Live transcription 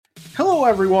Hello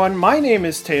everyone, my name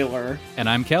is Taylor. And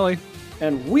I'm Kelly.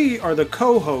 And we are the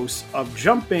co-hosts of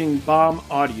Jumping Bomb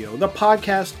Audio, the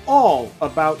podcast all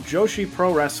about Joshi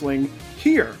Pro Wrestling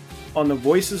here on the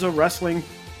Voices of Wrestling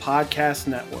Podcast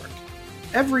Network.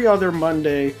 Every other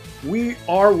Monday, we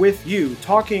are with you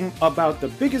talking about the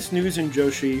biggest news in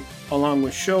Joshi, along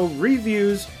with show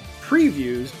reviews,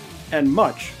 previews, and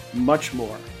much, much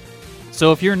more.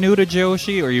 So if you're new to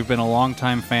Joshi or you've been a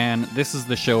longtime fan, this is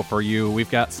the show for you. We've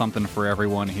got something for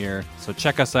everyone here. So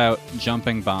check us out,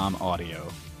 Jumping Bomb Audio.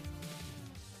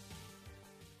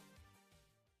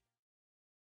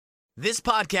 This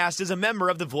podcast is a member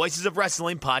of the Voices of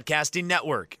Wrestling Podcasting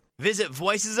Network. Visit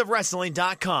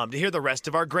voicesofwrestling.com to hear the rest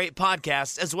of our great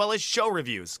podcasts, as well as show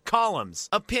reviews, columns,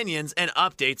 opinions, and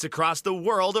updates across the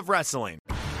world of wrestling.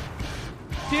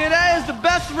 TNA is the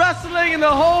best wrestling in the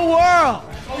whole world.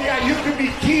 Oh yeah, you can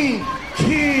be king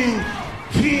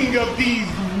of these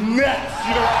nuts.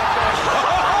 You know what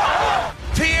I'm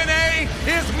saying? TNA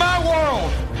is my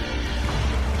world.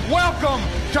 Welcome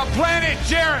to Planet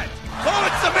Jarrett. Oh,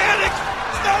 it's semantics.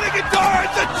 It's not a guitar.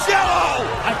 It's a cello.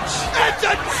 It's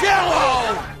a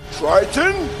cello.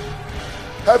 Triton,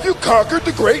 have you conquered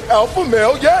the great alpha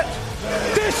male yet?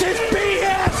 This is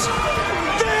BS.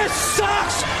 This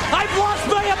sucks. I've lost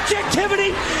my objectivity,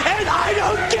 and I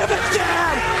don't give a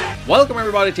damn! Welcome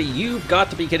everybody to You've Got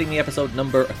to Be Kidding Me episode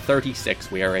number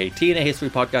 36. We are a TNA history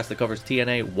podcast that covers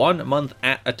TNA 1 month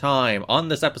at a time. On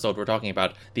this episode we're talking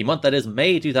about the month that is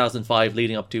May 2005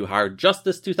 leading up to Hard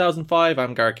Justice 2005.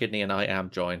 I'm Gar Kidney and I am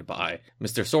joined by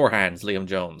Mr. Sore Hands, Liam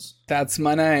Jones. That's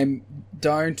my name.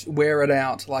 Don't wear it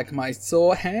out like my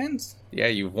sore hands. Yeah,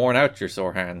 you've worn out your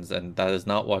sore hands, and that is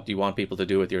not what you want people to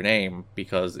do with your name,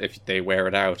 because if they wear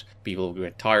it out, people will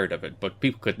get tired of it, but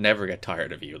people could never get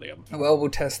tired of you, Liam. Well, we'll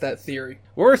test that theory.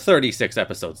 We're 36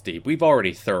 episodes deep. We've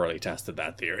already thoroughly tested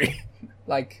that theory.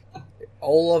 Like,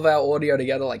 all of our audio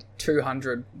together, like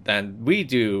 200. And we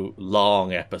do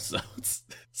long episodes.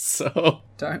 So,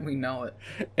 don't we know it?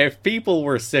 If people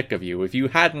were sick of you, if you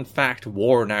had in fact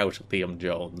worn out Liam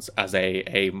Jones as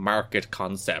a market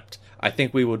concept, I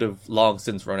think we would have long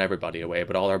since run everybody away,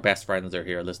 but all our best friends are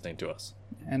here listening to us.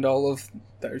 And all of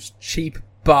those cheap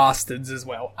bastards as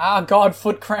well. Ah, God,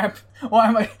 foot cramp.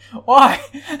 Why?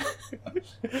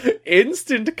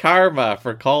 Instant karma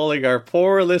for calling our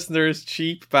poor listeners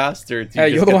cheap bastards. Hey,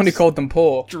 you're the one who called them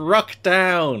poor. Struck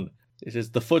down. It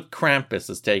is the foot Krampus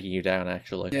is taking you down,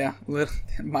 actually. Yeah,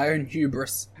 my own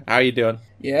hubris. How are you doing?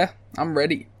 Yeah, I'm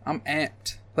ready. I'm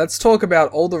amped. Let's talk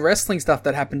about all the wrestling stuff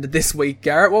that happened this week.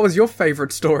 Garrett, what was your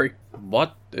favourite story?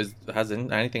 Has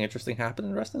anything interesting happened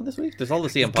in wrestling this week? There's all the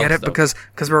CM Punk Get it? stuff.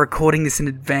 Because we're recording this in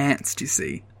advance, do you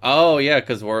see? Oh, yeah,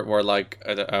 because we're like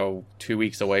 2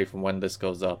 weeks away from when this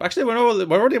goes up. Actually, we're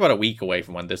already about a week away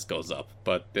from when this goes up.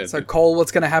 But so, Cole,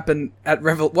 what's going to happen at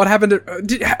What happened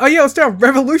at... let's do a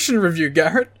Revolution review,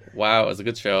 Garrett. Wow, it was a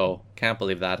good show. Can't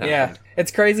believe that happened. Yeah,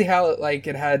 it's crazy how it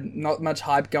had not much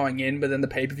hype going in, but then the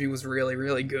pay-per-view was really,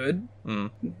 really good.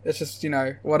 It's just,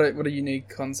 what a unique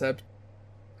concept.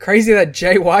 Crazy that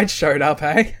Jay White showed up,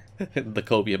 hey? The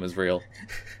cobium is real.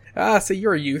 So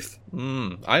you're a youth.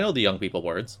 I know the young people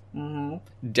words.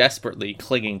 Desperately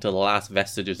clinging to the last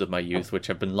vestiges of my youth, which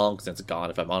have been long since gone,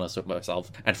 if I'm honest with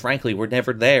myself. And frankly, we're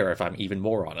never there, if I'm even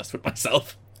more honest with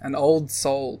myself. An old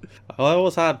soul. I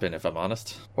always have been, if I'm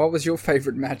honest. What was your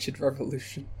favourite match at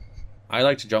Revolution? I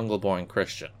liked Jungle Boy and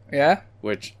Christian. Yeah?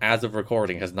 Which, as of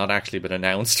recording, has not actually been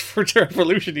announced for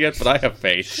Revolution yet, but I have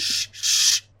faith.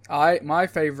 Shh. My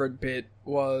favourite bit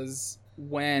was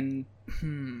when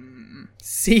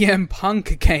CM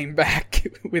Punk came back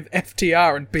with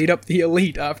FTR and beat up the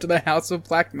Elite after the House of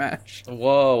Black match.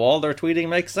 Whoa, all their tweeting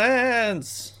makes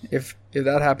sense. If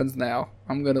that happens now,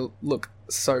 I'm gonna look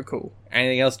so cool.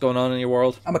 Anything else going on in your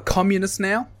world? I'm a communist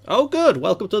now. Oh, good.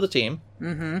 Welcome to the team.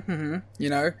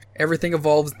 Everything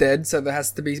evolves dead, so there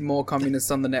has to be more communists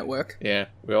on the network. Yeah,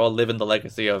 we all live in the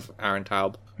legacy of Aaron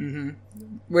Taub.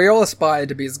 We all aspire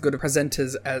to be as good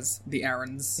presenters as the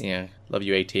Aarons. Yeah, love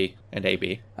you, AT and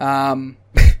AB.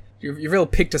 You really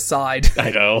picked a side.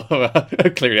 I know.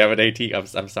 Clearly I'm an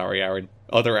AT. I'm sorry, Aaron.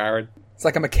 Other Aaron. It's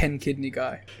like I'm a Ken Kidney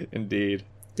guy. Indeed.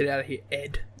 Get out of here,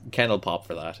 Ed. Ken will pop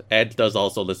for that. Ed does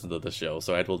also listen to the show,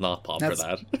 so Ed will not pop for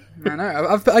that. I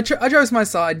know. I chose my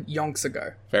side yonks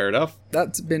ago. Fair enough.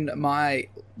 That's been my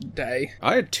day.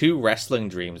 I had 2 wrestling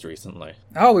dreams recently.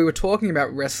 Oh, we were talking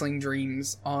about wrestling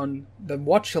dreams on the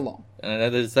watch-along. And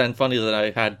it is then funny that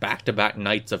I had back-to-back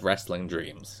nights of wrestling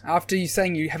dreams. After you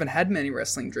saying you haven't had many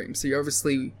wrestling dreams, so you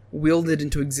obviously willed it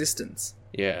into existence.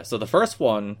 Yeah, so the first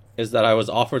one is that I was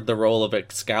offered the role of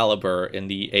Excalibur in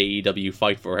the AEW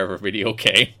Fight Forever video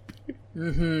game.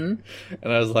 Mm-hmm.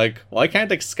 And I was like, why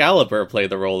can't Excalibur play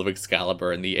the role of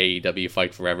Excalibur in the AEW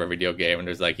Fight Forever video game? And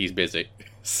there's like, he's busy.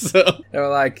 So They were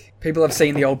like, people have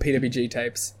seen the old PWG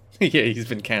tapes. yeah, he's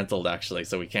been cancelled actually,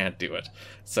 so we can't do it.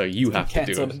 So you have to do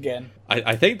Cancelled it. again.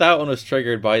 I think that one was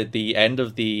triggered by the end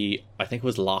of the, I think it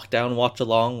was Lockdown Watch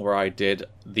Along, where I did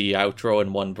the outro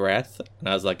in one breath, and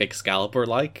I was like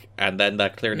Excalibur-like, and then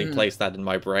that clearly placed that in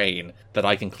my brain, that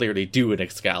I can clearly do an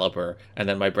Excalibur, and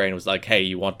then my brain was like, hey,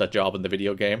 you want that job in the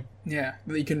video game? Yeah,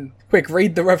 you can... Quick,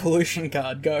 read the Revolution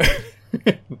card, go.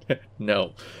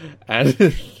 No.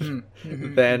 And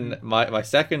then my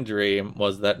second dream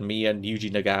was that me and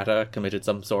Yuji Nagata committed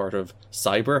some sort of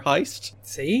cyber heist.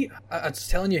 See? I was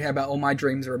telling you how about all my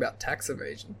dreams are about tax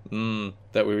evasion.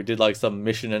 That we did like some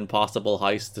Mission Impossible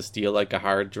heist to steal like a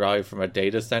hard drive from a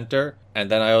data center. And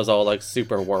then I was all like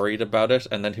super worried about it.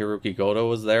 And then Hiroki Goto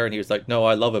was there and he was like, no,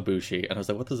 I love Ibushi. And I was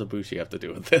like, what does Ibushi have to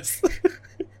do with this?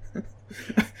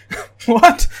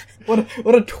 What?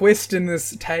 What a twist in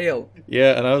this tale.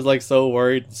 Yeah, and I was like so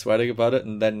worried and sweating about it,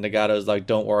 and then Nagata was like,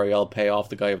 don't worry, I'll pay off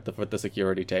the guy with the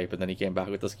security tape, and then he came back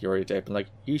with the security tape, and like,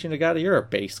 Yuji Nagata, you're a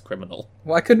base criminal.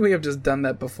 Why couldn't we have just done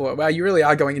that before? Wow, you really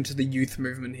are going into the youth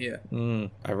movement here.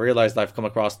 I realized I've come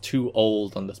across too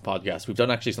old on this podcast. We've done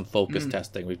actually some focus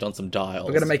testing, we've done some dials.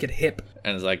 We're gonna make it hip.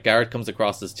 And it's like, Garrett comes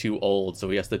across as too old, so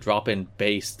he has to drop in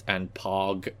Based and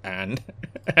Pog and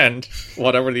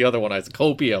whatever the other one is,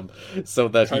 Copium, so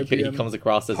that he comes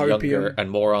across as younger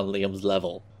and more on Liam's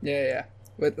level. Yeah.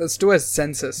 Let's do a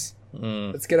census.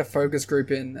 Let's get a focus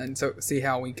group in and see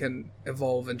how we can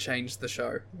evolve and change the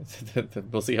show.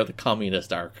 We'll see how the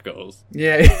communist arc goes.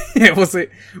 Yeah, we'll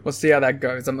see how that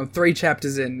goes. I'm 3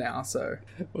 chapters in now, so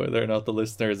whether or not the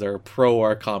listeners are pro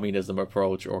our communism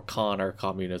approach or con our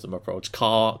communism approach.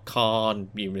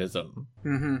 Communism.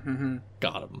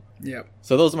 Got him. Yep.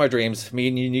 So those are my dreams. Me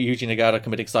and Yuji Nagata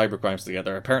committing cyber crimes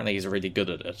together. Apparently he's really good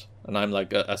at it. And I'm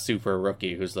like a super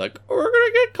rookie who's like, we're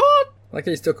gonna get caught! Like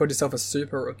you still called yourself a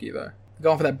super rookie, though.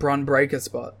 Going for that Braun Breaker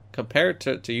spot. Compared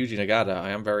to Yuji Nagata, I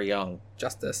am very young.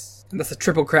 Justice. And that's the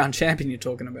Triple Crown champion you're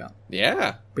talking about.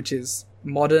 Yeah. Which is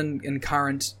modern and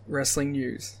current wrestling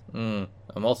news. I'm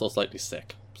also slightly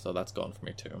sick, so that's gone for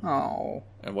me too. Oh.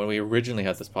 And when we originally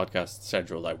had this podcast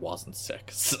scheduled, I wasn't sick,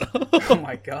 so... Oh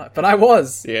my god. But I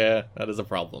was! Yeah, that is a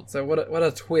problem. So what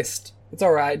a twist. It's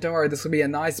alright, don't worry, this will be a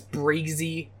nice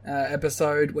breezy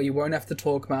episode where you won't have to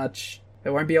talk much.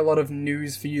 There won't be a lot of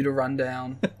news for you to run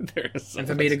down. And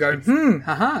for me to go,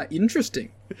 haha,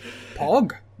 interesting.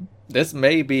 Pog. This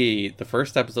may be the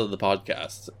first episode of the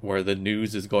podcast where the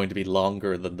news is going to be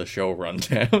longer than the show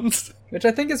rundowns. Which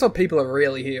I think is what people are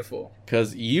really here for.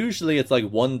 Because usually it's like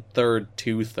 1/3,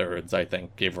 2/3, I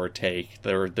think, give or take,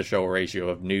 the show ratio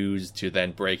of news to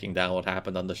then breaking down what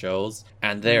happened on the shows.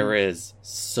 And there is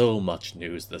so much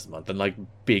news this month, and like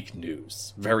big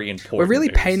news. Very important. We're really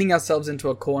news. painting ourselves into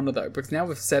a corner though, because now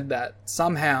we've said that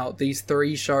somehow these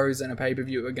 3 shows and a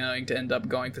pay-per-view are going to end up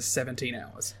going for 17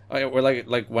 hours. We're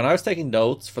like when I was taking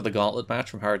notes for the Gauntlet match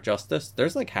from Hard Justice,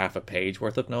 there's like half a page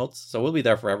worth of notes. So we'll be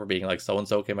there forever being like,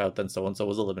 so-and-so came out, then so-and-so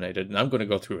was eliminated. And I'm going to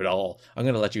go through it all. I'm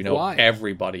going to let you know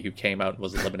everybody who came out and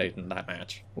was eliminated in that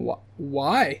match.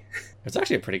 Why? It's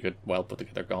actually a pretty good, well put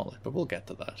together gauntlet, but we'll get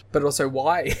to that. But also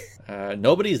why?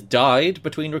 Nobody's died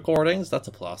between recordings. That's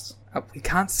a plus. We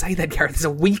can't say that, Garrett. There's a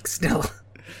week still.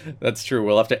 That's true.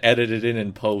 We'll have to edit it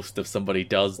in post if somebody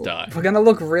does die. We're going to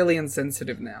look really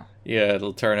insensitive now. Yeah,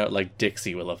 it'll turn out like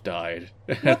Dixie will have died.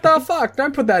 What the fuck?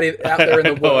 Don't put that out there in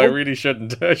the world. No, I really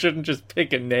shouldn't. I shouldn't just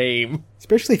pick a name.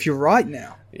 Especially if you're right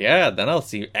now. Yeah, then I'll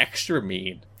seem extra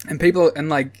mean. And people, and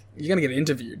like, you're going to get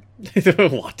interviewed.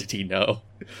 What did he know?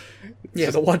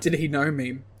 Yeah, but what did he know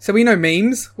meme? So we know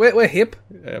memes. We're hip.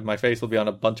 My face will be on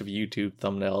a bunch of YouTube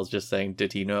thumbnails just saying,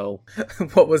 did he know?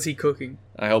 What was he cooking?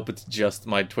 I hope it's just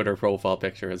my Twitter profile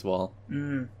picture as well.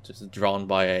 Just drawn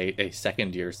by a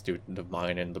second year student of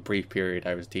mine in the brief period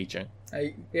I was teaching.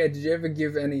 Did you ever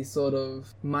give any sort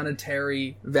of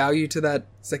monetary value to that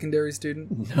secondary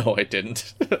student? No, I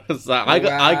didn't.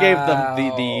 I gave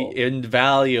them the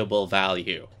invaluable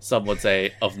value, some would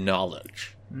say, of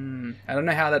knowledge. I don't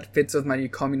know how that fits with my new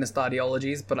communist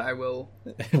ideologies, but I will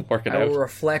work it out. I will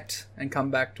reflect and come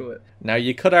back to it. Now,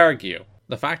 you could argue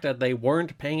the fact that they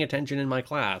weren't paying attention in my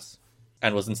class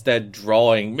and was instead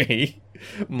drawing me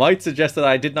might suggest that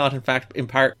I did not, in fact,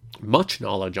 impart much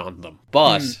knowledge on them.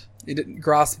 But you didn't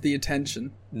grasp the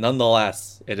attention.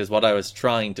 Nonetheless, it is what I was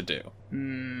trying to do.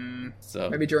 So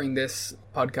maybe during this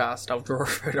podcast, I'll draw a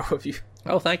photo of you.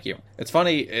 Oh, thank you. It's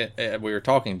funny, we were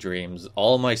talking dreams.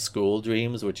 All my school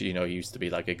dreams, which, used to be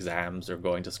like exams or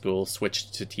going to school,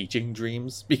 switched to teaching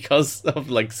dreams because of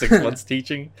like 6 months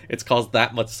teaching. It's caused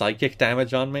that much psychic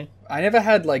damage on me. I never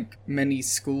had like many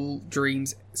school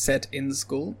dreams set in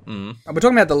school. Mm. We're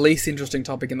talking about the least interesting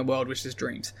topic in the world, which is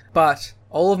dreams. But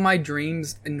all of my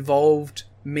dreams involved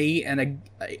me and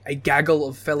a gaggle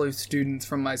of fellow students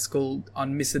from my school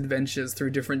on misadventures through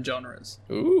different genres.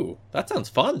 Ooh, that sounds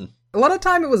fun. A lot of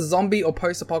time it was zombie or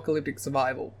post-apocalyptic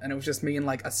survival, and it was just me and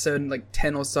like a certain like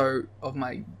 10 or so of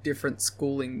my different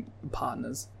schooling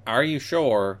partners. Are you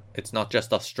sure it's not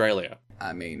just Australia?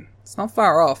 I mean, it's not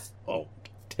far off. Oh,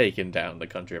 taken down the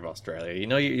country of Australia.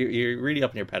 You're really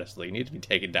up in your pedestal. You need to be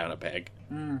taken down a peg.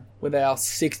 With our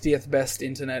 60th best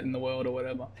internet in the world or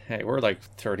whatever. Hey, we're like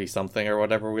 30-something or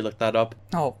whatever. We looked that up.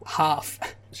 Oh, half.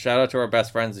 Shout out to our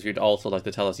best friends if you'd also like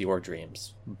to tell us your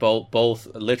dreams. Both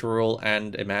literal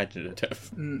and imaginative.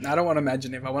 I don't want to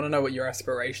imagine if I want to know what your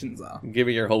aspirations are. Give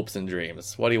me your hopes and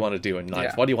dreams. What do you want to do in life?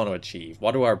 Yeah. What do you want to achieve?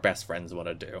 What do our best friends want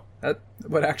to do? That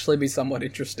would actually be somewhat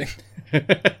interesting.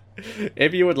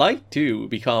 If you would like to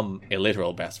become a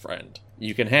literal best friend,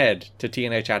 you can head to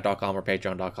tnachat.com or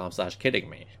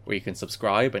patreon.com/kiddingme, where you can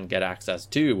subscribe and get access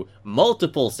to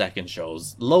multiple second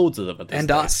shows, loads of them at this And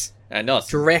stage. us. And us.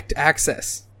 Direct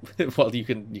access. Well, you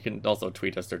can also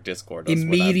tweet us or Discord us without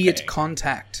Immediate paying.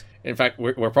 contact. In fact,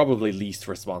 we're probably least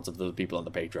responsive to the people on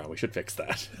the Patreon. We should fix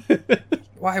that.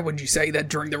 Why would you say that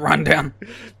during the rundown?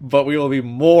 But we will be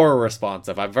more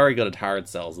responsive. I'm very good at hard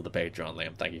sells with the Patreon,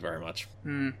 Liam. Thank you very much.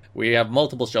 We have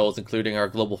multiple shows, including our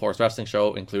Global Force Wrestling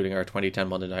show, including our 2010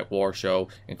 Monday Night War show,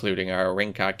 including our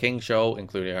Ring Cat King show,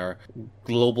 including our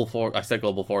Global Force,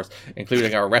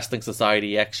 including our Wrestling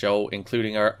Society X show,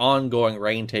 including our ongoing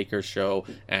Rain Takers show,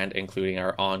 and including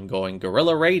our ongoing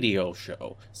Guerrilla Radio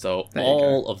show. So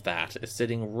all of that is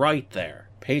sitting right there.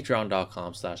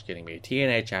 Patreon.com/kiddingme,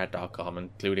 tnachat.com,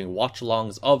 including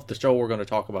watch-alongs of the show we're going to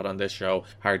talk about on this show,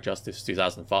 Hard Justice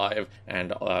 2005,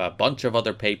 and a bunch of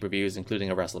other pay-per-views,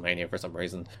 including a WrestleMania for some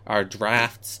reason, our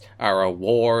drafts, our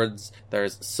awards.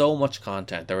 There's so much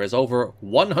content. There is over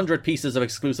 100 pieces of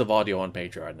exclusive audio on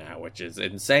Patreon now, which is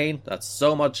insane. That's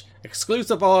so much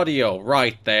exclusive audio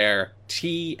right there.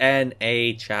 tnachat.com,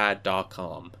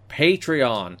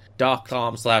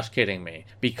 patreon.com/kiddingme.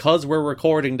 Because we're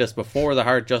recording this before the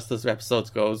Hard Justice episodes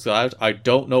goes out, I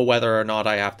don't know whether or not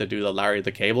I have to do the Larry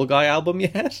the Cable Guy album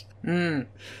yet.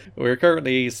 We're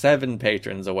currently 7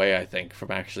 patrons away, I think, from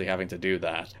actually having to do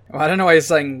that. Well, I don't know why you're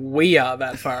saying we are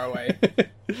that far away.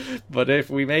 But if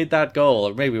we made that goal,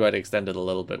 or maybe we might extend it a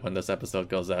little bit when this episode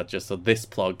goes out, just so this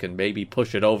plug can maybe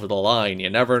push it over the line. You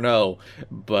never know.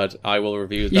 But I will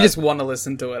review that. You just want to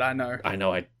listen to it, I know. I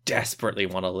know, I desperately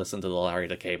want to listen to the Larry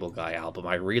the Cable Guy album.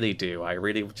 I really do. I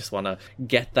really just want to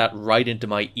get that right into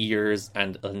my ears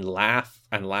and laugh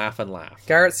and laugh and laugh.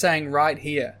 Garrett's saying right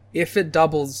here, if it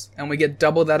doubles and we get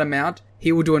double that amount,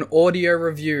 he will do an audio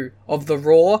review of the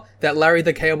Raw that Larry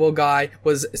the Cable Guy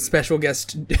was a special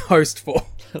guest host for.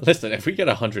 Listen, if we get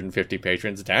 150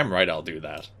 patrons, damn right I'll do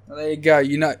that. There you go.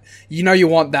 You know you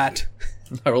want that.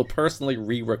 I will personally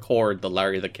re-record the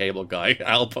Larry the Cable Guy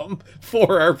album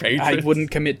for our patrons. I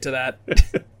wouldn't commit to that.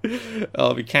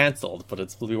 I'll be cancelled, but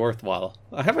it will be worthwhile.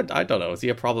 I don't know. Is he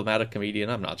a problematic comedian?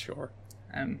 I'm not sure.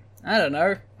 I don't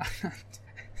know.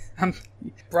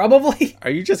 Probably.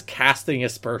 Are you just casting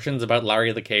aspersions about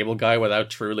Larry the Cable Guy without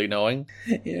truly knowing?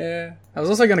 Yeah. I was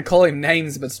also going to call him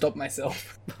names, but stopped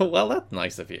myself. Well, that's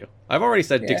nice of you. I've already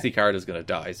said Dixie Carter's going to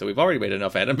die, so we've already made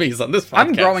enough enemies on this podcast.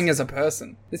 I'm growing as a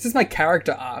person. This is my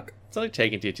character arc. It's only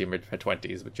taken you to your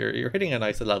mid-20s, but you're hitting a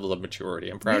nice level of maturity.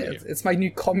 I'm proud of you. It's my new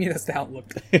communist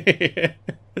outlook.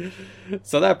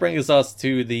 So that brings us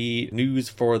to the news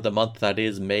for the month that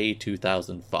is May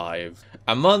 2005.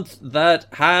 A month that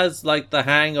has, like, the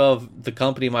hang of the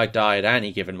company might die at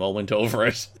any given moment over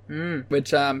it.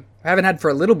 Which I haven't had for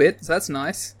a little bit, so that's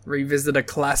nice. Revisit a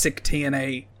classic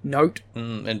TNA note.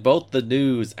 In both the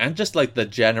news and just, like, the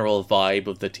general vibe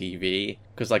of the TV.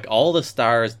 Because, like, all the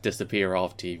stars disappear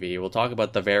off TV. We'll talk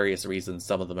about the various reasons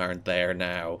some of them aren't there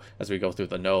now as we go through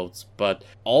the notes. But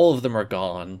all of them are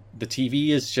gone. The TV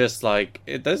is just, like...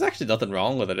 there's actually nothing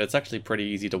wrong with it. It's actually pretty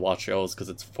easy to watch shows because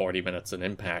it's 40 minutes in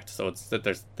Impact. So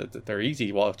they're easy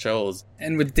to watch shows.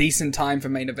 And with decent time for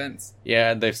main events. Yeah,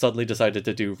 and they've suddenly decided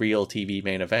to do real TV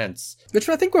main events. Which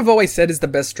I think we've always said is the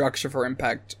best structure for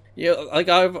Impact. Yeah, like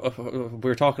we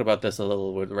were talking about this a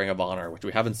little with Ring of Honor, which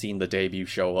we haven't seen the debut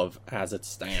show of as it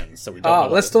stands, so we don't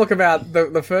know. Let's talk about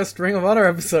the first Ring of Honor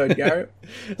episode, Garrett.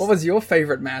 What was your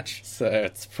favourite match? So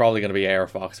it's probably going to be Air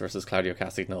Fox versus Claudio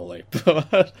Castagnoli.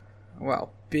 But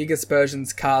Well, big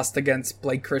aspersions cast against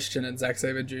Blake Christian and Zack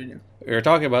Sabre Jr. We were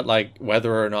talking about, like,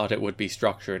 whether or not it would be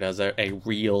structured as a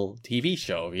real TV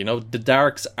show. You know, the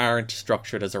Darks aren't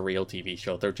structured as a real TV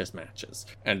show. They're just matches.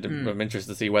 And I'm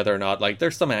interested to see whether or not, like,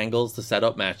 there's some angles to set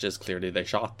up matches. Clearly they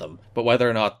shot them. But whether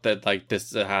or not that, like,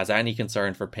 this has any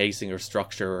concern for pacing or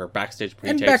structure or backstage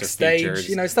pre-tapes and backstage, or features.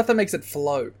 you know, stuff that makes it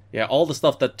flow. Yeah, all the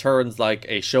stuff that turns, like,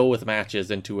 a show with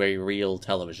matches into a real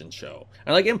television show.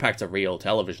 And, like, Impact's a real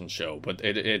television show, but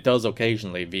it does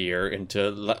occasionally veer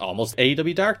into almost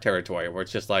AEW Dark territory, where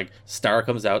it's just like, Star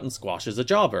comes out and squashes a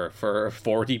jobber for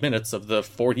 40 minutes of the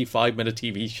 45-minute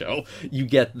TV show. You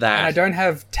get that. And I don't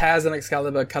have Taz and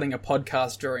Excalibur cutting a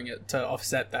podcast during it to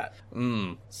offset that.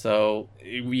 So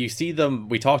you see them,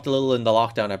 we talked a little in the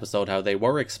lockdown episode how they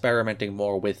were experimenting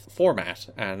more with format,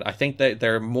 and I think that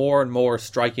they're more and more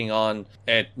striking on,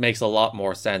 it makes a lot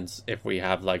more sense if we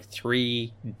have like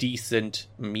 3 decent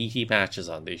meaty matches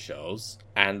on these shows,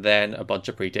 and then a bunch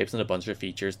of pre-tapes and a bunch of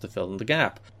features to fill in the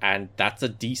gap. And that's a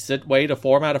decent way to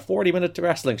format a 40-minute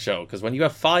wrestling show, because when you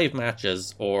have 5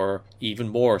 matches, or even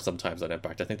more sometimes on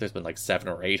Impact, I think there's been like 7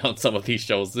 or 8 on some of these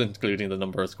shows, including the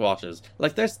number of squashes,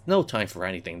 like, there's no time for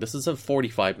anything. This is a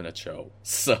 45-minute show.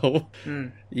 So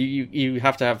you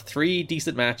have to have 3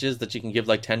 decent matches that you can give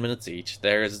like 10 minutes each.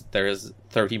 There's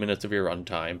 30 minutes of your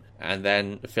runtime, and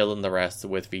then fill in the rest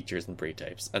with features and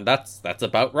pre-tapes. And that's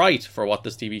about right for what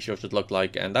this TV show should look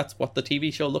like, and that's what the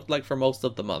TV show looked like for most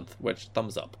of the month, which,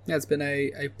 thumbs up. Yeah, it's been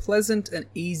a pleasant and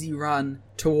easy run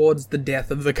towards the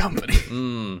death of the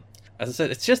company. As I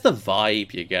said, it's just the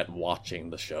vibe you get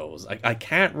watching the shows. I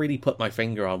can't really put my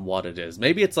finger on what it is.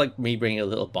 Maybe it's like me bringing a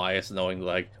little bias, knowing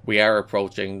like we are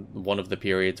approaching one of the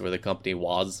periods where the company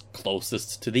was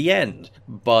closest to the end.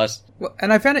 But well,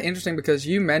 and I found it interesting because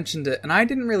you mentioned it, and I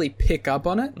didn't really pick up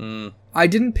on it. I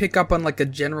didn't pick up on like a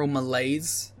general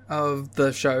malaise of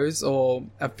the shows, or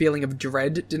a feeling of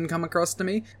dread didn't come across to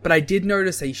me. But I did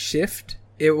notice a shift.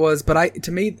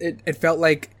 To me, it felt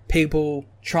like people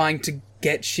trying to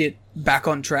get shit back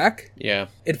on track. Yeah.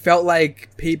 It felt like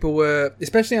people were,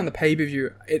 especially on the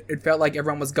pay-per-view, it felt like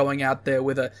everyone was going out there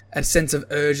with a sense of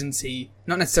urgency,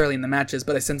 not necessarily in the matches,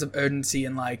 but a sense of urgency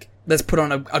and like, let's put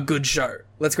on a good show.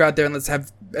 Let's go out there and let's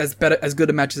have as good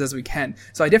a matches as we can.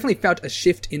 So I definitely felt a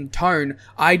shift in tone.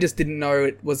 I just didn't know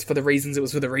it was for the reasons it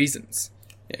was for the reasons.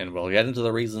 And we'll get into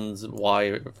the reasons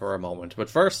why for a moment. But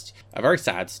first, a very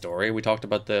sad story. We talked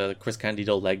about the Chris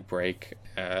Candido leg break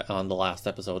on the last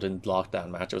episode in the lockdown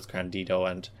match. It was Candido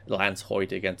and Lance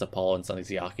Hoyt against Apollo and Sonny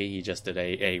Siaki. He just did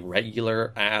a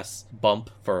regular ass bump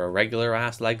for a regular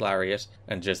ass leg lariat,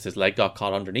 and just his leg got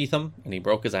caught underneath him and he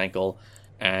broke his ankle.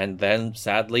 And then,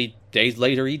 sadly, days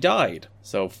later, he died.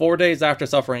 So 4 days after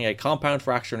suffering a compound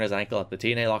fracture in his ankle at the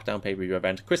TNA Lockdown pay-per-view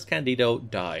event, Chris Candido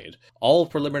died. All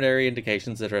preliminary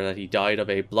indications are that he died of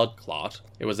a blood clot.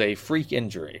 It was a freak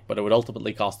injury, but it would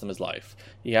ultimately cost him his life.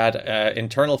 He had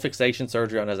internal fixation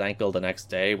surgery on his ankle the next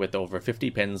day, with over 50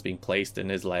 pins being placed in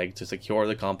his leg to secure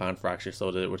the compound fracture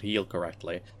so that it would heal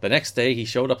correctly. The next day, he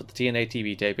showed up at the TNA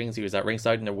TV tapings. He was at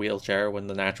ringside in a wheelchair when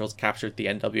the Naturals captured the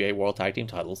NWA World Tag Team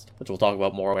titles, which we'll talk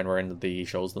about more when we're in the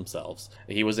shows themselves.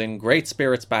 He was in great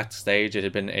spirits backstage. It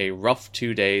had been a rough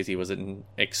 2 days. He was in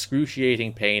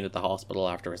excruciating pain at the hospital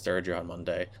after his surgery on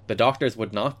Monday. The doctors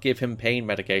would not give him pain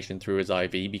medication through his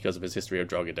IV because of his history of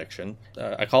drug addiction.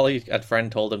 A colleague and friend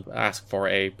told him to ask for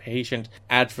a patient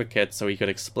advocate so he could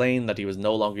explain that he was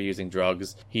no longer using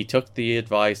drugs. He took the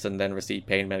advice and then received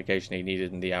pain medication he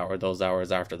needed in those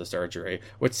hours after the surgery,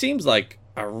 which seems like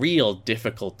a real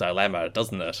difficult dilemma,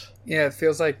 doesn't it? Yeah, it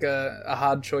feels like a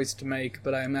hard choice to make,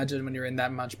 but I imagine when you're in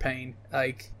that much pain,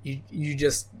 like,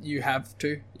 you have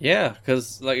to. Yeah,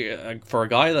 because like for a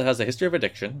guy that has a history of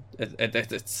addiction,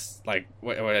 it's like,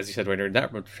 as you said, when you're in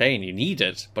that much pain, you need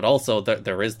it, but also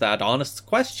there is that honest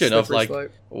question of like,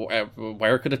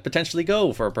 where could it potentially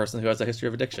go for a person who has a history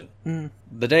of addiction?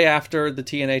 The day after the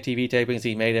TNA TV tapings,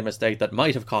 he made a mistake that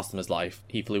might have cost him his life.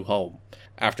 He flew home.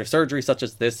 After surgery such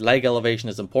as this, leg elevation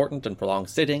is important, and prolonged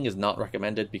sitting is not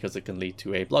recommended because it can lead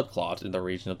to a blood clot in the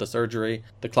region of the surgery.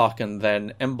 The clot can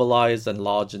then embolize and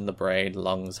lodge in the brain,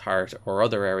 lungs, heart, or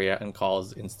other area and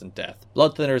cause instant death.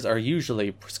 Blood thinners are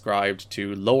usually prescribed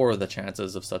to lower the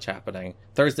chances of such happening.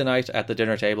 Thursday night at the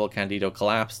dinner table, Candido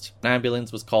collapsed. An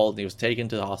ambulance was called and he was taken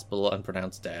to the hospital and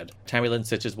pronounced dead. Tammy Lynn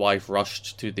Sitch's wife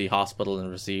rushed to the hospital and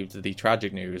received the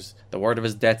tragic news. The word of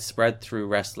his death spread through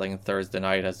wrestling Thursday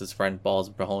night as his friend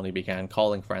Balls Mahoney began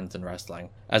calling friends in wrestling.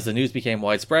 As the news became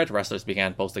widespread, wrestlers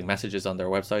began posting messages on their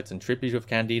websites in tribute of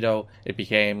Candido. It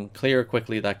became clear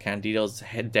quickly that Candido's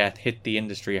death hit the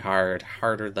industry hard,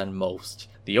 harder than most.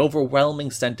 the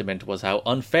overwhelming sentiment was how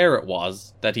unfair it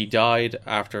was that he died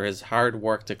after his hard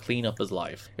work to clean up his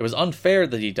life. It was unfair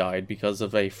that he died because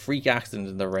of a freak accident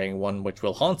in the ring, one which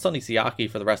will haunt Sonny Siaki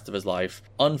for the rest of his life.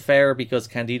 Unfair because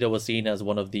Candido was seen as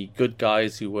one of the good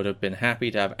guys who would have been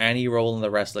happy to have any role in the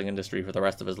wrestling industry for the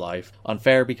rest of his life.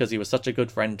 Unfair because he was such a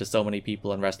good friend to so many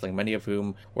people in wrestling, many of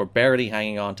whom were barely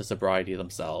hanging on to sobriety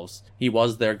themselves. He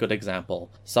was their good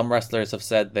example. Some wrestlers have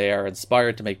said they are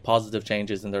inspired to make positive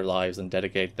changes in their lives and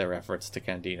dedicate their efforts to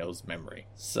Candido's memory.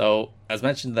 So, as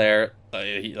mentioned there,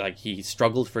 he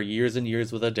struggled for years and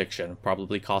years with addiction,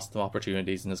 probably cost him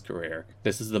opportunities in his career.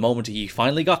 This is the moment he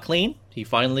finally got clean. He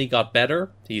finally got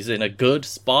better. He's in a good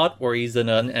spot where he's in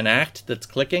an act that's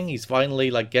clicking. He's finally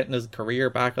getting his career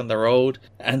back on the road.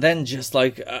 And then just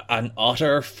an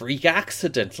utter freak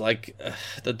accident,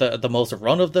 the most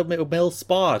run-of-the-mill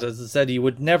spot. As I said, you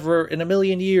would never in a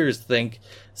million years think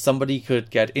somebody could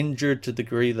get injured to the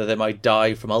degree that they might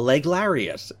die from a leg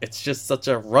lariat. It's just such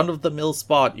a run-of-the-mill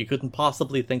spot. You couldn't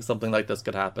possibly think something like this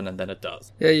could happen, and then it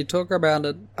does. Yeah, you talk about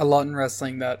it a lot in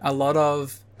wrestling, that a lot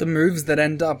of the moves that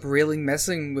end up really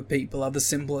messing with people are the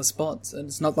simpler spots, and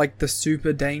it's not like the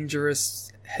super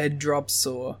dangerous head drops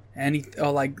or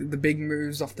the big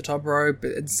moves off the top rope.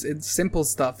 It's simple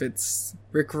stuff. It's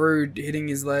Rick Rude hitting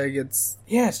his leg. It's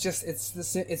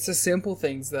the simple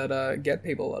things that get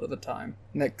people a lot of the time.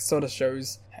 And that sort of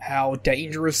shows how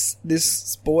dangerous this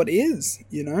sport is,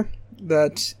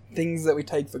 that things that we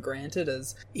take for granted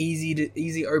as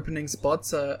easy opening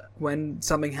spots, when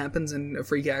something happens and a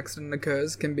freak accident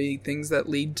occurs, can be things that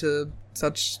lead to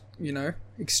such,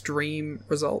 extreme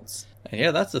results. And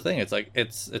yeah, that's the thing.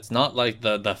 It's not like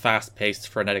the fast-paced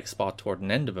frenetic spot toward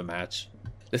an end of a match.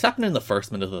 This happened in the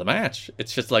first minute of the match.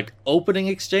 It's just opening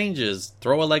exchanges,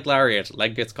 throw a leg lariat,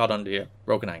 leg gets caught under you,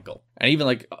 broken ankle. And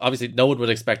even obviously no one would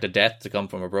expect a death to come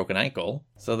from a broken ankle.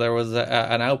 So there was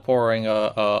an outpouring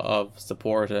of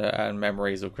support and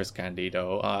memories of Chris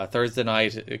Candido. Thursday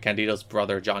night, Candido's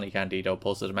brother, Johnny Candido,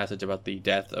 posted a message about the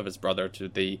death of his brother to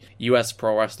the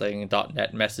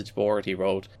USProWrestling.net message board. He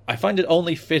wrote, "I find it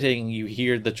only fitting you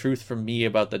hear the truth from me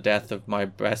about the death of my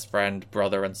best friend,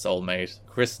 brother, and soulmate.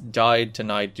 Chris died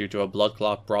tonight due to a blood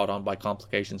clot brought on by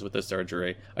complications with his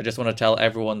surgery. I just want to tell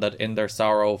everyone that in their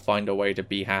sorrow, find a way to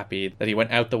be happy, that he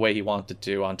went out the way he wanted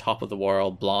to, on top of the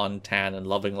world, blonde, tan, and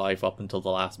loving life up until the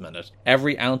last minute.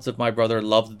 Every ounce of my brother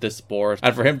loved this sport,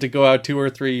 and for him to go out 2 or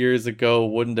 3 years ago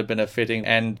wouldn't have been a fitting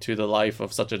end to the life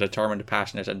of such a determined,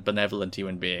 passionate, and benevolent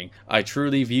human being. I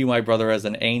truly view my brother as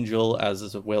an angel,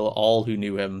 as will all who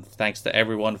knew him. Thanks to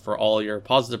everyone for all your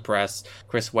positive press.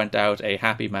 Chris went out a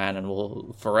happy man and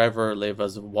will forever live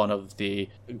as one of the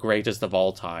greatest of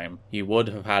all time. He would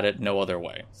have had it no other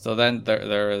way." So then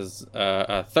there is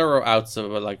a thorough outs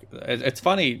of it's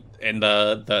funny in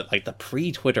the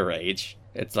pre-Twitter age.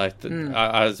 It's I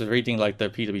was reading the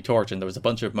PW Torch, and there was a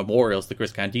bunch of memorials to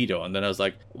Chris Candido, and then I was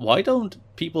like, why don't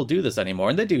people do this anymore?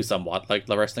 And they do somewhat.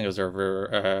 The Wrestling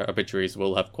Observer obituaries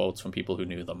will have quotes from people who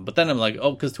knew them. But then I'm like,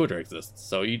 oh, because Twitter exists.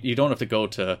 So you don't have to go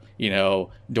to,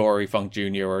 Dory Funk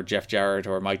Jr. or Jeff Jarrett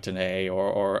or Mike Tenay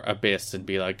or Abyss and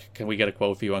be like, can we get a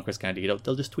quote for you on Chris Candido?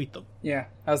 They'll just tweet them. Yeah,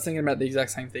 I was thinking about the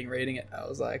exact same thing reading it. I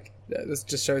was like, this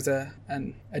just shows a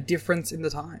difference in the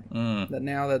time. That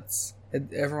now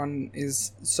everyone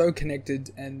is so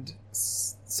connected and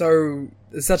so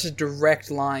there's such a direct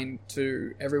line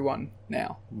to everyone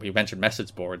now. We mentioned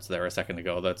message boards there a second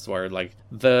ago. That's where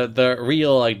the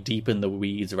real deep in the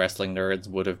weeds wrestling nerds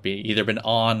would have either been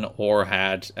on or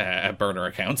had burner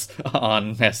accounts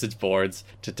on message boards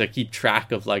to keep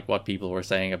track of what people were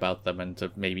saying about them and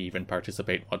to maybe even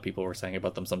participate in what people were saying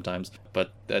about them sometimes.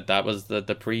 But that was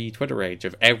the pre-Twitter age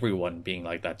of everyone being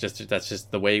like that. That's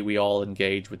just the way we all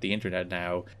engage with the internet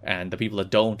now, and the people that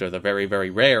don't are the very, very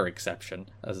rare exception,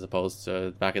 as opposed to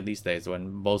back in these days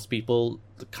when most people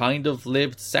kind of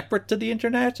lived separate to the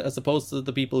internet as opposed to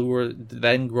the people who were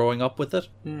then growing up with it.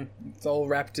 It's all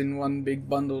wrapped in one big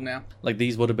bundle now.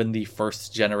 These would have been the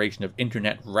first generation of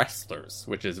internet wrestlers,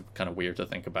 which is kind of weird to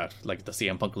think about, the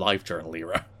CM Punk Live Journal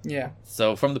era. Yeah.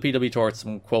 So from the PW Torch,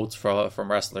 some quotes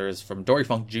from wrestlers. From Dory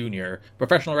Funk Jr.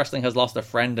 "Professional wrestling has lost a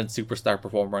friend and superstar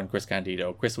performer in Chris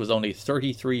Candido. Chris was only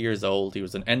 33 years old. He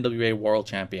was an NWA World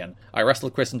Champion. I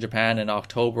wrestled Chris in Japan in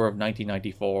October of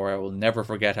 1994. I will never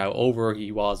forget how over he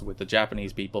he was with the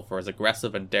Japanese people for his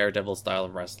aggressive and daredevil style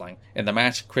of wrestling. In the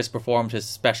match, Chris performed his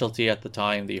specialty at the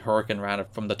time, the Hurricane Rana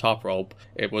from the top rope.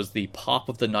 It was the pop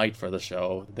of the night for the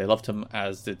show. They loved him,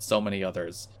 as did so many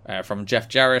others. From Jeff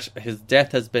Jarrett, his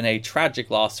death has been a tragic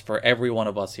loss for every one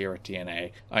of us here at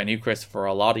TNA. I knew Chris for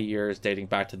a lot of years, dating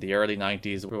back to the early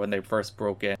 90s when they first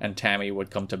broke in and Tammy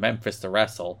would come to Memphis to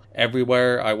wrestle.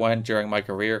 Everywhere I went during my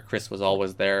career, Chris was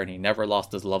always there and he never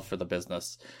lost his love for the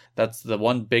business. That's the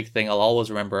one big thing I'll always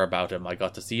remember about him. I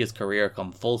got to see his career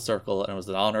come full circle and it was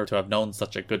an honor to have known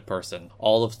such a good person.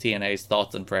 All of TNA's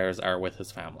thoughts and prayers are with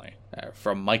his family.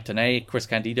 From Mike Tenay, Chris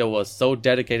Candido was so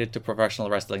dedicated to professional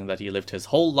wrestling that he lived his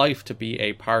whole life to be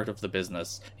a part of the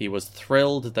business. He was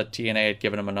thrilled that TNA had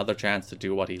given him another chance to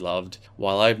do what he loved.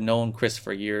 While I've known Chris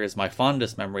for years, my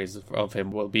fondest memories of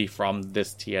him will be from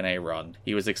this TNA run.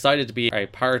 He was excited to be a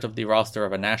part of the roster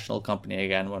of a national company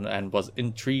again and was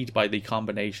intrigued by the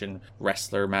combination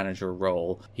wrestler-manager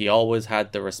role. He always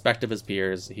had the respect of his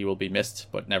peers. He will be missed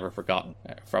but never forgotten.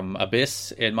 From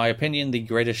Abyss, in my opinion, the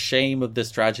greatest shame of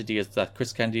this tragedy is that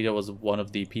Chris Candido was one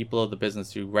of the people of the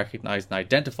business who recognized and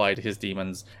identified his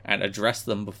demons and addressed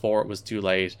them before it was too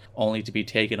late, only to be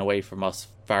taken away from us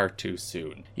far too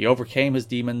soon. He overcame his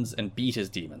demons and beat his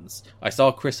demons. I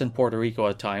saw Chris in Puerto Rico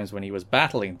at times when he was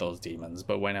battling those demons,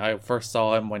 but when I first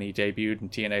saw him when he debuted in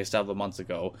TNA several months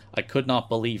ago, I could not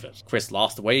believe it. Chris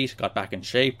lost weight, got back in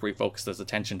shape, refocused his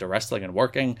attention to wrestling and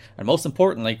working, and most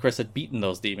importantly, Chris had beaten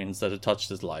those demons that had touched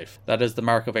his life. That is the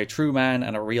mark of a true man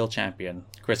and a real champion.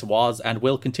 Chris was and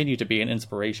will continue to be an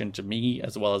inspiration to me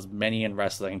as well as many in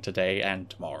wrestling today and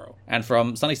tomorrow. And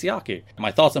from Sonny Siaki,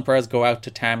 my thoughts and prayers go out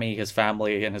to Tammy, his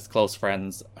family, and his close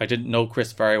friends. I didn't know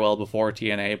Chris very well before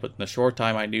TNA, but in the short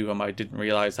time I knew him, I didn't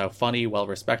realize how funny, well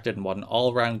respected, and what an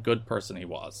all-round good person he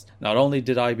was. Not only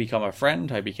did I become a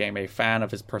friend, I became a fan of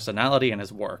his personality and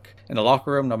his work. In the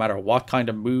locker room, no matter what kind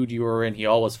of mood you were in, he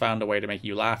always found a way to make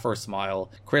you laugh or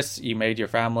smile. Chris, you made your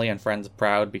family and friends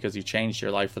proud because you changed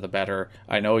your life for the better.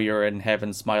 I know you're in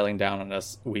heaven smiling down on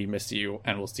us. We miss you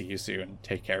and we'll see you soon.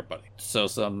 Take care, buddy. So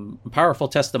some powerful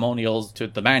testimonials to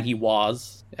the man he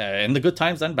was, in the good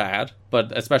times and bad,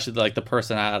 but especially like the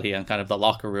personality and kind of the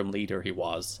locker room leader he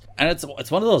was. And it's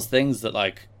one of those things that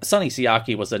like Sonny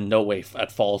Siaki was in no way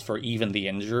at fault for even the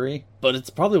injury, but it's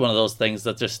probably one of those things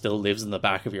that just still lives in the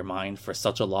back of your mind for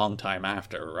such a long time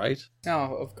after, right?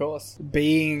 Oh, of course.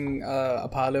 Being a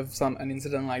part of an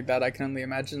incident like that, I can only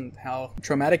imagine how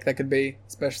traumatic that could be,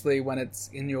 especially when it's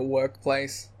in your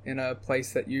workplace, in a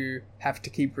place that you have to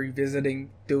keep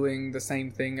revisiting, doing the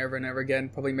same thing over and over again.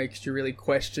 Probably makes you really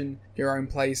question your own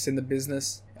place in the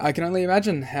business. I can only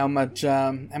imagine how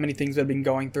many things had been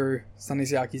going through Sonny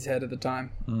Siaki's head at the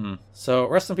time. So,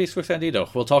 rest in peace, Chris Candido.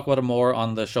 We'll talk about him more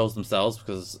on the shows themselves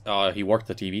because he worked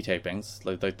the TV tapings.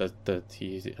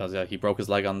 He broke his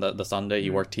leg on the Sunday. He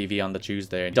worked TV on the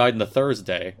Tuesday. He died on the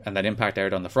Thursday, and then Impact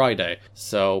aired on the Friday.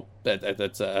 So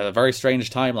it's a very strange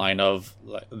timeline of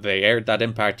they aired that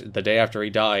Impact the day after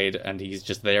he died, and he's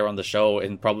just there on the show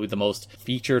in probably the most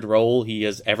featured role he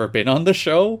has ever been on the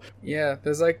show. Yeah,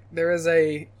 there's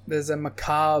a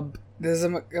macabre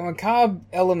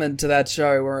element to that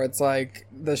show where it's like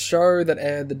the show that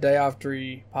aired the day after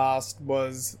he passed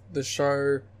was the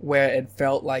show where it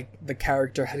felt like the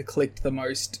character had clicked the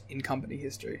most in company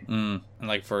history. And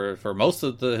like for most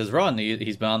of his run,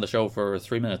 he's been on the show for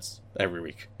 3 minutes every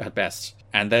week at best.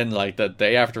 And then like the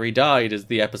day after he died is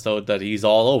the episode that he's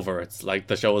all over. It's like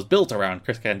the show is built around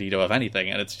Chris Candido, if anything,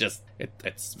 and it's just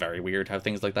it's very weird how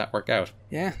things like that work out.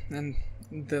 Yeah, and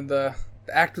the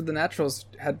act with the Naturals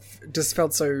had just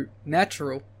felt so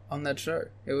natural on that show.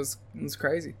 It was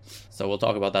crazy. So we'll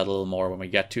talk about that a little more when we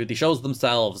get to the shows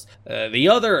themselves. The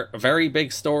other very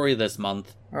big story this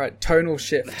month. All right, tonal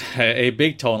shift. A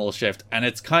big tonal shift, and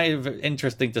it's kind of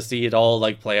interesting to see it all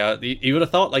like play out. You would have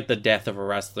thought like the death of a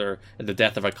wrestler, the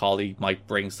death of a colleague might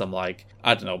bring some like,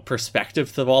 I don't know,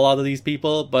 perspective to a lot of these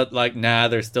people, but like, nah,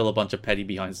 there's still a bunch of petty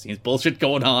behind the scenes bullshit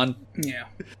going on. Yeah.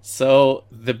 So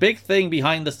the big thing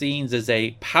behind the scenes is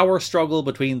a power struggle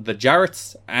between the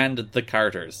Jarretts and the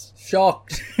Carters.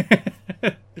 Shocked.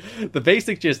 The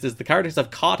basic gist is the Carters have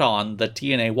caught on that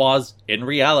TNA was, in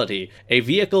reality, a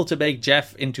vehicle to make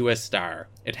Jeff into a star.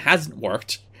 It hasn't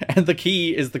worked, and the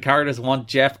key is the Carters want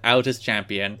Jeff out as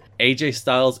champion, AJ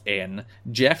Styles in,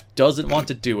 Jeff doesn't want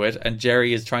to do it, and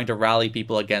Jerry is trying to rally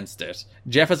people against it.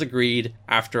 Jeff has agreed,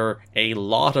 after a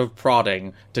lot of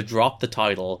prodding, to drop the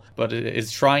title, but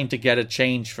is trying to get a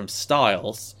change from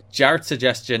Styles. Jarrett's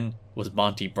suggestion was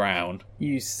Monty Brown.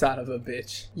 You son of a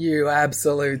bitch. You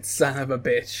absolute son of a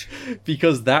bitch.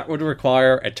 Because that would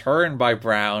require a turn by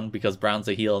Brown, because Brown's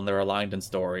a heel and they're aligned in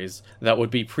stories. That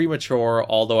would be premature,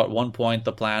 although at one point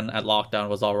the plan at Lockdown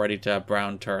was already to have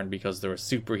Brown turn because there was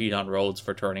super heat on Rhodes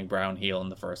for turning Brown heel in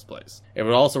the first place. It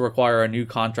would also require a new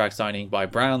contract signing by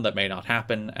Brown that may not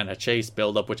happen, and a chase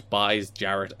build-up which buys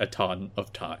Jarrett a ton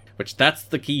of time. Which, that's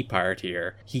the key part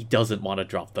here. He doesn't want to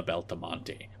drop the belt to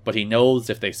Monty. But he knows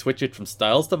if they switch it from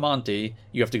Styles to Monty,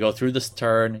 you have to go through this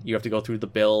turn, you have to go through the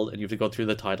build, and you have to go through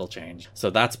the title change. So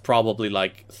that's probably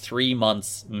like 3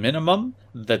 months minimum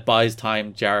that buys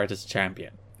time Jarrett as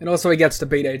champion. And also he gets to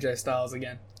beat AJ Styles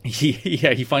again.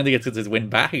 He finally gets his win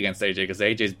back against AJ, because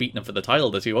AJ's beaten him for the title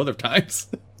the 2 other times.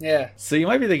 Yeah. So you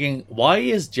might be thinking, why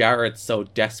is Jarrett so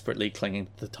desperately clinging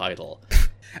to the title?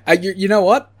 You know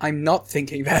what? I'm not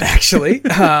thinking that, actually.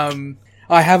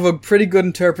 I have a pretty good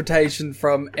interpretation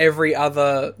from every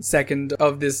other second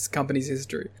of this company's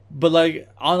history. But, like,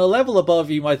 on a level above,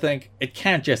 you might think, it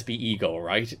can't just be ego,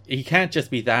 right? He can't just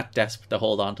be that desperate to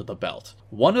hold on to the belt.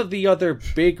 One of the other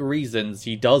big reasons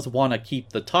he does want to keep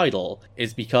the title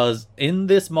is because, in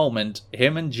this moment,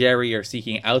 him and Jerry are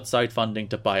seeking outside funding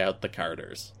to buy out the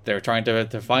Carters. They're trying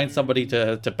to find somebody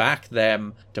to back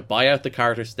them, to buy out the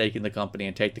Carter stake in the company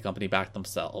and take the company back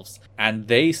themselves. And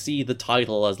they see the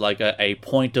title as, like, a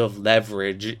point of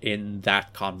leverage in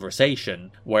that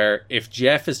conversation, where if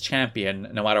Jeff is champion,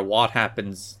 no matter what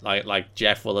happens, like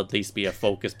Jeff will at least be a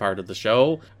focused part of the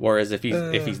show, whereas if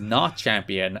he's not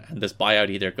champion and this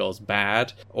buyout either goes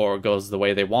bad or goes the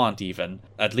way they want, even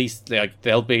at least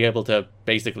they'll be able to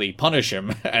basically punish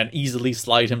him and easily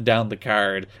slide him down the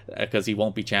card because he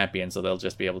won't be champion, so they'll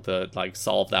just be able to like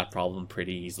solve that problem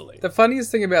pretty easily. The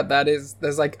funniest thing about that is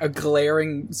there's like a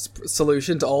glaring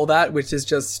solution to all that, which is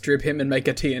just strip him and make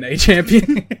a TNA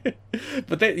champion.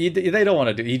 But they don't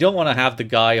want to do. You don't want to have the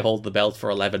guy hold the belt for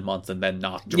 11 months and then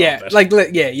not drop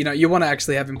it. You want to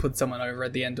actually have him put someone over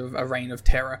at the end of a reign of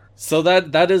terror. So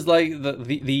that is like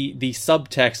the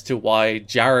subtext to why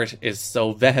Jarrett is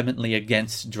so vehemently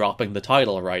against dropping the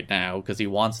title right now, because he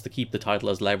wants to keep the title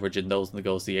as leverage in those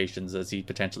negotiations as he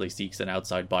potentially seeks an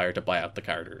outside buyer to buy out the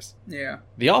Carters. Yeah.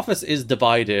 The office is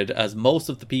divided, as most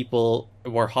of the people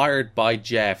were hired by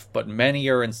Jeff, but many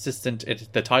are insistent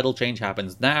the title change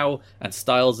happens now, and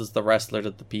Styles is the wrestler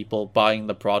that the people buying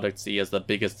the product see as the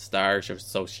biggest star,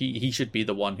 so he should be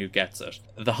the one who gets it.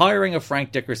 The hiring of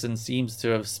Frank Dickerson seems to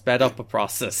have sped up a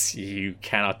process. You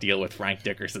cannot deal with Frank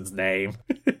Dickerson's name.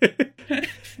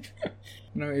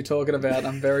 I know what you're talking about.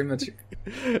 I'm very mature.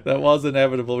 That was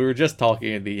inevitable. We were just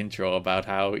talking in the intro about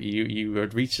how you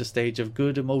had reached a stage of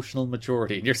good emotional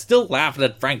maturity, and you're still laughing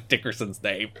at Frank Dickerson's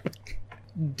name.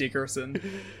 Dickerson.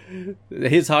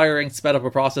 His hiring sped up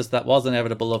a process that was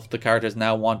inevitable of the Carters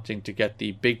now wanting to get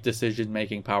the big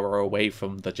decision-making power away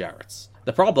from the Jarretts.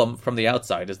 The problem from the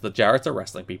outside is the Jarretts are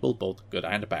wrestling people, both good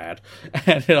and bad,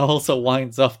 and it also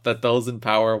winds up that those in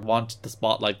power want the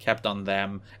spotlight kept on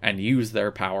them and use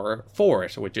their power for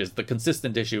it, which is the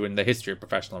consistent issue in the history of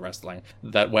professional wrestling,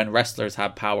 that when wrestlers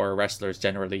have power, wrestlers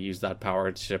generally use that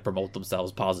power to promote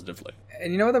themselves positively.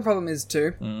 And you know what the problem is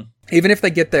too? Even if they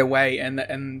get their way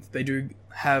and they do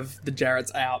have the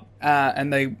Jarretts out,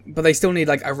 but they still need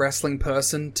like a wrestling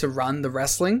person to run the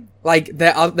wrestling. Like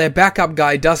their backup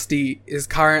guy Dusty is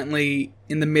currently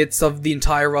in the midst of the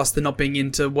entire roster not being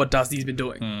into what Dusty's been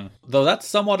doing. Though that's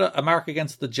somewhat a mark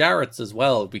against the Jarretts as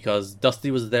well, because Dusty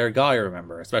was their guy,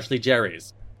 remember, especially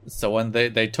Jerry's. So when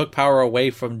they took power away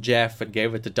from Jeff and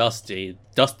gave it to Dusty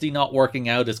not working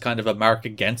out is kind of a mark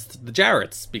against the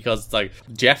Jarretts, because like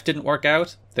Jeff didn't work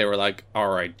out. They were like,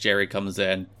 alright, Jerry comes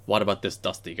in, what about this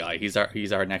Dusty guy? He's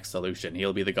our next solution.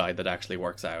 He'll be the guy that actually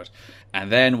works out.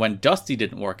 And then when Dusty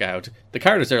didn't work out, the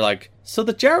Carters are like, so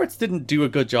the Jarretts didn't do a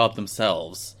good job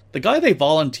themselves. The guy they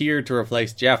volunteered to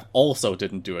replace Jeff also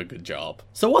didn't do a good job.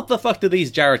 So what the fuck do these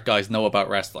Jarrett guys know about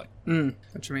wrestling?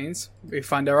 Which means we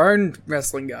find our own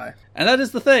wrestling guy. And that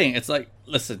is the thing. It's like,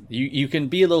 listen, you can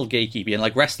be a little gatekeepy, and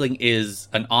like wrestling is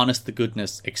an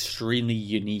honest-to-goodness, extremely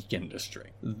unique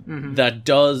industry.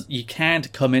 You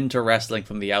can't come into wrestling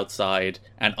from the outside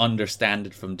and understand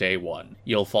it from day one.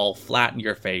 You'll fall flat in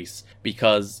your face,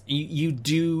 because you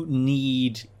do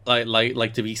need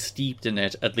like to be steeped in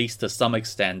it, at least to some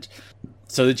extent,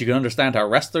 so that you can understand how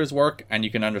wrestlers work and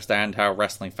you can understand how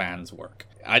wrestling fans work.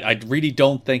 I really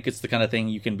don't think it's the kind of thing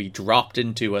you can be dropped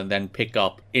into and then pick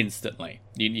up instantly.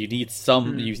 You need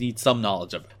some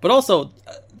knowledge of it. But also,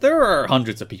 there are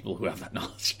hundreds of people who have that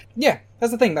knowledge. Yeah,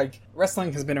 that's the thing. Like,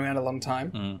 wrestling has been around a long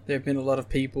time. There have been a lot of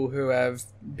people who have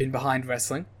been behind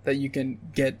wrestling that you can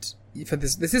get for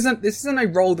this. This isn't a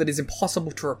role that is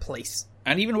impossible to replace.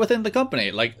 And even within the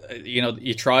company, like,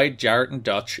 you tried Jarrett and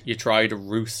Dutch, you tried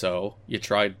Russo, you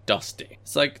tried Dusty.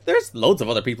 It's like, there's loads of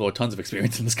other people with tons of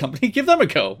experience in this company. Give them a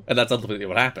go. And that's ultimately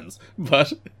what happens.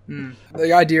 But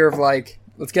the idea of, like,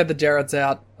 let's get the Jarretts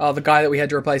out. Oh, the guy that we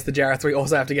had to replace the Jarretts, we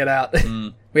also have to get out.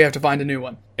 We have to find a new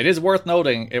one. It is worth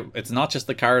noting, it's not just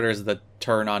the characters that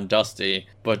turn on Dusty,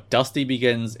 but Dusty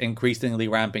begins increasingly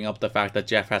ramping up the fact that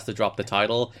Jeff has to drop the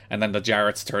title, and then the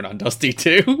Jarretts turn on Dusty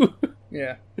too.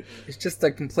 Yeah. It's just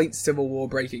a complete civil war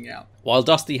breaking out. While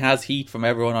Dusty has heat from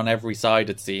everyone on every side,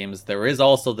 it seems, there is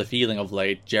also the feeling of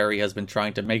late Jerry has been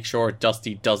trying to make sure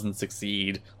Dusty doesn't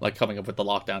succeed, like coming up with the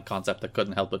lockdown concept that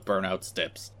couldn't help but burn out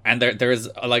Stips. And there is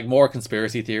like more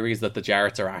conspiracy theories that the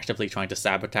Jarretts are actively trying to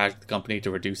sabotage the company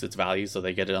to reduce its value so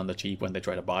they get it on the cheap when they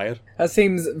try to buy it. That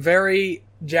seems very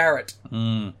Jarrett.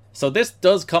 So this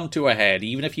does come to a head,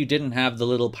 even if you didn't have the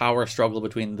little power struggle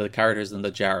between the Carters and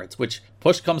the Jarretts, which,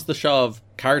 push comes to shove,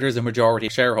 Carter's a majority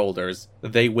shareholders,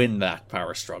 they win that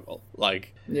power struggle.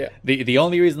 Like, yeah. The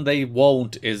only reason they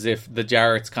won't is if the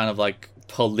Jarretts kind of, like,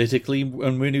 politically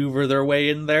maneuver their way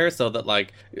in there, so that,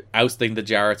 like, ousting the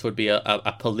Jarretts would be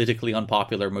a politically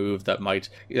unpopular move that might,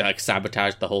 like,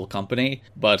 sabotage the whole company.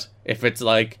 But if it's,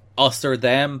 like, us or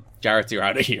them, Jarretts, you're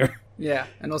out of here. Yeah,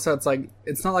 and also it's like,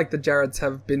 it's not like the Jarretts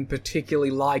have been particularly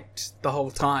liked the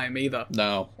whole time either.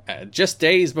 No. Just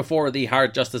days before the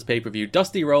Hard Justice pay-per-view,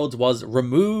 Dusty Rhodes was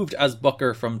removed as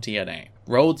booker from TNA.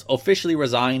 Rhodes officially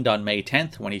resigned on May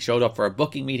 10th when he showed up for a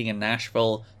booking meeting in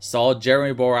Nashville, saw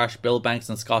Jeremy Borash, Bill Banks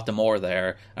and Scott D'Amore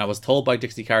there, and was told by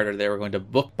Dixie Carter they were going to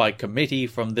book by committee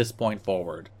from this point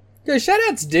forward. Yeah, shout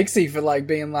out to Dixie for, like,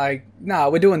 being like, nah,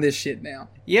 we're doing this shit now.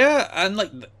 Yeah, and, like,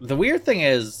 the weird thing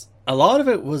is, a lot of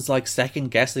it was, like,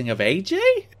 second-guessing of AJ?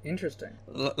 Interesting.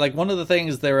 Like, one of the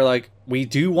things, they were like, we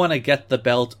do want to get the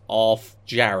belt off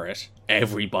Jarrett.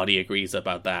 Everybody agrees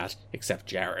about that, except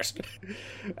Jarrett.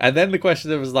 And then the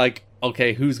question was like,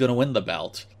 okay, who's going to win the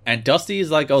belt? And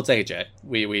Dusty's like, oh, it's AJ.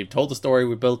 We told the story,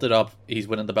 we built it up, he's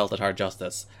winning the belt at Hard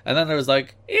Justice. And then there was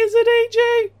like, is it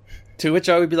AJ? To which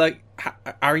I would be like,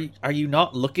 are you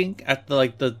not looking at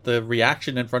the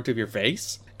reaction in front of your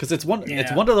face? Because it's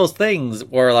one of those things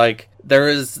where, like, there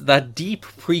is that deep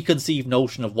preconceived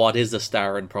notion of what is a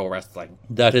star in pro wrestling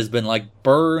that has been, like,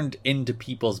 burned into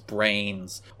people's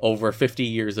brains over 50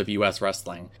 years of US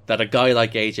wrestling, that a guy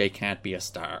like AJ can't be a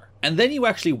star. And then you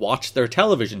actually watch their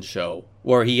television show,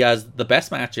 where he has the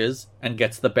best matches and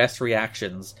gets the best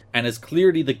reactions, and is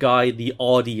clearly the guy the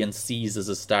audience sees as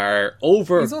a star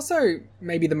over... He's also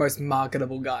maybe the most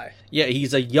marketable guy. Yeah,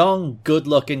 he's a young,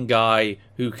 good-looking guy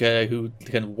who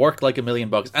can work like $1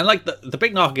 million. And, like, the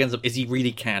big knock against him is he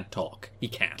really can't talk. He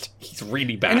can't. He's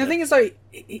really bad. And the thing is, like,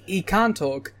 he can't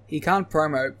talk, he can't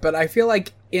promo, but I feel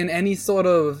like in any sort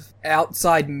of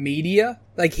outside media,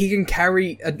 like, he can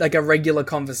carry a regular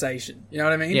conversation. You know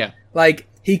what I mean? Yeah. Like,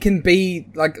 he can be,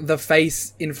 like, the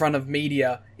face in front of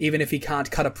media, even if he can't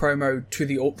cut a promo to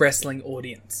the wrestling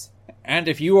audience. And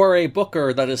if you are a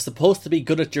booker that is supposed to be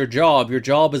good at your job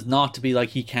is not to be like,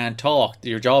 he can't talk.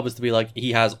 Your job is to be like,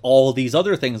 he has all these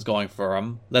other things going for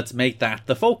him. Let's make that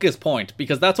the focus point,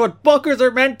 because that's what bookers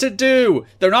are meant to do.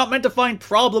 They're not meant to find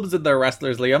problems in their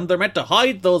wrestlers, Liam. They're meant to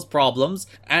hide those problems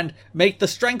and make the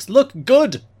strengths look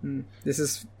good. This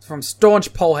is from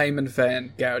staunch Paul Heyman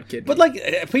fan, Garrett Kidney. But,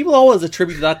 like, people always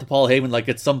attribute that to Paul Heyman like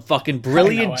it's some fucking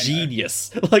brilliant genius.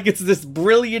 Like, it's this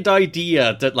brilliant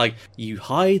idea that, like, you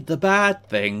hide the bad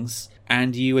things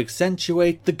and you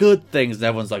accentuate the good things. And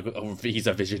everyone's like, oh, he's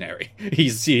a visionary.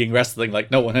 He's seeing wrestling like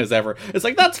no one has ever. It's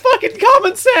like, that's fucking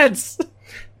common sense!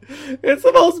 It's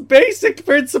the most basic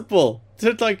principle.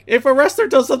 It's like, if a wrestler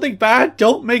does something bad,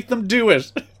 don't make them do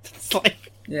it. It's like...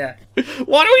 Yeah.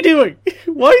 What are we doing?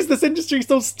 Why is this industry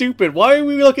so stupid? Why are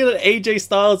we looking at AJ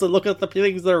Styles and looking at the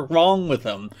things that are wrong with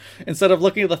him, instead of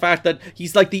looking at the fact that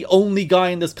he's like the only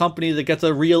guy in this company that gets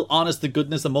a real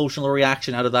honest-to-goodness emotional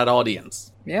reaction out of that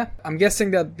audience? Yeah. I'm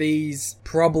guessing that these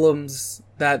problems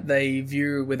that they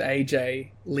view with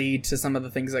AJ lead to some of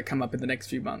the things that come up in the next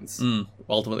few months.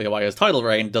 Ultimately, why his title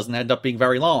reign doesn't end up being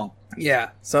very long. Yeah.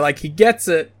 So, like, he gets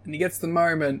it, and he gets the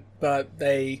moment, but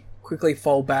they quickly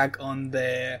fall back on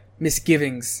their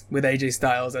misgivings with AJ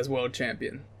Styles as world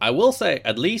champion. I will say,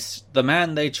 at least the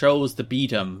man they chose to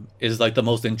beat him is, like, the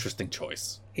most interesting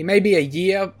choice. He may be a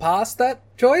year past that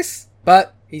choice,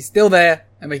 but he's still there,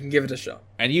 and we can give it a shot.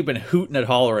 And you've been hooting and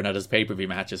hollering at his pay-per-view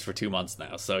matches for 2 months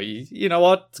now, so you know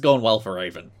what? It's going well for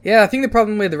Raven. Yeah, I think the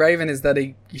problem with Raven is that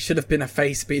he should have been a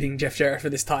face beating Jeff Jarrett for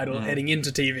this title heading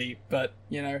into TV, but,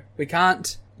 you know, we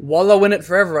can't wallow in it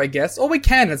forever, I guess. Or we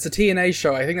can, it's a TNA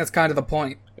show. I think that's kind of the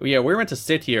point. Yeah, we're meant to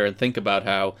sit here and think about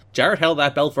how Jarrett held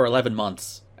that belt for 11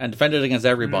 months. and defended against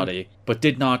everybody, but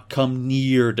did not come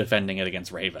near defending it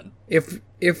against Raven.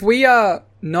 If we are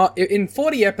not in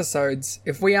 40 episodes,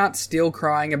 if we aren't still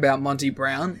crying about Monty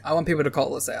Brown, I want people to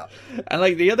call us out. And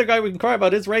like the other guy we can cry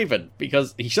about is Raven,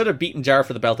 because he should have beaten Jar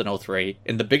for the belt in 03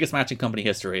 in the biggest match in company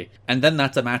history, and then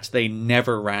that's a match they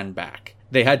never ran back.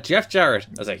 They had Jeff Jarrett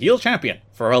as a heel champion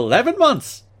for 11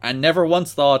 months and never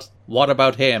once thought, what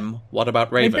about him? What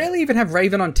about Raven? They barely even have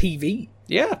Raven on TV.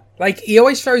 Yeah. Like, he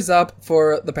always shows up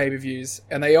for the pay-per-views,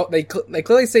 and they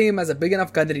clearly see him as a big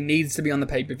enough guy that he needs to be on the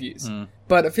pay-per-views.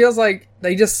 But it feels like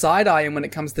they just side-eye him when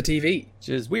it comes to TV. Which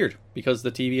is weird, because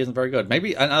the TV isn't very good.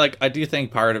 Maybe, and I do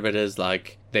think part of it is,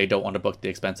 like, they don't want to book the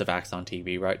expensive acts on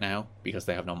TV right now, because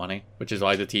they have no money. Which is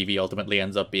why the TV ultimately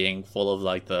ends up being full of,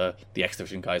 like, the X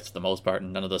Division guys for the most part,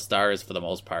 and none of the stars for the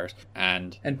most part.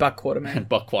 And Buck Quartermain. And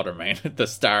Buck Quartermain,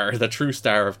 the true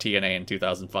star of TNA in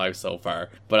 2005 so far.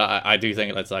 But I do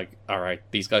think it's like, alright,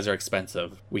 these guys are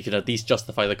expensive. We can at least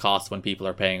justify the cost when people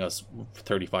are paying us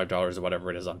 $35 or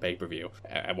whatever it is on pay-per-view.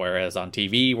 Whereas on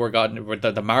TV,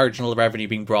 the marginal revenue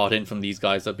being brought in from these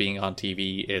guys that being on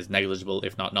TV is negligible,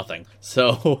 if not nothing.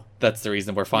 So that's the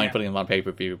reason we're fine putting them on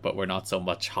pay-per-view, but we're not so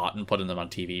much hot and putting them on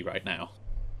TV right now.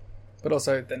 But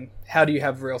also, then, how do you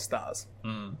have real stars?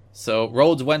 So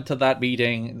Rhodes went to that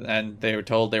meeting, and they were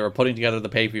told they were putting together the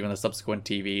pay-per-view and the subsequent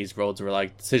TVs. Rhodes were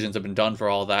like, decisions have been done for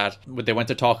all that. They went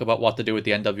to talk about what to do with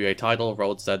the NWA title.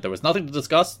 Rhodes said there was nothing to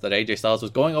discuss, that AJ Styles was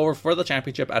going over for the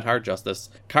championship at Hard Justice.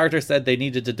 Carter said they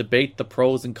needed to debate the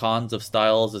pros and cons of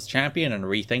Styles as champion and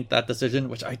rethink that decision,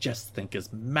 which I just think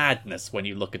is madness when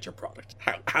you look at your product.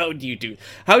 How do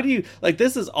you, like,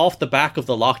 this is off the back of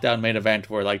the Lockdown main event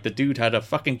where, like, the dude had a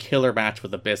fucking killer match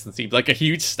with Abyss and seemed like a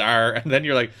huge star, and then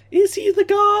you're like, is he the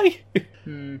guy?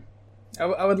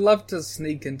 I would love to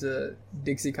sneak into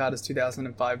Dixie Carter's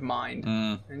 2005 mind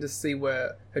and just see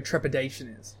where her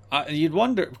trepidation is. You'd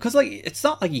wonder, because like it's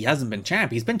not like he hasn't been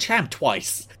champ. He's been champ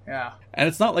twice. Yeah. And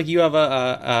it's not like you have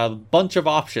a bunch of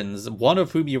options, one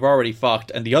of whom you've already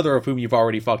fucked, and the other of whom you've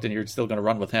already fucked, and you're still going to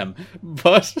run with him.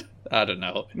 But I don't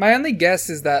know. My only guess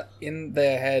is that in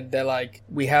their head, they're like,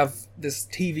 we have this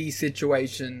TV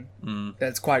situation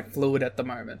that's quite fluid at the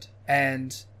moment.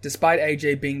 And despite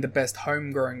AJ being the best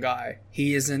homegrown guy,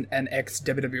 he isn't an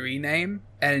ex-WWE name.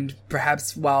 And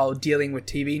perhaps while dealing with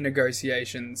TV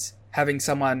negotiations, having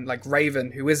someone like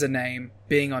Raven, who is a name,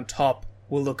 being on top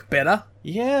will look better.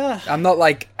 Yeah. I'm not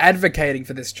like advocating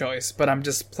for this choice, but I'm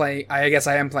just playing, I guess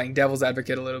I am playing devil's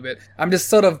advocate a little bit. I'm just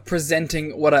sort of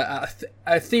presenting what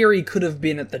a theory could have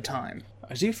been at the time.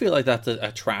 I do feel like that's a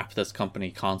trap this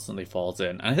company constantly falls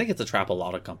in. And I think it's a trap a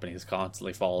lot of companies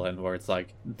constantly fall in, where it's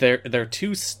like they're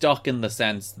too stuck in the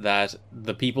sense that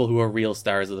the people who are real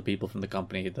stars are the people from the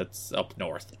company that's up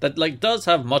north. That like does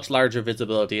have much larger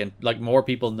visibility, and like more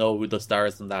people know who the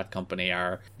stars in that company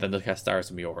are than the stars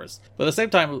from yours. But at the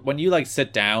same time, when you like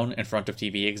sit down in front of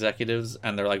TV executives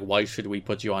and they're like, why should we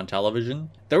put you on television?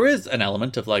 There is an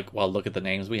element of like, well, look at the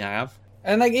names we have.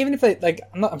 And like, even if they like,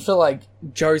 I'm sure like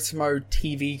Joe Smo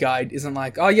TV Guide isn't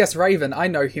like, oh yes, Raven, I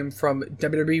know him from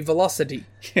WWE Velocity.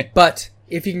 But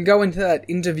if you can go into that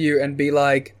interview and be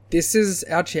like, this is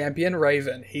our champion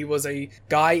Raven. He was a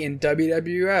guy in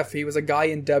WWF. He was a guy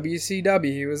in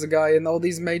WCW. He was a guy in all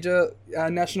these major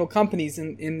national companies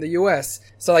in the US.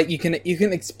 So like, you can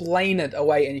explain it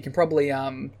away, and you can probably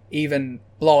even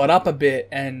blow it up a bit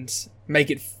and make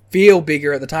it feel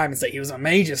bigger at the time and say he was a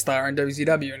major star in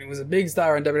WCW and he was a big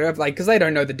star in WWF, like, because they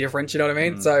don't know the difference, you know what I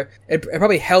mean? So it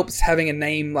probably helps having a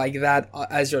name like that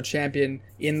as your champion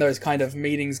in those kind of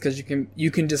meetings, because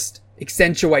you can just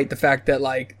accentuate the fact that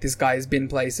like this guy has been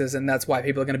places, and that's why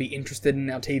people are going to be interested in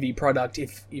our TV product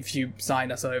if you sign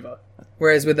us over.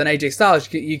 Whereas with an AJ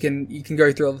Styles, you can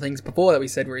go through all the things before that we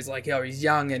said, where he's like, oh, he's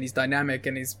young and he's dynamic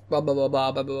and he's blah blah blah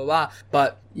blah blah blah blah.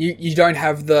 But you don't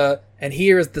have the, and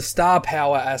here is the star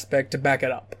power aspect to back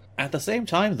it up. At the same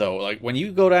time, though, like when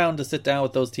you go down to sit down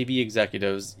with those TV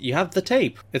executives, you have the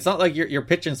tape. It's not like you're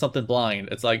pitching something blind.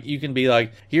 It's like you can be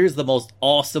like, here's the most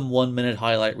awesome 1-minute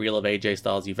highlight reel of AJ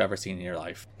Styles you've ever seen in your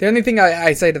life. The only thing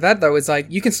I say to that, though, is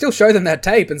like, you can still show them that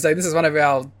tape and say, this is one of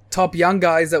our top young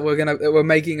guys that we're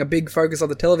making a big focus on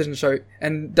the television show,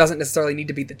 and doesn't necessarily need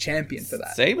to be the champion for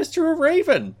that. Same is true of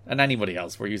Raven and anybody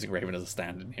else. We're using Raven as a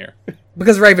stand-in here.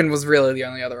 Because Raven was really the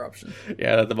only other option.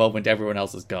 Yeah, at the moment everyone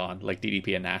else is gone. Like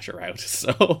DDP and Nash are out,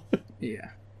 so...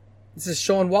 Yeah. This is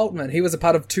Sean Waltman. He was a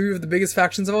part of 2 of the biggest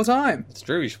factions of all time. It's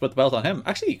true, you should put the belt on him.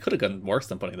 Actually, he could have gone worse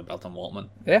than putting the belt on Waltman.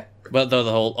 Yeah. But the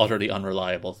whole utterly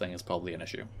unreliable thing is probably an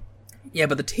issue. Yeah,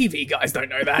 but the TV guys don't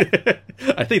know that.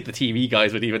 I think the TV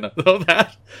guys would even know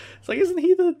that. It's like, isn't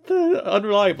he the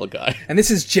unreliable guy? And this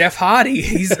is Jeff Hardy.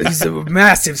 He's a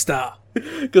massive star.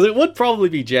 Because it would probably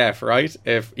be Jeff, right?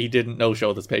 If he didn't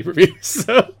no-show this pay-per-view,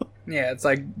 so... Yeah, it's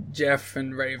like Jeff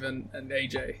and Raven and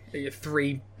AJ are your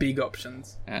three big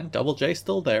options. And Double J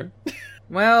still there.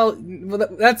 Well,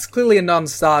 that's clearly a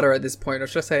non-starter at this point, or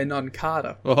should I say a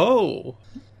non-Carter. Oh!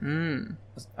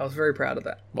 I was very proud of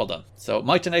that. Well done. So,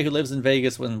 Mike Tenay, who lives in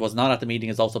Vegas and was not at the meeting,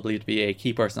 is also believed to be a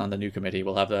key person on the new committee.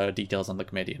 We'll have the details on the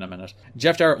committee in a minute.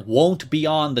 Jeff Jarrett won't be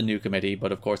on the new committee,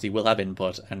 but of course he will have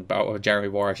input, and Jeremy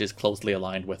Warish is closely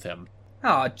aligned with him.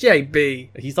 Oh, JB.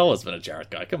 He's always been a Jarrett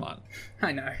guy, come on.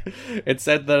 I know. It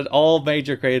said that all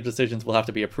major creative decisions will have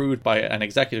to be approved by an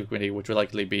executive committee, which will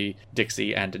likely be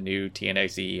Dixie and the new TNA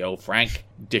CEO, Frank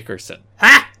Dickerson.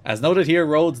 Ha! As noted here,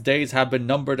 Rhodes' days have been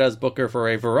numbered as booker for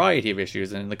a variety of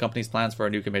issues, and in the company's plans for a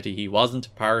new committee, he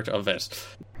wasn't part of it.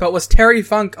 But was Terry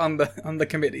Funk on the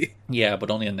committee? Yeah, but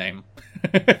only a name.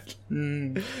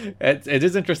 It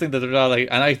is interesting that they're not like,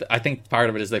 and I think part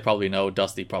of it is they probably know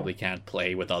Dusty probably can't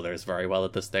play with others very well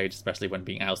at this stage, especially when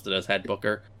being ousted as head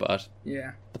booker. But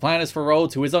yeah, the plan is for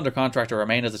Rhodes, who is under contract, to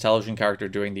remain as a television character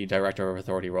doing the director of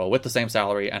authority role with the same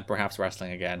salary and perhaps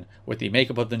wrestling again. With the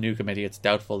makeup of the new committee, it's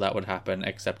doubtful that would happen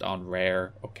except on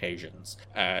rare occasions.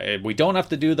 We don't have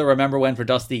to do the Remember When for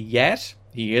Dusty yet.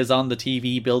 He is on the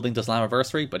TV building to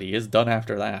Slammiversary, but he is done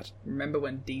after that. Remember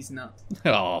when D's nuts?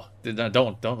 Oh,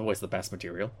 don't waste the best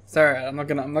material. Sorry, I'm not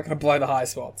gonna blow the high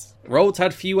spots. Rhodes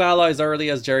had few allies early,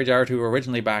 as Jerry Jarrett, who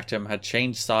originally backed him, had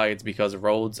changed sides because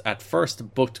Rhodes at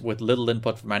first booked with little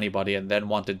input from anybody and then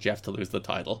wanted Jeff to lose the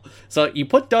title. So you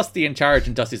put Dusty in charge,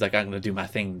 and Dusty's like, "I'm gonna do my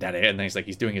thing, Daddy," and then he's like,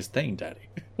 "He's doing his thing, Daddy."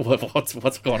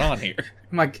 What's going on here?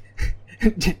 I'm like,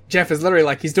 Jeff is literally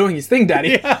like, "He's doing his thing, Daddy."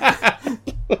 Yeah.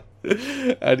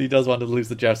 And he does want to lose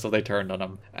the Jeff, so they turned on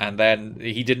him. And then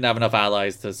he didn't have enough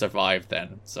allies to survive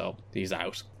then, so he's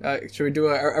out. Should we do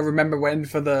a Remember When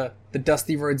for the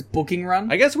Dusty Rhodes booking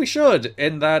run? I guess we should,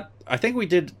 in that I think we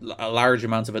did large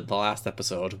amounts of it in the last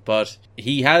episode, but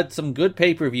he had some good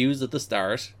pay-per-views at the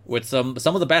start, with some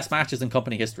of the best matches in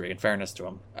company history, in fairness to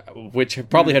him, which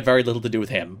probably had very little to do with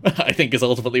him, I think is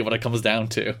ultimately what it comes down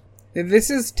to.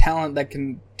 This is talent that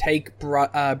can take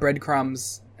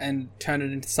breadcrumbs and turn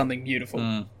it into something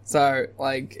beautiful. So,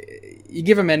 like, you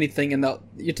give them anything and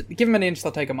give them an inch,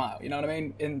 they'll take a mile. You know what I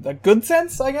mean? In the good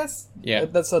sense, I guess. Yeah.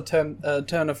 That's a term,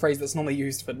 a phrase that's normally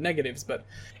used for negatives, but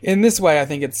in this way, I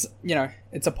think it's,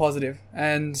 it's a positive.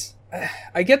 And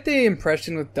I get the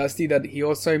impression with Dusty that he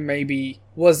also maybe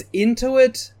was into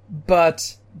it,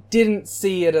 but didn't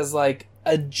see it as, like,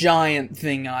 a giant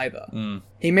thing either.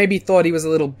 He maybe thought he was a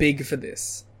little big for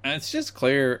this. And it's just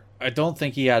clear, I don't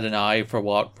think he had an eye for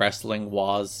what wrestling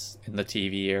was in the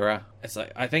TV era. It's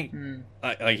like, I think,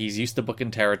 like he's used to booking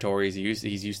territories,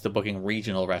 he's used to booking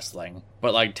regional wrestling.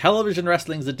 But like, television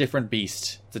wrestling's a different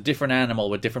beast. It's a different animal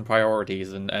with different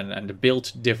priorities and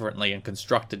built differently and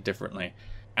constructed differently.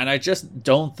 And I just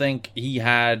don't think he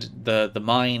had the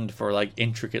mind for, like,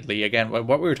 intricately, again,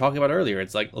 what we were talking about earlier.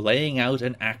 It's like laying out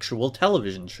an actual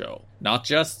television show. Not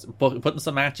just putting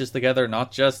some matches together,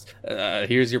 not just,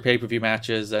 here's your pay-per-view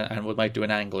matches, and we might do an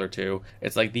angle or two.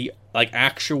 It's like the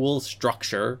actual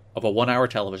structure of a 1-hour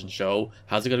television show.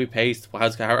 How's it going to be paced?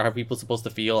 How are people supposed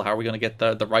to feel? How are we going to get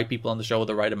the right people on the show with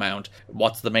the right amount?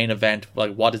 What's the main event?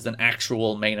 Like, what is an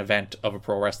actual main event of a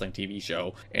pro wrestling TV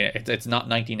show? It's not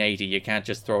 1980. You can't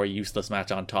just throw a useless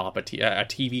match on top. A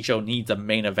TV show needs a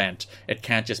main event. It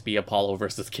can't just be Apollo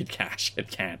versus Kid Cash. It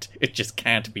can't. It just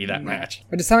can't be that match.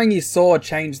 But it's something you saw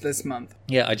change this month.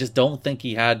 Yeah, I just don't think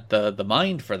he had the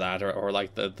mind for that, or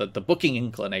like the booking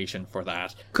inclination for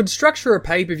that. Could structure a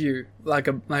pay-per-view like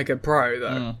a pro,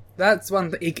 though. That's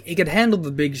one thing. He could handle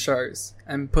the big shows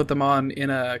and put them on in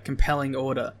a compelling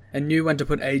order, and knew when to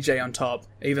put AJ on top,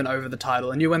 even over the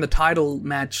title, and knew when the title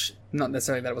match, not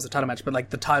necessarily that it was a title match, but like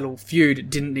the title feud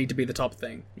didn't need to be the top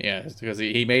thing. Yeah, because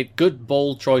he made good,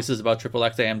 bold choices about Triple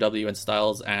X, AMW, and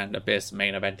Styles and Abyss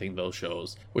main eventing those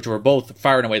shows, which were both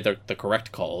far and away the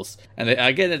correct calls. And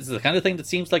again, it's the kind of thing that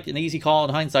seems like an easy call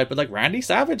in hindsight, but like Randy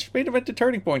Savage main evented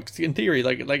Turning Point, in theory,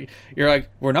 like you're like,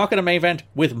 we're not going to main event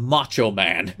with Macho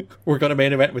Man. We're going to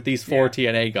main event with these 4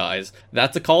 TNA guys.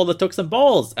 That's a call that took some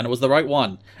balls, and it was the right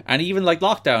one. And even like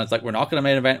Lockdown, it's like, we're not going to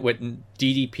main event with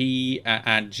DDP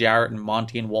and Jarrett and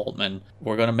Monty and Waltman.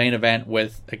 We're going to main event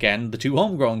with, again, the 2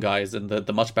 homegrown guys in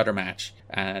the much better match.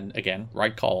 And again,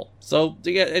 right call. So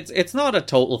yeah, it's not a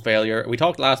total failure. We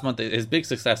talked last month, his big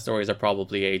success stories are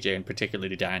probably AJ and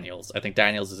particularly Daniels. I think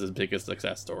Daniels is his biggest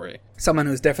success story. Someone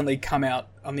who's definitely come out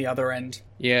on the other end.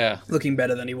 Yeah. Looking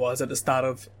better than he was at the start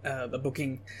of the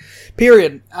booking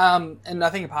period. And I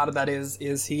think a part of that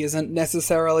is he isn't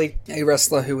necessarily a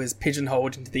wrestler who is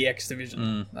pigeonholed into the X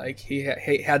division. Like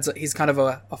he's kind of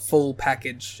a full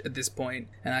package at this point,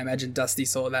 and I imagine Dusty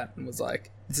saw that and was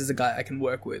like, this is a guy I can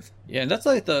work with. Yeah, and that's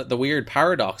like the weird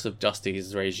paradox of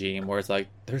Dusty's regime, where it's like,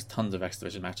 there's tons of X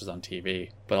Division matches on TV,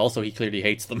 but also he clearly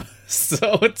hates them.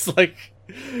 So it's like,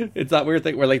 it's that weird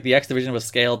thing where like the X Division was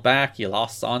scaled back. You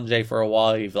lost Sanjay for a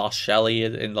while. You've lost Shelley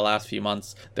in the last few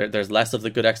months. There's less of the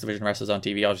good X Division wrestlers on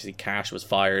TV. Obviously, Cash was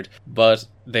fired, but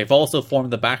they've also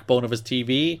formed the backbone of his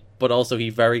TV. But also, he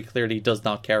very clearly does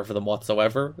not care for them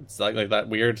whatsoever. It's like that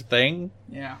weird thing.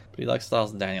 Yeah. But he likes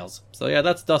Styles and Daniels. So yeah,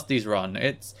 that's Dusty's run.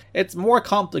 It's more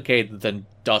complicated than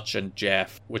Dutch and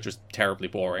Jeff, which was terribly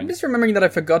boring. I'm just remembering that I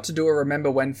forgot to do a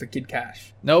Remember When for Kid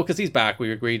Cash. No, because he's back.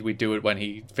 We agreed we'd do it when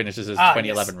he finishes his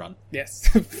 2011 run. Yes,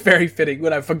 very fitting,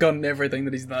 when I've forgotten everything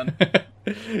that he's done.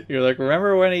 You're like,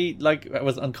 remember when he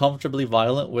was uncomfortably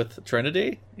violent with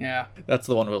Trinity? Yeah. That's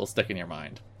the one that will stick in your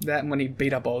mind. That and when he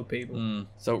beat up old people.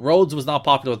 So Rhodes was not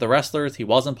popular with the wrestlers. He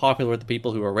wasn't popular with the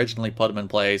people who originally put him in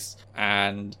place.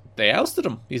 And they ousted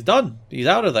him. He's done. He's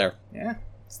out of there. Yeah.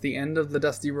 It's the end of the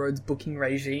Dusty Rhodes booking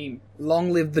regime.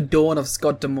 Long live the dawn of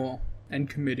Scott D'Amore and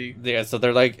committee. Yeah, so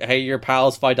they're like, hey, your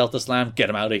pals Phi Delta Slam, get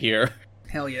him out of here.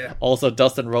 Hell yeah. Also,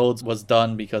 Dustin Rhodes was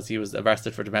done because he was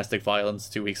arrested for domestic violence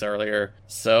 2 weeks earlier.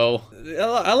 So,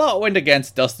 a lot went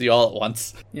against Dusty all at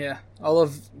once. Yeah. All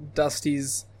of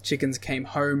Dusty's chickens came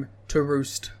home to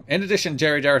roost. In addition,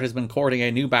 Jerry Jarrett has been courting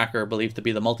a new backer believed to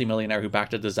be the multimillionaire who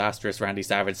backed a disastrous Randy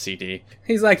Savage CD.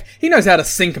 He's like, he knows how to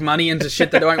sink money into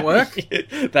shit that don't work.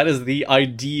 That is the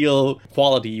ideal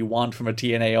quality you want from a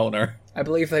TNA owner. I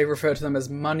believe they refer to them as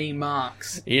money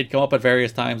marks. He had come up at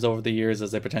various times over the years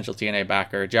as a potential TNA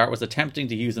backer. Jarrett was attempting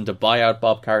to use him to buy out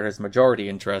Bob Carter's majority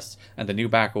interest, and the new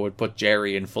backer would put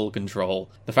Jerry in full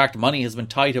control. The fact money has been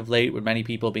tight of late, with many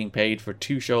people being paid for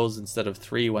 2 shows instead of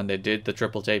 3 when they did the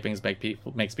triple tapings,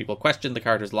 makes people question the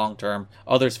Carters long term.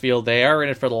 Others feel they are in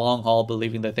it for the long haul,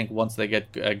 believing they think once they get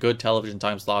a good television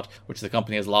time slot, which the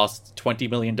company has lost $20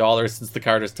 million since the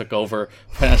Carters took over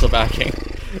financial backing,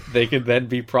 they can then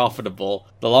be profitable.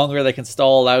 The longer they can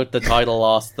stall out the title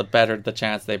loss, the better the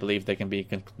chance they believe they can be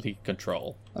in complete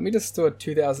control. Let me just do a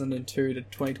 2002 to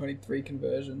 2023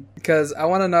 conversion. Because I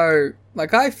want to know,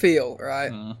 like, I feel,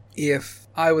 right, if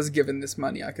I was given this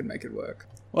money, I could make it work.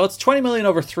 Well, it's 20 million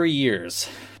over 3 years.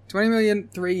 20 million,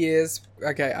 3 years.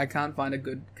 Okay, I can't find a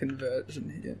good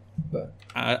conversion here, but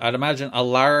I'd imagine a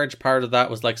large part of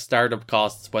that was like startup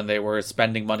costs when they were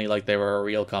spending money like they were a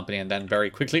real company and then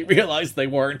very quickly realized they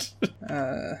weren't.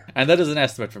 And that is an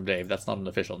estimate from Dave. That's not an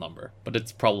official number, but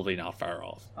it's probably not far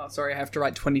off. Oh, sorry, I have to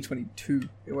write 2022.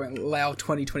 It won't allow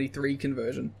 2023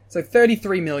 conversion. So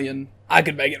 33 million, I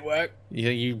could make it work.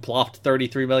 You plopped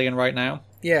 33 million right now?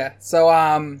 Yeah,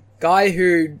 so, guy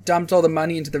who dumped all the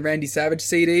money into the Randy Savage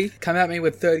CD, come at me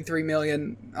with 33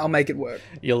 million, I'll make it work.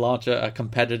 You'll launch a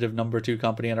competitive number 2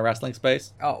 company in a wrestling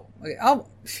space? Oh, okay, I'll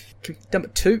dump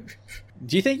it 2.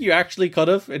 Do you think you actually could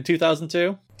have in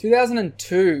 2002?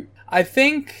 2002. I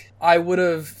think I would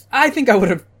have,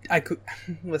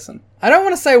 listen, I don't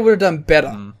want to say I would have done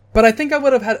better, but I think I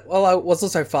would have had, well, I was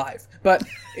also 5, but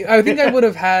I think I would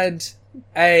have had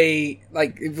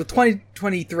with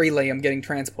 2023 Liam getting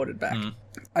transported back,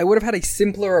 I would have had a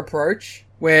simpler approach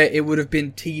where it would have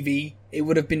been TV. It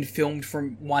would have been filmed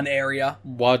from one area.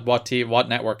 What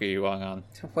network are you going on?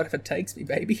 Whatever it takes me,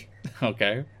 baby.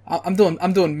 Okay. I'm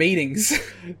doing meetings.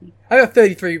 I got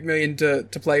 33 million to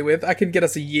play with. I could get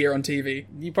us a year on TV.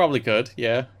 You probably could,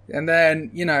 yeah. And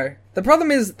then, the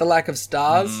problem is the lack of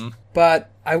stars,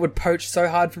 but I would poach so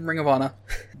hard from Ring of Honor.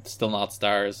 Still not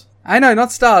stars. I know,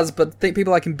 not stars, but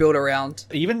people I can build around.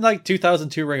 Even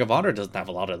 2002 Ring of Honor doesn't have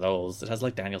a lot of those. It has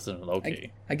Danielson and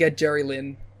Loki. I get Jerry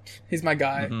Lynn. He's my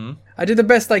guy. I do the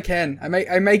best I can. I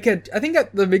make it. I think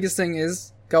that the biggest thing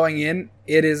is going in.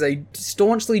 It is a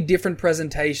staunchly different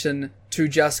presentation to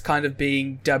just kind of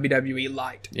being WWE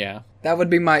light. Yeah. That would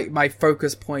be my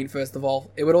focus point, first of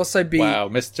all. It would also be... Wow,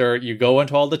 mister, you go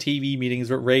into all the TV meetings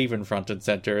with Raven front and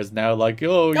center is now like,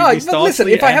 listen,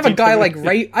 if I have a guy like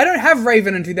Raven... I don't have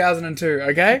Raven in 2002,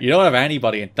 okay? You don't have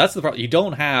anybody. That's the problem. You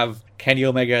don't have Kenny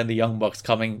Omega and the Young Bucks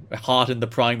coming hot in the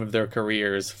prime of their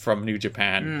careers from New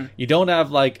Japan. You don't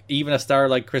have, even a star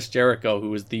like Chris Jericho,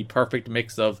 who is the perfect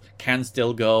mix of can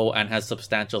still go and has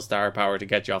substantial star power to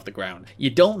get you off the ground.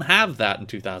 You don't have that in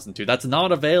 2002. That's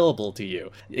not available to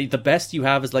you. The best you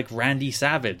have is Randy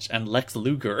Savage and Lex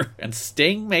Luger and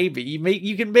Sting. Maybe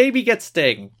you can maybe get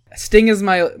Sting. Sting is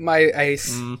my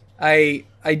ace.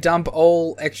 I dump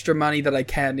all extra money that I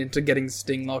can into getting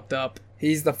Sting locked up.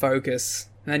 He's the focus.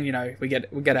 And then, we get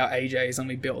our AJs and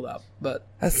we build up. But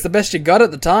that's the best you got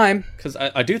at the time. Because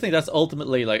I do think that's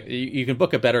ultimately, like, you can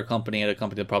book a better company and a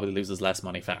company that probably loses less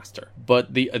money faster.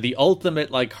 But the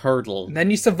ultimate, like, hurdle... And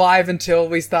then you survive until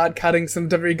we start cutting some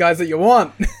WWE guys that you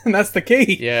want. And that's the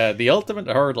key. Yeah, the ultimate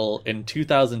hurdle in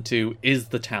 2002 is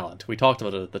the talent. We talked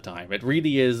about it at the time. It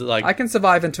really is, like... I can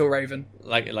survive until Raven.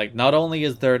 Like not only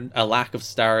is there a lack of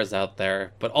stars out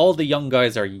there, but all the young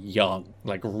guys are young.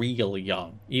 Like, real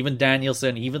young. Even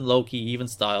Danielson, even Loki, even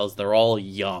Styles, they're all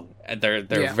young. And they're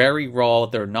very raw.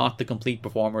 They're not the complete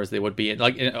performers they would be.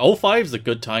 Like, 05 is a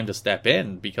good time to step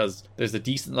in because there's a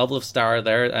decent level of star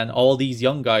there, and all these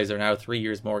young guys are now 3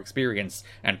 years more experienced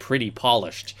and pretty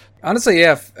polished. Honestly,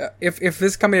 yeah, if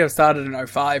this company had started in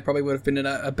 05, probably would have been in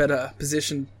a better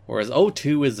position. Whereas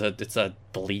 02 it's a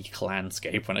bleak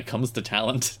landscape when it comes to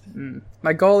talent.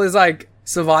 My goal is, like,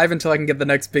 survive until I can get the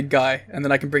next big guy, and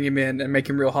then I can bring him in and make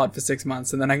him real hard for 6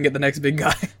 months, and then I can get the next big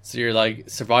guy. So you're like,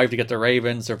 survive to get to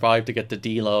Raven, survive to get to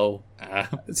D'Lo.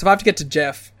 Survive to get to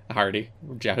Jeff. Hardy.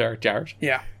 Jarrett.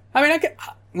 Yeah. I mean,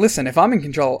 listen, if I'm in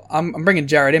control, I'm bringing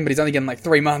Jarrett in, but he's only getting like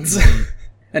 3 months.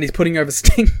 And he's putting over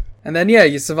Sting. And then,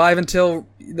 you survive until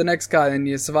the next guy, and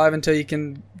you survive until you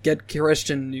can get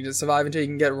Christian, you survive until you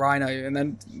can get Rhino, and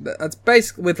then that's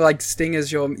basically with, like, Sting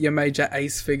as your major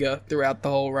ace figure throughout the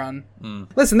whole run.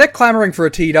 Listen, they're clamoring for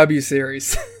a TEW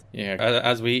series. Yeah,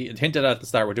 as we hinted at the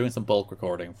start, we're doing some bulk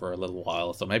recording for a little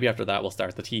while, so maybe after that we'll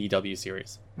start the TEW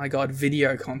series. My god,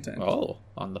 video content. Oh,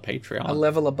 on the Patreon. A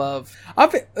level above.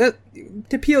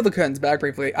 To peel the curtains back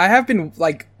briefly, I have been,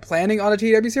 like, planning on a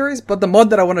TEW series, but the mod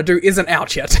that I want to do isn't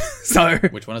out yet, so...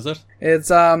 Which one is it? It's,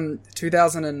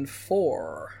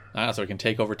 2004. So we can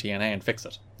take over TNA and fix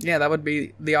it. Yeah, that would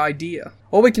be the idea.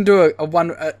 Or we can do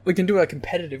we can do a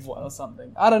competitive one or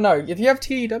something. I don't know. If you have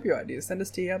TEW ideas, send us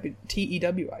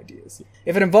TEW ideas.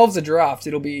 If it involves a draft,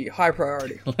 it'll be high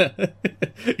priority.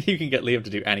 You can get Liam to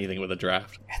do anything with a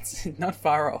draft. It's not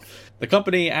far off. The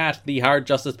company at the Hard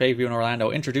Justice pay-per-view in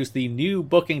Orlando introduced the new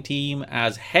booking team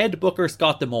as head booker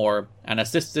Scott D'Amore and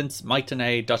assistants Mike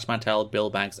Tenay, Dutch Mantel, Bill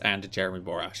Banks, and Jeremy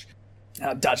Borash.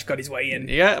 Dutch got his way in.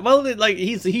 Yeah, well, like,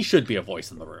 he should be a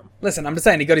voice in the room. Listen, I'm just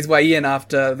saying he got his way in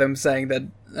after them saying that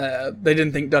they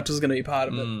didn't think Dutch was going to be part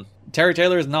of it. Terry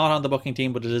Taylor is not on the booking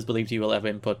team, but it is believed he will have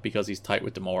input because he's tight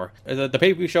with D'Amore. The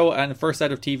pay-per-view show and first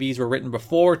set of TVs were written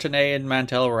before Tenay and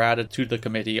Mantel were added to the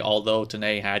committee, although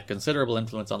Tenay had considerable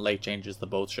influence on late changes to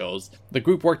both shows. The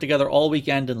group worked together all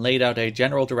weekend and laid out a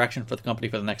general direction for the company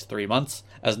for the next 3 months.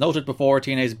 As noted before,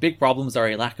 TNA's big problems are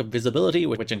a lack of visibility,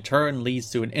 which in turn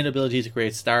leads to an inability to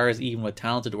create stars even with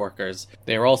talented workers.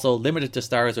 They are also limited to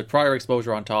stars with prior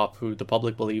exposure on top, who the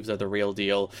public believes are the real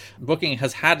deal. Booking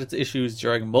has had its issues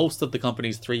during most of the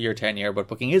company's 3-year tenure, but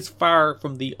booking is far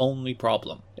from the only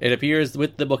problem. It appears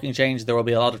with the booking change there will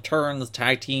be a lot of turns,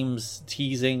 tag teams,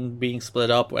 teasing, being split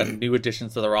up, and new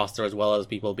additions to the roster, as well as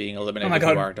people being eliminated. Oh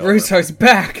my god, Russo's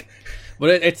back!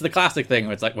 But it's the classic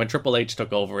thing. It's like when Triple H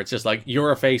took over, it's just like,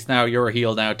 you're a face now, you're a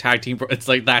heel now, tag team. It's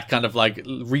like that kind of like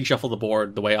reshuffle the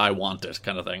board the way I want it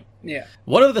kind of thing. Yeah.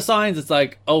 One of the signs, it's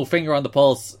like, oh, finger on the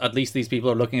pulse, at least these people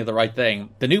are looking at the right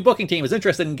thing. The new booking team is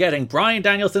interested in getting Bryan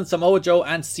Danielson, Samoa Joe,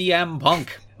 and CM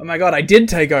Punk. Oh my god, I did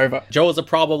take over. Joe is a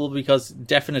probable because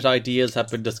definite ideas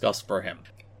have been discussed for him.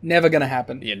 Never gonna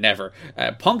happen. Yeah, never.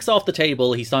 Punk's off the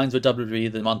table. He signs with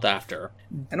WWE the month after.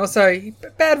 And also,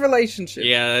 bad relationship.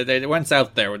 Yeah, they went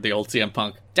south there with the old CM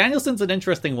Punk. Danielson's an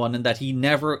interesting one in that he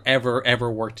never, ever,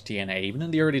 ever worked TNA. Even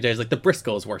in the early days, like the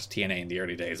Briscoes worked TNA in the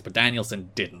early days, but Danielson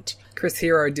didn't. Chris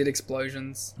Hero did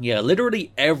Explosions. Yeah,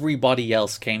 literally everybody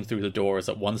else came through the doors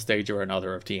at one stage or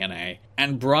another of TNA.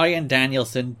 And Bryan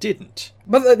Danielson didn't.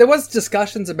 But there was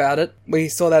discussions about it. We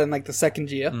saw that in like the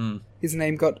second year. His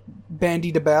name got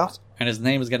bandied about. And his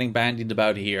name is getting bandied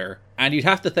about here. And you'd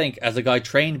have to think, as a guy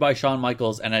trained by Shawn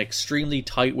Michaels and extremely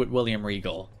tight with William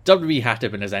Regal, WWE had to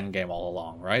have been his endgame all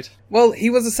along, right? Well, he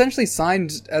was essentially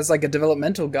signed as like a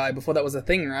developmental guy before that was a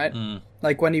thing, right?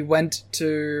 Like when he went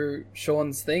to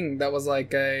Shawn's thing, that was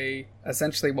like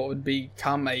essentially what would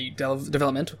become a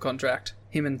developmental contract.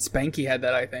 Him and Spanky had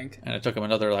that, I think. And it took him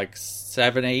another,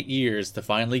 7-8 years to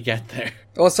finally get there.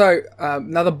 Also,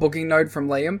 another booking note from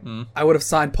Liam. I would have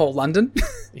signed Paul London.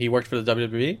 He worked for the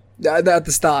WWE? At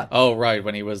the start. Oh, right,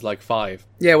 when he was 5.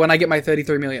 Yeah, when I get my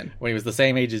 33 million. When he was the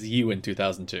same age as you in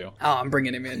 2002. Oh, I'm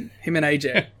bringing him in. Him and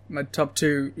AJ. My top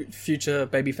 2 future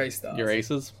babyface stars. Your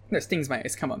aces? No, Sting's my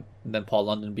ace, come on. And then Paul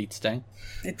London beat Sting?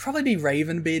 It'd probably be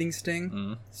Raven beating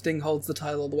Sting. Sting holds the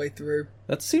title all the way through.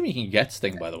 Let's assume you can get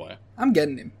Sting, by the way. I'm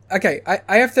getting him. Okay,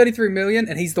 I have 33 million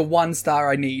and he's the 1 star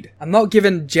I need. I'm not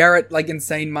giving Jarrett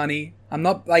insane money. I'm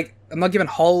not giving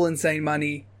Hole insane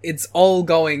money. it's all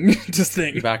going to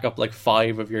Sting. You back up like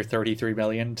 5 of your 33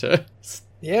 million to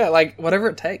Yeah, like, whatever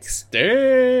it takes.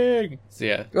 Sting! So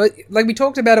yeah. Like, we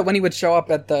talked about it when he would show up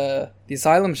at the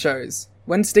Asylum shows.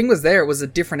 When Sting was there, it was a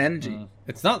different energy.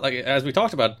 It's not like, as we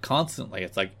talked about constantly,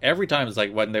 it's like every time it's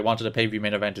like when they wanted a pay-per-view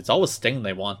main event, it's always Sting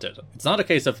they wanted. It's not a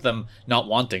case of them not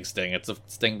wanting Sting, it's of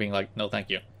Sting being like, no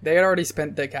thank you. They had already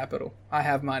spent their capital. I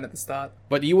have mine at the start.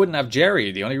 But you wouldn't have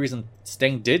Jerry. The only reason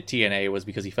Sting did TNA was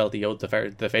because he felt he owed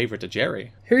the favor to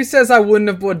Jerry. Who says I wouldn't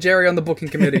have brought Jerry on the booking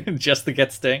committee? Just to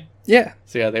get Sting? Yeah.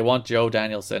 So yeah, they want Joe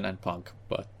Danielson and Punk,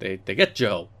 but they get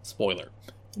Joe. Spoiler.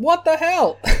 What the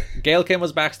hell? Gail Kim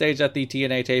was backstage at the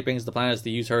TNA tapings. The plan is to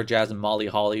use her, Jazz, and Molly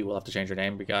Holly. We'll have to change her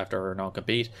name after her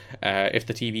non-compete. If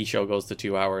the TV show goes to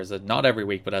 2 hours, not every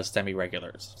week, but as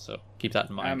semi-regulars. So keep that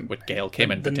in mind with Gail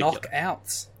Kim in particular. The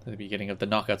Knockouts. The beginning of the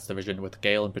Knockouts division with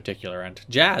Gail in particular, and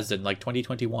Jazz in like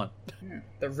 2021. Yeah,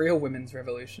 the real women's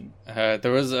revolution.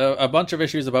 There was a bunch of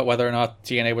issues about whether or not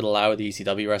TNA would allow the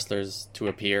ECW wrestlers to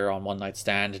appear on One Night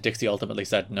Stand. Dixie ultimately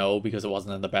said no because it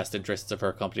wasn't in the best interests of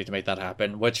her company to make that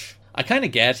happen, which I kind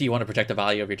of get. You want to protect the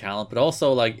value of your talent, but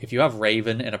also like if you have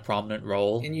Raven in a prominent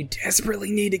role and you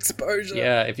desperately need exposure.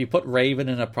 Yeah, if you put Raven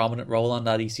in a prominent role on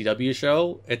that ECW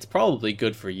show, it's probably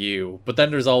good for you. But then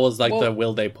there's always like the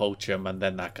will they poach him and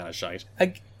then that kind of shite.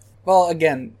 Well,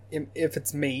 again, if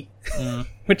it's me,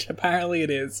 which apparently it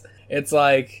is, it's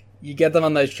like you get them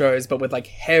on those shows, but with like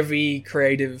heavy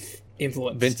creative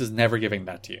influence. Vince is never giving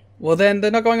that to you. Well, then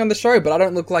they're not going on the show, but I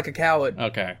don't look like a coward.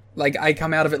 Okay. Like, I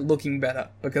come out of it looking better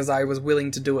because I was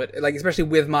willing to do it, like, especially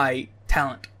with my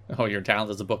talent. Oh, your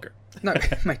talent as a booker. No,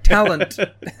 my talent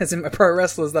as in my pro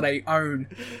wrestlers that I own.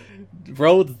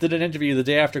 Rhodes did an interview the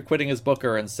day after quitting as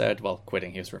booker and said, well,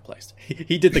 quitting, he was replaced.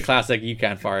 He did the classic, you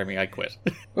can't fire me, I quit.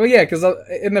 Well, yeah, because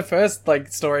in the first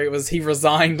story, it was he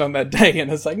resigned on that day,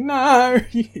 and it's like, no,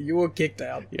 you were kicked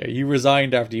out. Yeah, you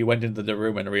resigned after you went into the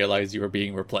room and realized you were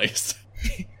being replaced.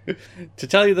 To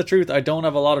tell you the truth, I don't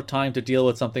have a lot of time to deal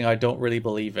with something I don't really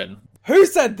believe in. Who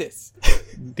said this?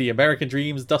 The American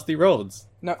Dream's Dusty Rhodes.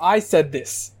 No, I said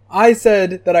this. I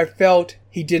said that I felt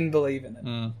he didn't believe in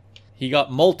it. He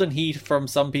got molten heat from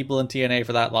some people in TNA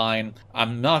for that line.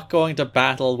 I'm not going to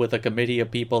battle with a committee of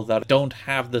people that don't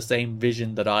have the same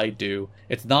vision that I do.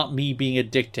 It's not me being a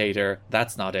dictator.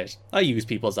 That's not it. I use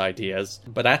people's ideas.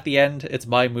 But at the end, it's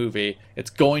my movie.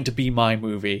 It's going to be my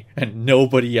movie. And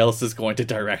nobody else is going to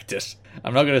direct it.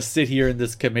 I'm not going to sit here in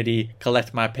this committee,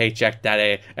 collect my paycheck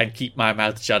daddy, and keep my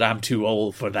mouth shut. I'm too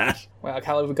old for that. Wow,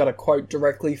 Caleb, we got a quote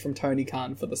directly from Tony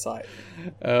Khan for the site.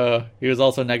 He was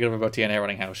also negative about TNA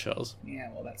running house shows. Yeah,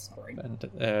 well, that's not great. And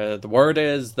the word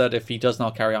is that if he does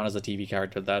not carry on as a TV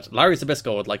character, that Larry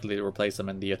Zbyszko would likely replace him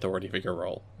in the authority figure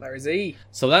role. Larry Z.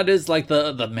 So that is like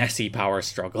the messy power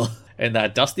struggle. In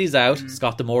that Dusty's out,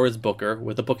 Scott D'Amore is booker,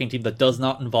 with a booking team that does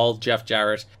not involve Jeff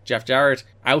Jarrett. Jeff Jarrett,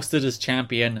 ousted as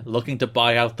champion, looking to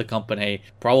buy out the company,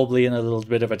 probably in a little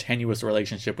bit of a tenuous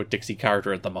relationship with Dixie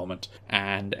Carter at the moment.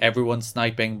 And everyone's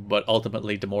sniping, but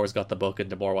ultimately D'Amore's got the book and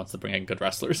D'Amore wants to bring in good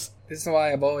wrestlers. This is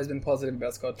why I've always been positive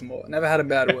about Scott D'Amore. Never had a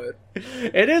bad word.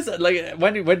 It is, like,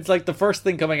 when it's like the first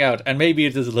thing coming out, and maybe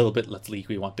it is a little bit, let's leak,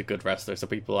 we want the good wrestlers, so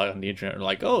people out on the internet are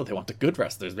like, oh, they want the good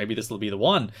wrestlers, maybe this will be the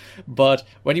one. But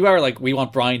when you are like, we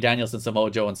want Bryan Danielson, Samoa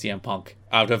Joe, and CM Punk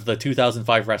out of the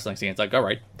 2005 wrestling scene, it's like,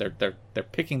 alright, they're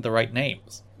picking the right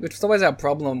names. Which was always our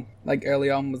problem, like, early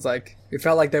on, was like, it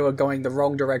felt like they were going the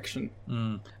wrong direction.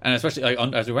 And especially,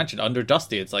 like, as we mentioned, under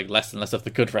Dusty, it's like less and less of the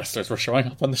good wrestlers were showing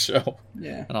up on the show.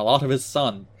 Yeah. And a lot of his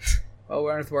son. Well, we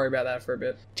won't have to worry about that for a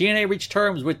bit. TNA reached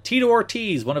terms with Tito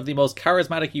Ortiz, one of the most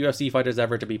charismatic UFC fighters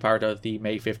ever, to be part of the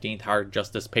May 15th Hard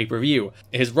Justice pay-per-view.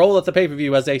 His role at the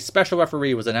pay-per-view as a special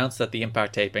referee was announced at the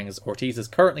Impact tapings. Ortiz is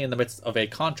currently in the midst of a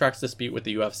contracts dispute with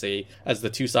the UFC, as the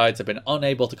two sides have been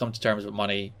unable to come to terms with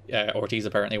money. Ortiz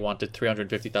apparently wanted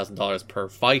 $350,000 per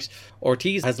fight.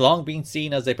 Ortiz has long been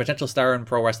seen as a potential star in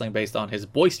pro wrestling based on his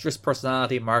boisterous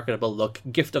personality, marketable look,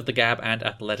 gift of the gab, and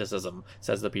athleticism,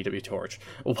 says the PW Torch.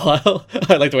 While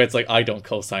I like the way it's like, I don't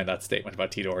co-sign that statement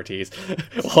about Tito Ortiz.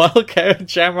 While Kevin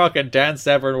Shamrock and Dan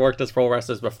Severn worked as pro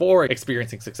wrestlers before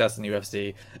experiencing success in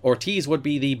UFC, Ortiz would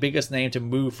be the biggest name to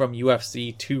move from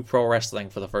UFC to pro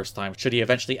wrestling for the first time, should he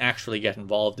eventually actually get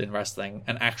involved in wrestling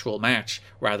an actual match,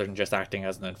 rather than just acting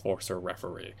as an enforcer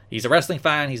referee. He's a wrestling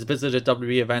fan, he's visited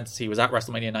WWE events, he was at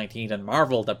WrestleMania 19 and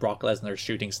marveled at Brock Lesnar's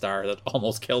shooting star that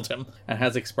almost killed him, and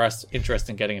has expressed interest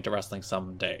in getting into wrestling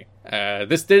someday.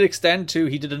 This did extend to,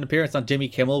 he did an appearance on Jimmy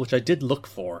Kimmel, which I did look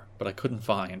for, but I couldn't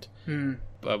find.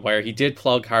 Where he did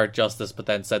plug Hard Justice, but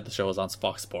then said the show was on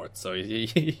Fox Sports. So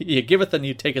you give it and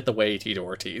you take it the way, Tito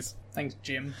Ortiz. Thanks,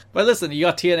 Jim. But listen, you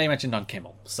got TNA mentioned on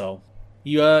Kimmel, so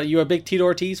You a big Tito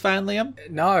Ortiz fan, Liam?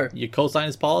 No. You co-sign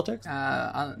his politics?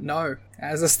 No.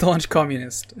 As a staunch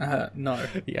communist, no.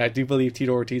 Yeah, I do believe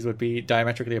Tito Ortiz would be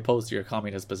diametrically opposed to your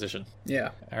communist position. Yeah.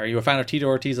 Are you a fan of Tito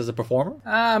Ortiz as a performer?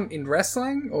 In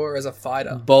wrestling or as a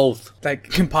fighter? Both. Like,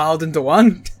 compiled into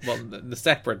one? Well, the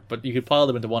separate, but you could pile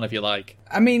them into one if you like.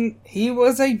 I mean, he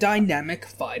was a dynamic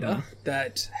fighter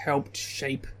that helped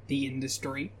shape the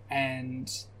industry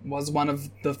and was one of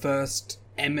the first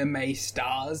MMA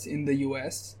stars in the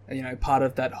US. You know, part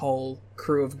of that whole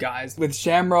crew of guys with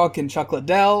Shamrock and Chuck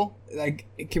Liddell. Like,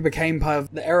 it became part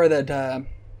of the era that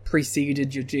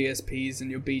preceded your GSPs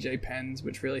and your BJ Penns,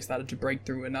 which really started to break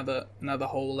through another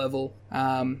whole level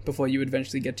before you would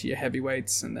eventually get to your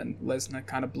heavyweights, and then Lesnar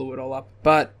kind of blew it all up.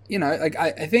 But, you know, like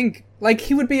I think like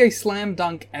he would be a slam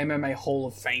dunk MMA Hall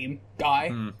of Fame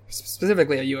guy,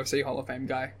 specifically a UFC Hall of Fame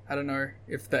guy. I don't know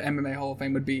if the MMA Hall of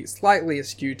Fame would be slightly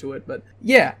askew to it, but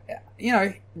yeah, you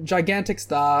know, gigantic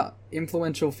star,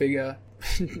 influential figure.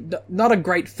 Not a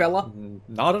great fella.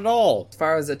 Not at all. As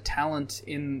far as a talent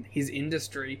in his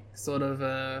industry, sort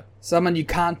of someone you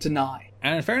can't deny.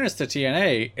 And in fairness to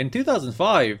TNA, in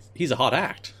 2005, he's a hot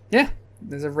act. Yeah,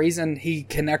 there's a reason he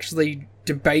can actually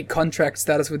debate contract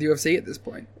status with UFC at this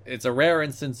point. It's a rare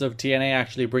instance of TNA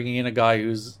actually bringing in a guy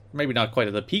who's maybe not quite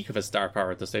at the peak of his star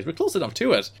power at this stage, but close enough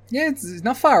to it. Yeah, it's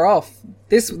not far off.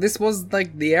 This was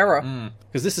like the era.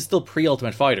 Because this is still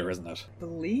pre-Ultimate Fighter, isn't it? I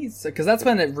believe so, because that's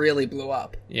when it really blew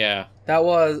up. Yeah. That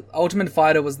was... Ultimate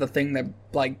Fighter was the thing that,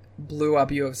 like, blew up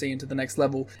UFC into the next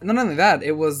level. And not only that,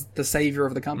 it was the savior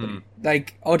of the company.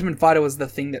 Like, Ultimate Fighter was the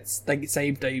thing that's, like,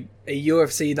 saved a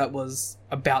UFC that was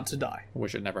about to die. I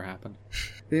wish it never happened.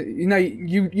 You know,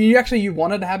 you actually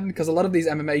want it to happen because a lot of these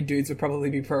MMA dudes would probably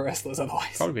be pro wrestlers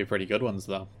otherwise. Probably be pretty good ones,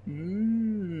 though.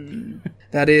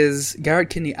 That is Garrett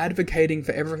Kidney advocating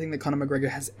for everything that Conor McGregor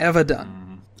has ever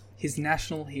done. His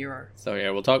national hero. So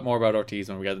yeah, we'll talk more about Ortiz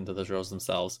when we get into the shows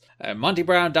themselves. Monty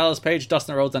Brown, Dallas Page,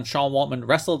 Dustin Rhodes and Sean Waltman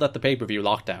wrestled at the pay-per-view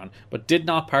Lockdown, but did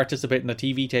not participate in the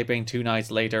TV taping 2 nights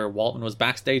later. Waltman was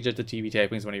backstage at the TV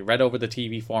tapings when he read over the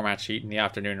TV format sheet in the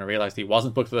afternoon and realised he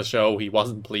wasn't booked for the show. He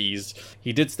wasn't pleased.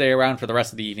 He did stay around for the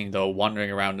rest of the evening though,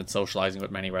 wandering around and socialising with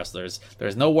many wrestlers.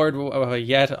 There's no word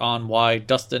yet on why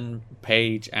Dustin,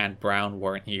 Page and Brown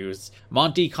weren't used.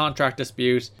 Monty, contract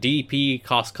dispute. DP,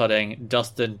 cost-cutting.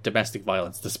 Dustin, domestic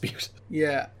violence dispute.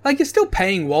 Yeah. Like, you're still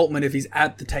paying Waltman if he's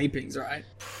at the tapings, right?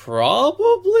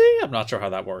 Probably? I'm not sure how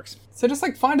that works. So just,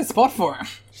 like, find a spot for him.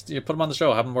 Just you put him on the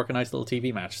show, have him work a nice little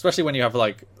TV match. Especially when you have,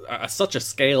 like, such a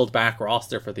scaled-back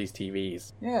roster for these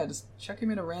TVs. Yeah, just chuck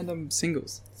him in a random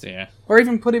singles. So, yeah. Or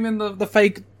even put him in the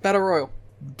fake Battle Royal.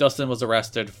 Dustin was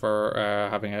arrested for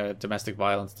having a domestic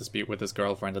violence dispute with his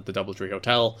girlfriend at the Doubletree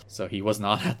Hotel, so he was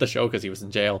not at the show because he was in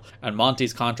jail. And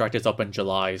Monty's contract is up in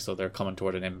July, so they're coming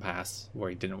toward an impasse where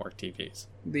he didn't work TVs.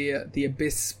 The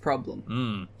Abyss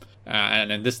problem.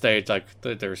 And in this stage, like,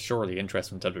 there's surely interest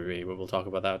from WWE, but we'll talk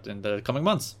about that in the coming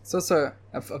months. It's also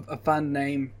a fun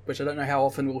name, which I don't know how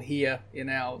often we'll hear in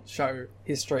our show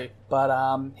history,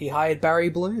 but he hired Barry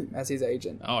Bloom as his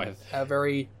agent. Oh, a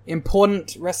very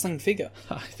important wrestling figure.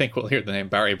 I think we'll hear the name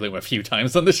Barry Bloom a few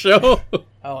times on the show.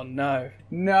 Oh, no.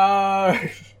 No!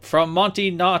 From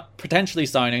Monty not potentially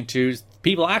signing to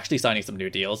people actually signing some new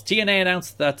deals, TNA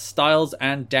announced that Styles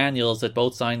and Daniels had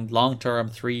both signed long-term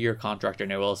 3-year contract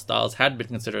renewals. Styles had been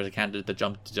considered a candidate to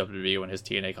jump to WWE when his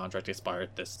TNA contract expired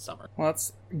this summer. Well,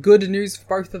 that's good news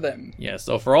for both of them. Yeah,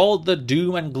 so for all the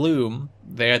doom and gloom,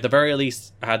 they at the very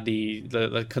least had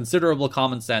the considerable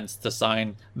common sense to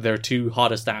sign their 2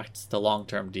 hottest acts to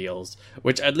long-term deals,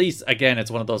 which at least, again,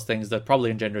 it's one of those things that probably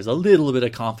engenders a little bit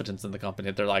of confidence in the company.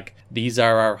 They're like, these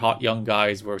are our hot young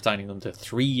guys, we're signing them to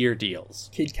 3-year deals.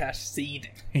 Kid Cash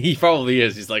seething. He probably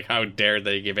is. He's like, how dare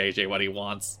they give AJ what he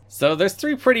wants? So there's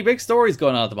 3 pretty big stories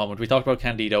going on at the moment. We talked about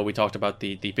Candido, we talked about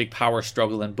the big power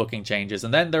struggle and booking changes,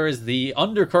 and then there is the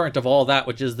undercurrent of all that,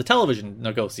 which is the television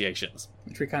negotiations.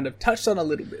 Which we kind of touched on a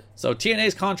little bit. So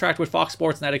TNA's contract with Fox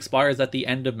Sports Net expires at the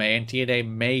end of May, and TNA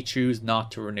may choose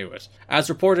not to renew it. As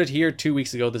reported here 2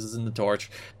 weeks ago, this is in the Torch,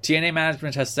 TNA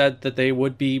management has said that they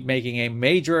would be making a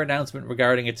major announcement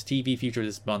regarding its TV future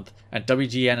this month, and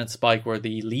WGN and Spike were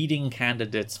the leading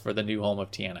candidates for the new home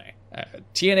of TNA.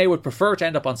 TNA would prefer to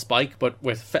end up on Spike, but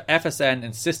with FSN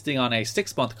insisting on a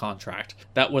 6-month contract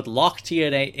that would lock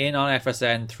TNA in on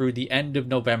FSN through the end of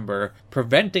November,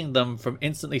 preventing them from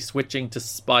instantly switching to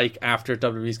Spike after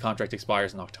WWE's contract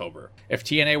expires in October. If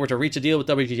TNA were to reach a deal with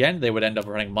WGN, they would end up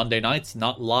running Monday nights,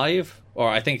 not live, Or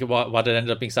I think what it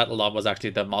ended up being settled on was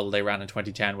actually the model they ran in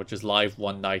 2010, which is live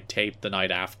one night, taped the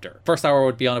night after. First hour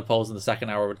would be unopposed and the second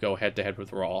hour would go head to head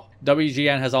with Raw.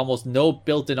 WGN has almost no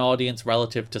built-in audience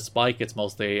relative to Spike. It's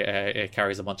mostly, it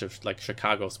carries a bunch of like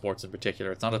Chicago sports in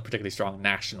particular. It's not a particularly strong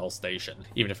national station,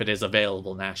 even if it is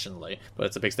available nationally. But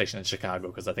it's a big station in Chicago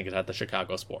because I think it had the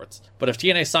Chicago sports. But if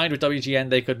TNA signed with WGN,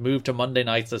 they could move to Monday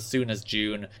nights as soon as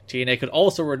June. TNA could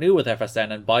also renew with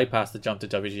FSN and bypass the jump to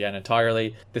WGN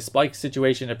entirely. The Spike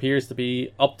situation appears to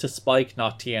be up to Spike,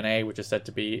 not TNA, which is said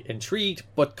to be intrigued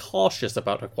but cautious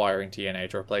about acquiring TNA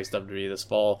to replace WWE this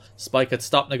fall. Spike had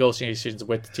stopped negotiations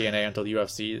with TNA until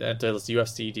its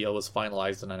UFC deal was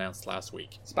finalized and announced last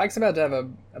week. Spike's about to have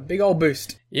a big old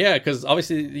boost. Yeah, because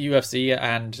obviously the UFC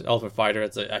and Ultimate Fighter,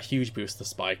 it's a huge boost to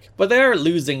Spike. But they're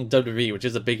losing WWE, which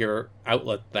is a bigger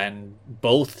outlet than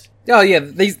both. Oh yeah,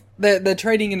 they're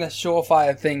trading in a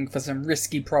surefire thing for some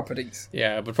risky properties.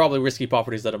 Yeah, but probably risky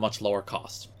properties at a much lower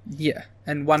cost. Yeah,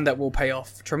 and one that will pay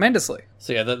off tremendously.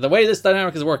 So yeah, the way this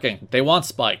dynamic is working, they want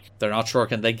Spike. They're not sure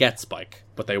can they get Spike,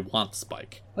 but they want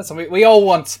Spike. Listen, we all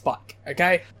want Spike,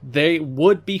 okay? They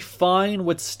would be fine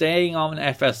with staying on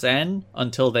FSN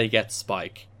until they get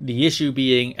Spike. The issue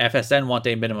being FSN want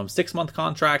a minimum 6-month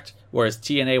contract, whereas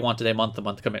TNA wanted a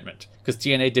month-to-month commitment. Because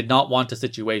TNA did not want a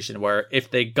situation where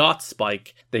if they got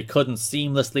Spike, they couldn't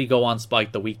seamlessly go on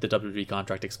Spike the week the WWE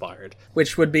contract expired.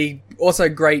 Which would be also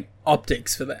great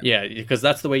optics for them. Yeah, because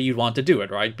that's the way you'd want to do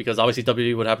it, right? Because obviously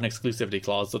WWE would have an exclusivity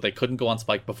clause, so they couldn't go on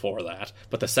Spike before that.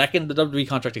 But the second the WWE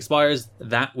contract expires,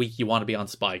 that week you want to be on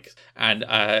Spike. And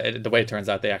the way it turns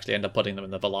out, they actually end up putting them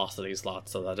in the Velocity slot,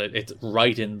 so that it's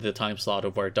right in the time slot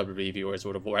of where WWE viewers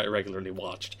would have regularly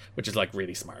watched, which is like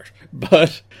really smart.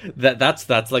 But that's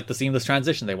like the seamless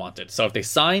transition they wanted. So if they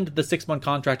signed the 6-month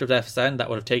contract with FSN, that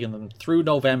would have taken them through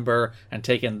November and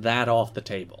taken that off the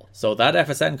table. So that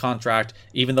FSN contract,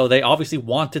 even though they obviously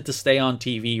wanted to stay on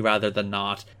TV rather than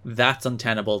not, that's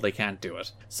untenable. They can't do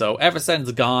it. So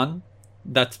FSN's gone.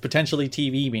 That's potentially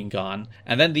TV being gone.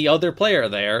 And then the other player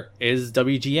there is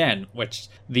WGN, which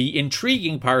the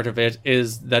intriguing part of it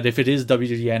is that if it is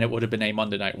WGN, it would have been a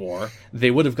Monday Night War. They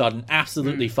would have gotten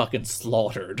absolutely fucking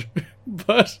slaughtered.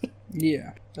 But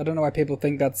yeah, I don't know why people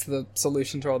think that's the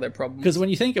solution to all their problems. Because when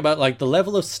you think about like the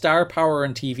level of star power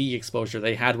and TV exposure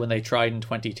they had when they tried in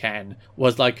 2010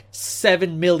 was like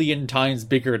 7 million times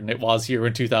bigger than it was here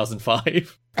in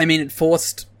 2005. I mean, it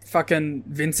forced fucking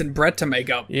Vincent Brett to make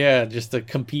up. Yeah, just to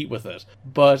compete with it.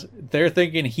 But they're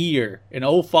thinking here, in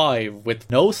 05, with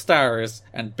no stars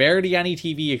and barely any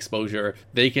TV exposure,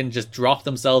 they can just drop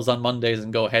themselves on Mondays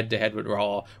and go head-to-head with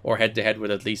Raw, or head-to-head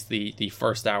with at least the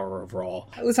first hour of Raw.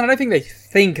 Listen, I don't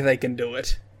think they can do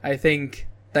it. I think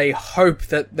they hope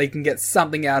that they can get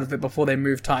something out of it before they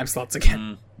move time slots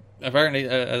again. Apparently,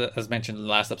 as mentioned in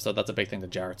the last episode, that's a big thing the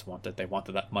Jarretts wanted. They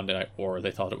wanted that Monday Night War. They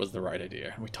thought it was the right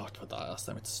idea. We talked about that last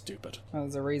time. It's stupid. Well,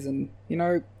 there's a reason. You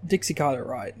know, Dixie got it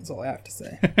right, is all I have to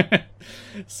say.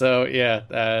 So,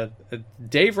 yeah,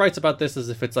 Dave writes about this as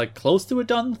if it's, like, close to a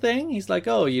done thing. He's like,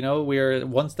 oh, you know, we're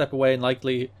one step away and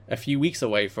likely a few weeks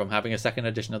away from having a second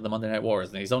edition of the Monday Night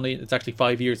Wars. And it's actually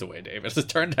 5 years away, Dave, as it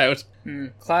turned out.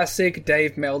 Classic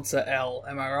Dave Meltzer L,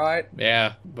 am I right?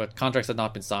 Yeah, but contracts had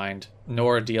not been signed,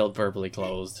 nor a deal verbally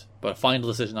closed. But a final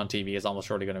decision on TV is almost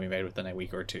surely going to be made within a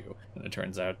week or two. And it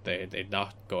turns out they'd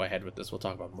not go ahead with this. We'll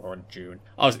talk about more in June.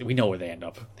 Obviously, we know where they end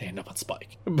up. They end up on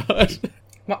Spike. But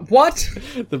what?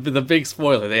 The big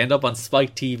spoiler, they end up on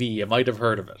Spike TV. You might have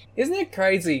heard of it. Isn't it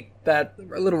crazy that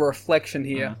a little reflection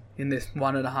here in this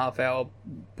 1.5 hour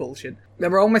bullshit,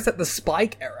 that we're almost at the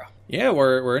Spike era? Yeah,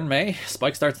 we're in May.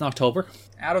 Spike starts in October.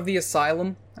 Out of the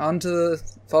asylum, onto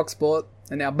Fox Sport,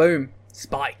 and now boom,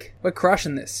 Spike. We're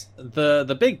crushing this.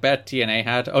 The big bet TNA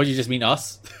had... Oh, you just mean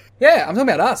us? Yeah, I'm talking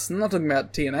about us. I'm not talking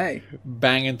about TNA.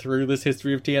 Banging through this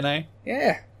history of TNA?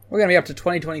 Yeah. We're going to be up to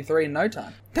 2023 in no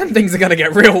time. Then things are going to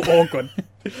get real awkward.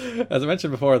 As I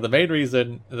mentioned before, the main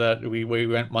reason that we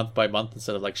went month by month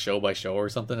instead of like show by show or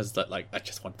something is that like I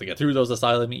just wanted to get through those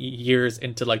Asylum years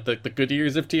into like the good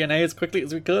years of TNA as quickly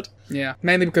as we could. Yeah,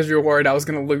 mainly because you were worried I was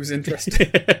going to lose interest.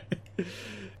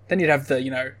 Then you'd have the,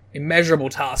 you know, immeasurable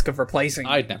task of replacing.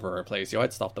 I'd never replace you.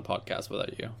 I'd stop the podcast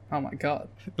without you. Oh my god.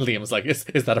 Liam's like, is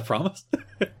that a promise?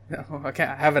 No, okay,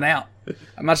 I have an out.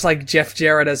 Much like Jeff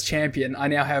Jarrett as champion, I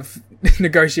now have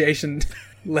negotiation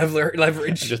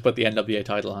leverage. Just put the NWA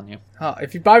title on you. Oh,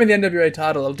 if you buy me the NWA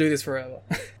title, I'll do this forever.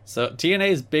 So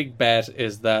TNA's big bet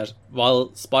is that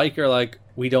while Spike are like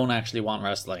we don't actually want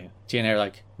wrestling. TNA are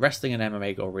like, wrestling and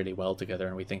MMA go really well together,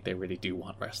 and we think they really do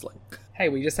want wrestling. Hey,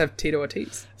 we just have Tito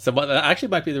Ortiz. So but that actually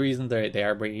might be the reason they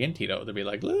are bringing in Tito. They'll be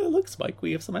like, look, Spike,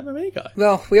 we have some MMA guy.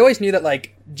 Well, we always knew that,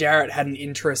 like, Jarrett had an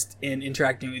interest in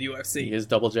interacting with UFC. He is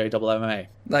double J, double MMA.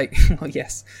 Like, well,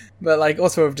 yes. But, like,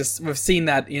 also we've seen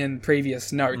that in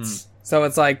previous notes. So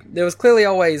it's like, there was clearly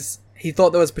always... He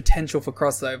thought there was potential for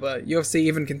crossover. UFC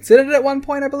even considered it at one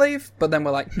point, I believe, but then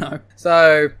we're like, no.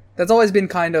 So that's always been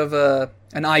kind of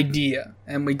an idea,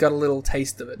 and we got a little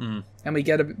taste of it, and we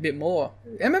get a bit more.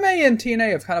 MMA and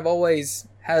TNA have kind of always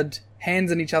had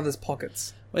hands in each other's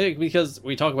pockets. Well, because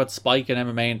we talk about Spike and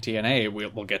MMA and TNA,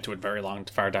 we'll get to it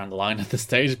far down the line at this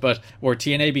stage, but where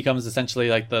TNA becomes essentially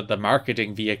like the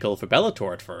marketing vehicle for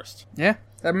Bellator at first. Yeah.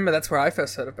 I remember that's where I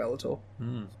first heard of Bellator.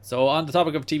 So on the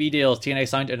topic of TV deals, TNA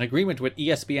signed an agreement with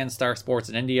ESPN Star Sports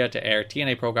in India to air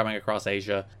TNA programming across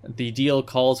Asia. The deal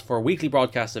calls for weekly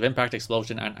broadcasts of Impact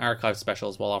Explosion and archive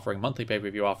specials while offering monthly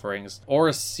pay-per-view offerings.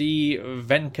 C.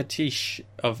 Venkatesh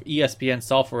of ESPN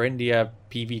Software India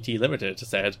PVT Limited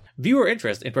said, "Viewer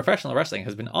interest in professional wrestling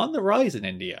has been on the rise in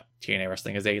India. TNA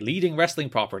Wrestling is a leading wrestling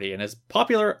property and is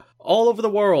popular all over the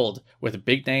world. With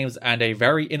big names and a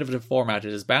very innovative format,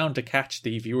 it is bound to catch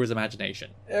the viewer's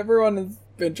imagination." Everyone has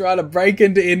been trying to break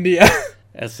into India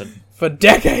Listen, for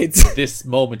decades. This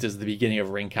moment is the beginning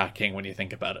of Ring Cat King when you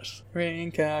think about it.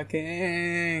 Ring Cat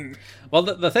King. Well,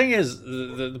 the thing is,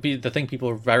 the thing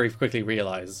people very quickly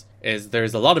realize is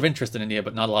there's a lot of interest in India,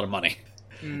 but not a lot of money.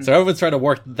 So everyone's trying to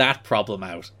work that problem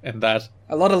out, and that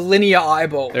a lot of linear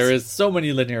eyeballs. There is so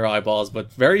many linear eyeballs,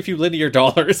 but very few linear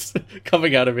dollars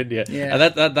coming out of India. Yeah.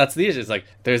 And that's the issue. It's like,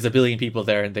 there's 1 billion people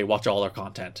there and they watch all our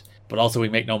content. But also we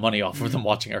make no money off of them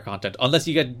watching our content, unless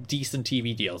you get decent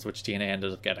TV deals, which TNA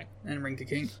ended up getting. And Ring Cat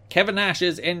King. Kevin Nash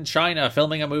is in China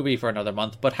filming a movie for another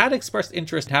month, but had expressed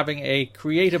interest in having a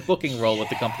creative booking role with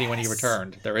the company when he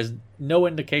returned. There is no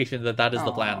indication that is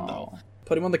the plan, though.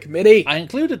 Put him on the committee. I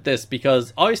included this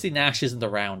because obviously Nash isn't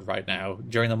around right now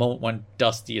during the moment when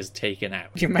Dusty is taken out.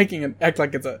 You're making it act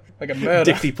like it's a murder.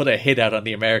 Dixie put a hit out on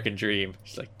the American Dream.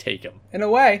 She's like, take him. In a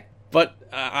way. But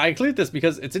I include this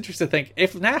because it's interesting to think,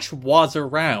 if Nash was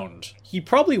around, he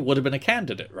probably would have been a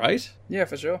candidate, right? Yeah,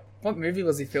 for sure. What movie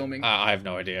was he filming? I have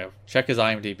no idea. Check his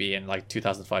IMDb in like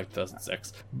 2005,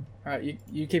 2006. Alright,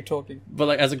 you keep talking. But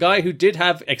like, as a guy who did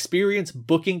have experience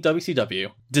booking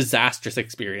WCW, disastrous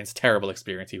experience, terrible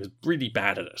experience, he was really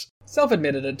bad at it.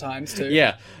 Self-admitted at times, too.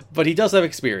 Yeah, but he does have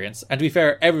experience, and to be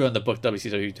fair, everyone that booked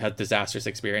WCW had disastrous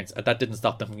experience, and that didn't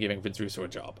stop them from giving Vince Russo a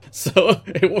job. So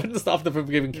it wouldn't stop them from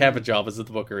giving Kev a job as the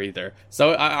booker either.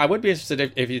 So I would be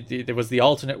interested if there was the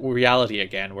alternate reality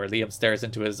again, where Liam stares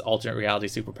into his alternate reality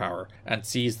superpower and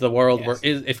sees the world where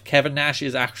if Kevin Nash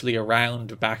is actually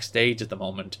around backstage at the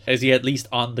moment, is he at least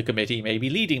on the committee, maybe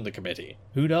leading the committee?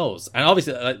 Who knows? And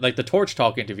obviously, like the Torch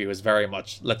Talk interview is very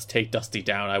much, let's take Dusty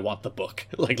down, I want the book.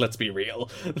 Like, let's be real.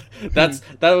 That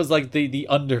was like the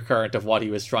undercurrent of what he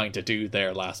was trying to do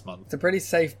there last month. It's a pretty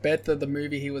safe bet that the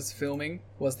movie he was filming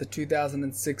was the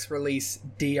 2006 release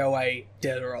DOA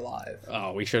Dead or Alive.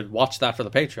 Oh, we should watch that for the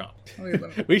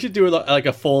Patreon. We should do like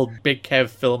a full Big Kev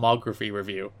filmography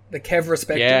review. The Kev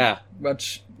Respected. Yeah.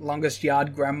 Watch Longest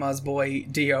Yard, Grandma's Boy,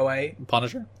 DOA.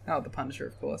 Punisher? Oh, the Punisher,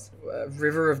 of course.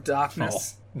 River of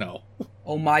Darkness. Oh, no.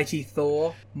 Almighty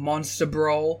Thor, Monster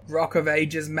Brawl, Rock of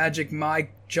Ages, Magic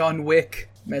Mike, John Wick,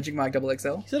 Magic Mike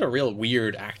XXL. He's had a real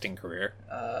weird acting career.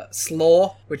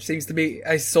 Slaw, which seems to be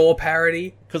a Saw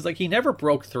parody. Because, like, he never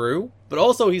broke through, but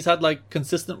also he's had, like,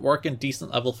 consistent work in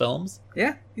decent level films.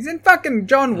 Yeah, he's in fucking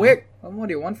John Wick. Well, what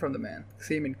do you want from the man?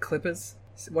 See him in Clippers?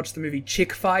 Watch the movie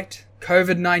Chick Fight,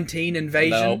 COVID-19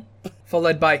 Invasion,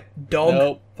 followed by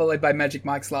Dog, followed by Magic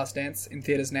Mike's Last Dance, in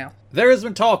theaters now. There has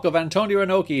been talk of Antonio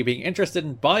Inoki being interested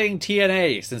in buying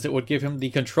TNA, since it would give him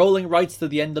the controlling rights to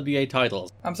the NWA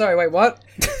titles. I'm sorry, wait, what?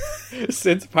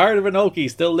 Since part of Inoki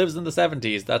still lives in the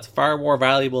 70s, that's far more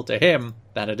valuable to him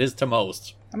than it is to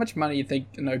most. How much money do you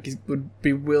think Inoki would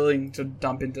be willing to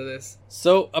dump into this?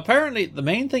 So, apparently, the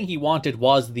main thing he wanted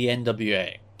was the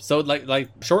NWA. So, like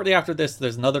shortly after this,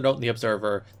 there's another note in the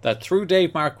Observer that through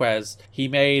Dave Marquez, he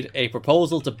made a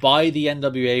proposal to buy the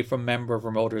NWA from member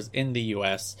promoters in the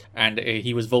US, and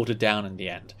he was voted down in the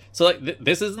end. So, like,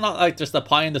 this is not like just a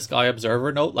pie-in-the-sky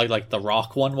Observer note, like The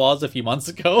Rock one was a few months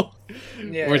ago,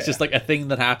 where it's just like a thing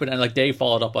that happened, and like Dave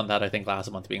followed up on that, I think, last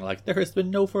month, being like, there has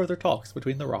been no further talks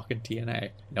between The Rock and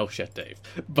TNA. No shit, Dave.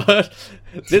 But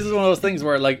this is one of those things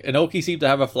where, like, Inoki seemed to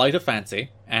have a flight of fancy,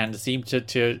 and seemed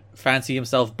to fancy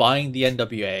himself buying the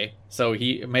NWA. So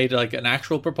he made like an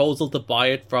actual proposal to buy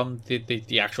it from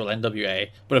the actual NWA.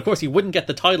 But of course he wouldn't get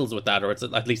the titles with that, or it's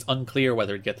at least unclear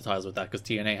whether he'd get the titles with that, because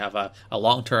TNA have a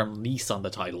long-term lease on the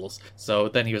titles. So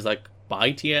then he was like,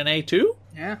 buy TNA too?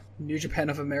 Yeah, New Japan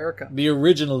of America. The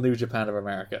original New Japan of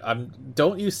America.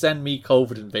 Don't you send me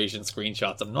COVID invasion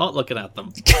screenshots. I'm not looking at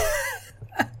them.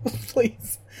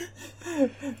 Please.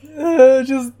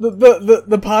 Just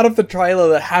the part of the trailer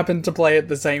that happened to play at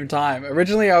the same time.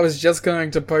 Originally, I was just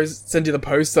going to send you the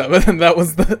poster, but then that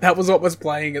was what was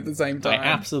playing at the same time. I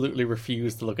absolutely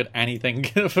refuse to look at anything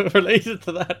related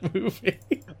to that movie.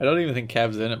 I don't even think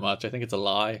Kev's in it much. I think it's a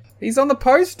lie. He's on the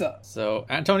poster. So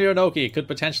Antonio Inoki could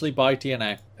potentially buy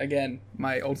TNA. Again,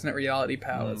 my alternate reality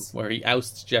powers. Where he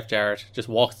ousts Jeff Jarrett, just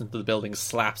walks into the building,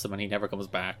 slaps him, and he never comes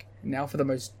back. Now for the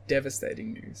most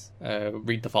devastating news.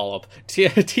 Read the follow-up.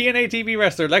 TNA TV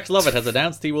wrestler Lex Lovett has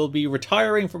announced he will be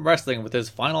retiring from wrestling with his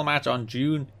final match on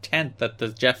June 10th at the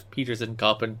Jeff Peterson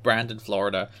Cup in Brandon,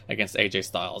 Florida against AJ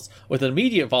Styles, with an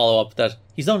immediate follow-up that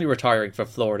he's only retiring for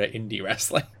Florida indie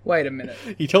wrestling. Wait a minute.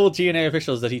 He told TNA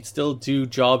officials that he'd still do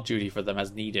job duty for them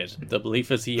as needed. The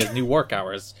belief is he has new work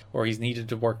hours, or he's needed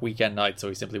to work weekend nights, so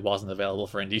he simply wasn't available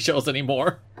for indie shows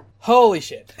anymore. Holy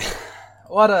shit.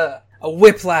 What a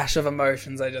whiplash of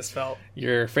emotions I just felt.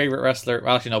 Your favorite wrestler,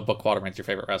 well, actually no, Buck Quatermain's your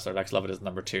favorite wrestler. Lex Lovett is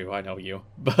number 2, I know you.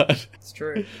 But it's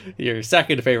true. Your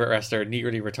second favorite wrestler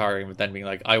nearly retiring, but then being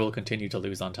like, I will continue to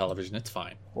lose on television, it's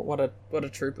fine. What a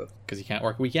trooper. Because he can't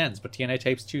work weekends, but TNA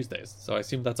tapes Tuesdays, so I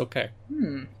assume that's okay.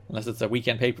 Unless it's a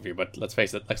weekend pay-per-view, but let's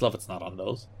face it, Lex Lovett's not on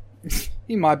those.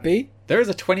 He might be. There is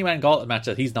a 20-man gauntlet match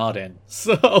that he's not in,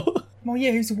 so... Well,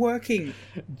 yeah, he's working.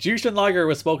 Jushin Liger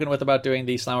was spoken with about doing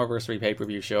the Slammiversary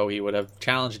pay-per-view show. He would have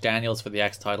challenged Daniels for the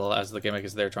X title, as the gimmick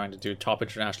is they're trying to do top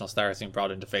international stars being brought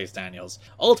in to face Daniels.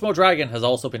 Ultimo Dragon has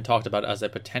also been talked about as a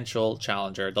potential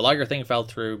challenger. The Liger thing fell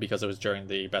through because it was during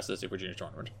the Best of the Super Junior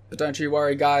tournament. But don't you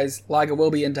worry, guys. Liger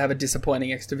will be in to have a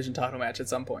disappointing X Division title match at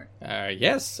some point.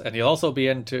 Yes, and he'll also be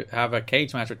in to have a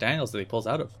cage match with Daniels that he pulls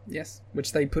out of. Yes,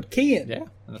 which they put Key in. Yeah,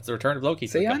 and that's the return of Loki.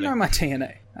 See, I know my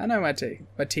TNA. I know my T.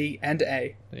 My T and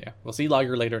A. Yeah, we'll see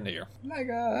Liger later in the year.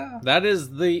 Liger. That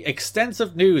is the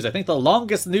extensive news. I think the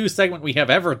longest news segment we have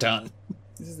ever done.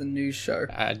 This is the news show.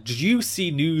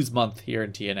 Juicy news month here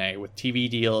in TNA with TV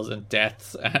deals and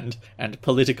deaths and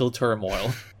political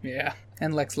turmoil. Yeah,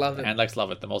 and Lex Lovett. And Lex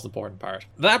Lovett, the most important part.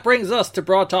 That brings us to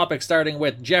broad topics, starting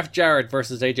with Jeff Jarrett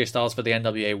versus AJ Styles for the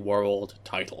NWA World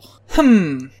title.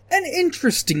 An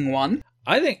interesting one.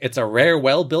 I think it's a rare,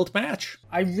 well-built match.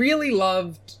 I really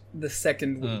loved the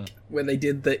second week where they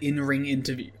did the in-ring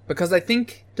interview, because I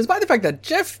think, despite the fact that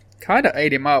Jeff kind of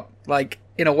ate him up, like,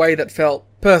 in a way that felt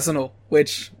personal,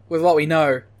 which, with what we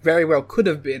know, very well could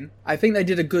have been, I think they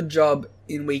did a good job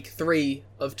in week 3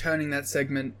 of turning that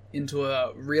segment into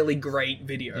a really great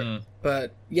video.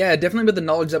 But, yeah, definitely with the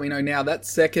knowledge that we know now, that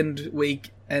second week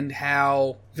and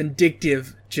how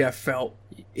vindictive Jeff felt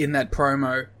in that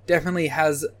promo definitely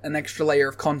has an extra layer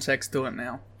of context to it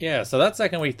now. Yeah, so that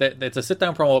second week, it's a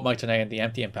sit-down promo with Mike Tenay in the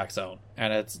Empty Impact Zone.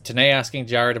 And it's Tenay asking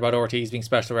Jarrett about Ortiz being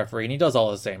special referee, and he does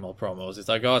all the same old promos. It's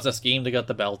like, oh, it's a scheme to get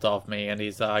the belt off me, and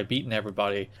he's beaten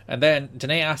everybody. And then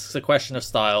Tenay asks a question of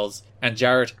Styles, and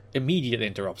Jarrett immediately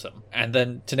interrupts him. And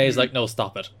then Tenay's like, no,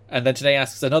 stop it. And then Tenay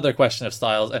asks another question of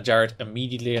Styles, and Jarrett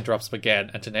immediately interrupts him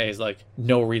again, and Tenay's like,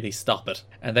 no, really, stop it.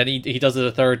 And then he does it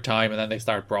a third time, and then they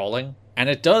start brawling. And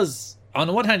it does... On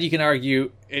the one hand, you can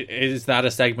argue, is that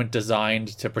a segment designed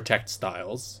to protect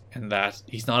Styles? And that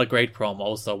he's not a great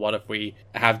promo, so what if we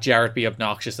have Jarrett be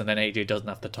obnoxious and then AJ doesn't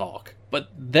have to talk? But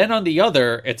then on the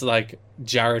other, it's like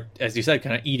Jarrett, as you said,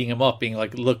 kind of eating him up, being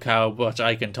like, look how much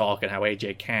I can talk and how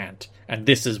AJ can't. And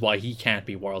this is why he can't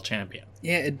be world champion.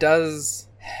 Yeah, it does.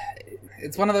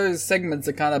 It's one of those segments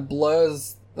that kind of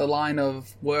blurs the line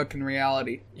of work and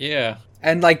reality. Yeah.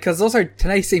 And, like, because also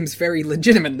Tenay seems very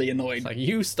legitimately annoyed. It's like,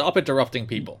 you stop interrupting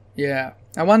people. Yeah.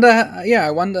 I wonder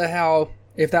how,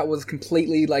 if that was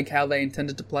completely, like, how they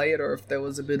intended to play it, or if there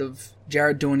was a bit of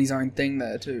Jarrett doing his own thing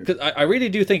there, too. Because I really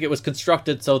do think it was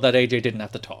constructed so that AJ didn't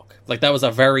have to talk. Like, that was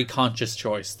a very conscious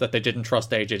choice, that they didn't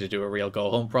trust AJ to do a real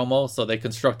go-home promo, so they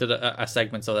constructed a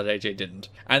segment so that AJ didn't.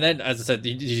 And then, as I said,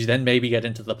 you then maybe get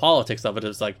into the politics of it.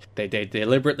 It's like, they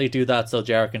deliberately do that so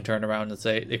Jarrett can turn around and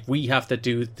say, if we have to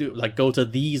go to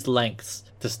these lengths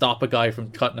to stop a guy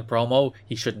from cutting a promo,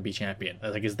 he shouldn't be champion.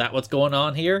 Like, is that what's going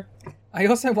on here? I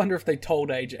also wonder if they told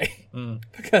AJ.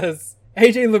 Because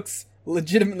AJ looks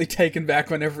legitimately taken back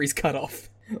whenever he's cut off.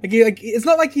 It's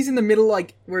not like he's in the middle,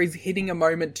 like, where he's hitting a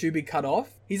moment to be cut off.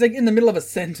 He's, like, in the middle of a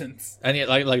sentence. And yet,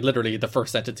 like literally, the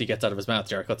first sentence he gets out of his mouth,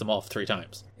 Jarrett cuts him off 3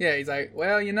 times. Yeah, he's like,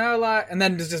 well, you know, like... And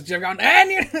then just going,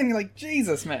 and you're like,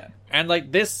 Jesus, man. And,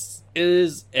 like, this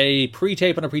is a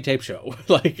pre-tape on a pre-tape show.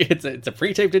 Like, it's a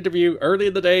pre-taped interview early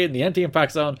in the day in the empty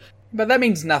Impact Zone. But that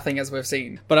means nothing, as we've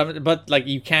seen. But like,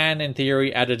 you can, in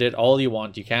theory, edit it all you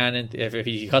want. You can, if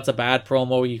he cuts a bad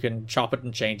promo, you can chop it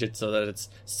and change it so that it's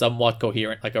somewhat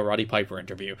coherent, like a Roddy Piper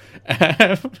interview.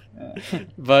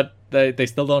 But they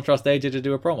still don't trust AJ to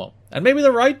do a promo. And maybe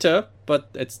they're right to, but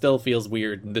it still feels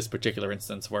weird in this particular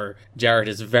instance where Jarrett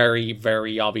is very,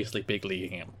 very obviously big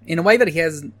leaguing him. In a way that he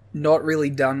has not really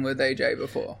done with AJ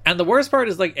before. And the worst part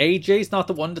is, like, AJ's not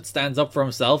the one that stands up for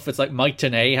himself. It's like Mike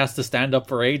Tenay has to stand up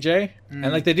for AJ.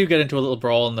 And, like, they do get into a little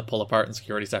brawl and they pull apart and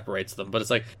security separates them. But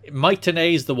it's like, Mike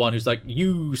Tenay's the one who's like,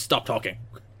 you stop talking.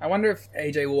 I wonder if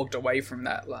AJ walked away from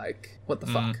that, like, what the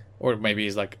fuck? Or maybe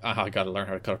he's like, I gotta learn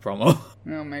how to cut a promo.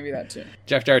 Well, maybe that too.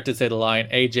 Jeff Jarrett did say the line,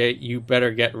 AJ, you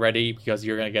better get ready because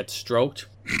you're gonna get stroked.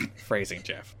 Phrasing,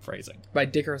 Jeff. Phrasing. By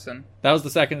Dickerson. That was the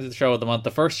second show of the month.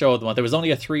 The first show of the month. It was only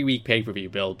a 3-week pay-per-view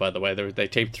build, by the way. They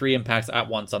taped 3 Impacts at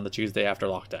once on the Tuesday after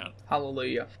lockdown.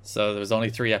 Hallelujah. So there was only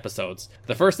 3 episodes.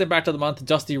 The first Impact of the month,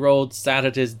 Dusty Rhodes sat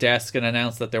at his desk and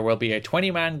announced that there will be a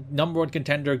 20-man number 1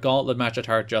 contender gauntlet match at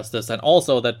Hard Justice, and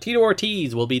also that Tito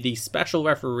Ortiz will be the special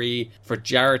referee for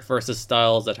Jarrett versus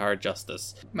Styles at Hard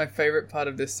Justice. My favorite part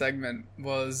of this segment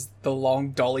was the long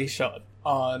dolly shot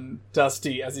on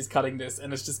Dusty as he's cutting this,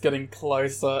 and it's just getting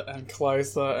closer and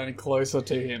closer and closer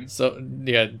to him. So,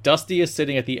 yeah, Dusty is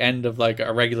sitting at the end of, like,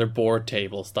 a regular board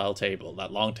table style table,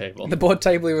 that long table. The board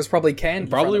table he was probably canned.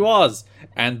 Probably was.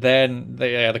 And then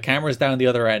the camera's down the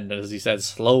other end, as he said,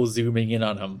 slow zooming in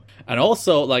on him. And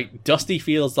also, like, Dusty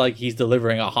feels like he's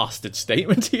delivering a hostage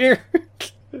statement here.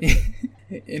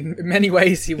 In many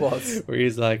ways he was. Where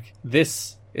he's like,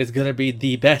 this is gonna be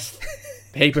the best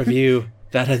pay-per-view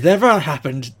that has ever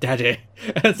happened, Daddy.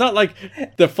 And it's not like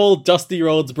the full Dusty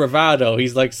Rhodes bravado.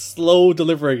 He's like slow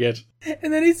delivering it.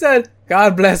 And then he said,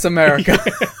 God bless America.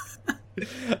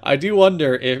 I do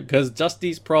wonder if, because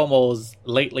Dusty's promos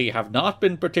lately have not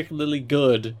been particularly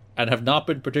good and have not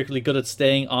been particularly good at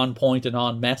staying on point and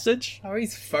on message. Oh,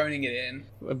 he's phoning it in.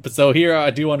 But so here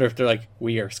I do wonder if they're like,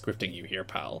 we are scripting you here,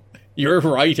 pal. You're a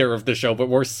writer of the show, but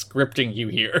we're scripting you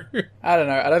here. I don't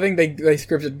know. I don't think they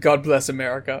scripted God bless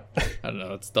America. I don't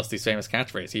know. It's Dusty's famous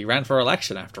catchphrase. He ran for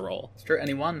election, after all. It's true, and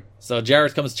he won. So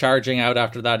Jarrett comes charging out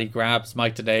after that. He grabs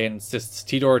Mike today and insists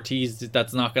Tito Ortiz,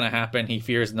 that's not going to happen. He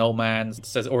fears no man.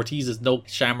 Says Ortiz is no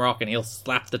Shamrock, and he'll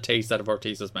slap the taste out of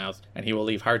Ortiz's mouth, and he will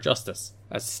leave Hard Justice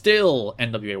as still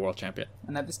NWA World Champion.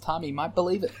 And at this time, he might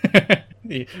believe it.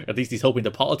 At least he's hoping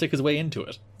to politic his way into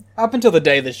it. Up until the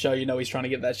day of the show, you know he's trying to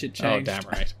get that shit changed. Oh, damn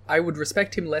right. I would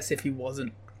respect him less if he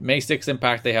wasn't. May 6th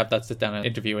Impact, they have that sit-down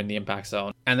interview in the Impact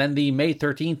Zone. And then the May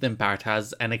 13th Impact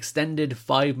has an extended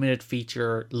 5-minute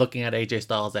feature looking at AJ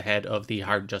Styles ahead of the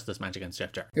Hard Justice match against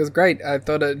Jeff Jarrett. It was great. I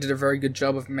thought it did a very good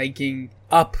job of making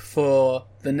up for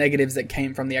the negatives that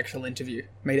came from the actual interview.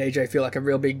 Made AJ feel like a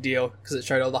real big deal because it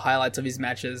showed all the highlights of his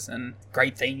matches and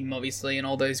great theme, obviously, and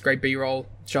all those great B-roll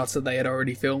shots that they had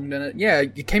already filmed. And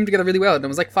it came together really well. And it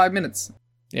was like 5 minutes.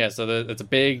 Yeah, so it's a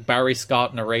big Barry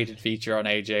Scott narrated feature on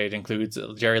AJ. It includes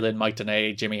Jerry Lynn, Mike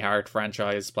Tenay, Jimmy Hart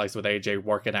franchise spliced with AJ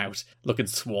working out, looking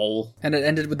swole. And it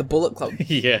ended with the Bullet Club.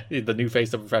 Yeah, the new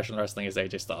face of professional wrestling is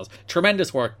AJ Styles.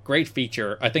 Tremendous work, great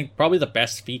feature. I think probably the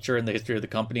best feature in the history of the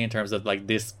company in terms of like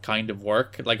this kind of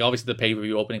work. Like obviously the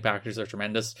pay-per-view opening packages are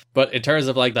tremendous, but in terms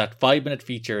of like that 5-minute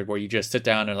feature where you just sit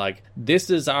down and like, this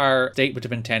is our statement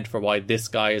of intent for why this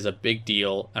guy is a big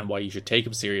deal and why you should take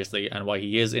him seriously and why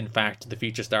he is in fact the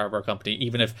future star of our company,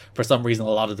 even if for some reason a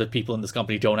lot of the people in this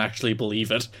company don't actually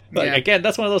believe it. Like, yeah. Again,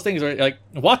 that's one of those things where like,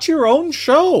 watch your own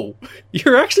show.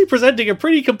 You're actually presenting a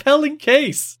pretty compelling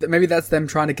case. Maybe that's them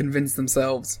trying to convince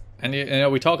themselves. And you know,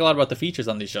 we talk a lot about the features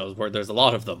on these shows where there's a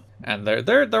lot of them, and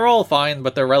they're all fine,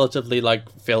 but they're relatively like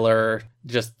filler.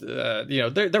 Just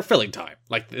they're filling time.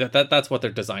 Like that's what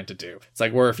they're designed to do. It's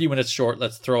like we're a few minutes short.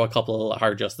 Let's throw a couple of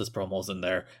Hard Justice promos in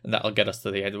there, and that'll get us to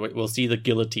the end. We'll see the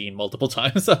guillotine multiple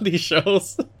times on these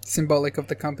shows. Symbolic of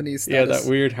the company's status. Yeah, that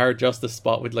weird Hard Justice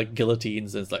spot with like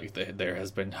guillotines. It's like there has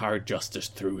been hard justice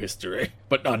through history,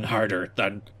 but none harder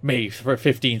than May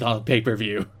 15th on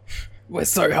pay-per-view. We're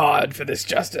so hard for this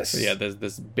justice. Yeah, there's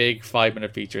this big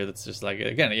 5-minute feature that's just like,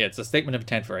 again, yeah, it's a statement of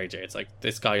intent for AJ. It's like,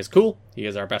 this guy is cool. He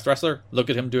is our best wrestler. Look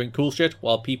at him doing cool shit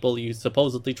while people you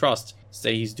supposedly trust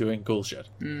say he's doing cool shit.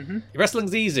 Mm-hmm.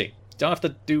 Wrestling's easy. You don't have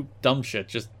to do dumb shit.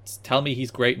 Just tell me he's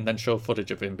great and then show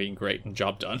footage of him being great and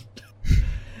job done.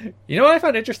 You know what I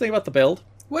found interesting about the build?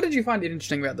 What did you find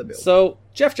interesting about the build? So,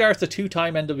 Jeff Jarrett's a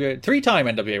three-time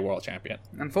NWA World Champion.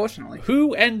 Unfortunately.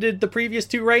 Who ended the previous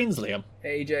 2 reigns, Liam?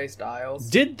 AJ Styles.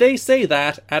 Did they say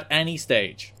that at any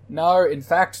stage? No, in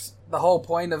fact, the whole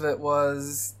point of it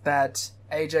was that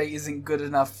AJ isn't good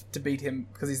enough to beat him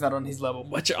because he's not on his level.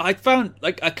 Which I found,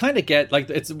 I kind of get,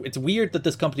 it's weird that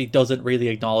this company doesn't really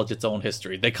acknowledge its own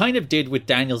history. They kind of did with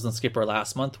Daniels and Skipper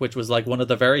last month, which was one of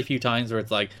the very few times where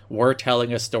it's we're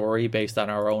telling a story based on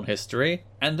our own history.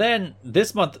 And then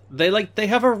this month, they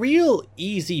have a real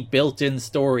easy built-in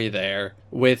story there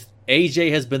with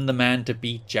AJ has been the man to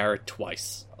beat Jarrett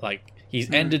twice. He's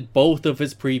ended both of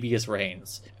his previous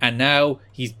reigns. And now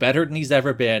he's better than he's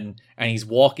ever been. And he's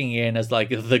walking in as,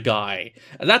 the guy.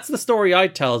 And that's the story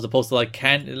I'd tell as opposed to,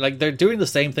 they're doing the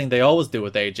same thing they always do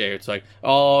with AJ. It's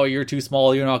oh, you're too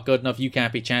small, you're not good enough, you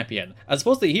can't be champion. As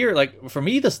opposed to here, for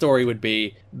me, the story would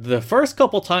be the first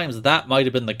couple times that might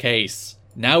have been the case.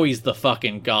 Now he's the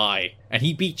fucking guy. And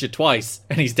he beat you twice.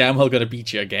 And he's damn well going to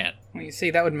beat you again. Well, you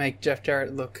see, that would make Jeff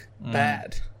Jarrett look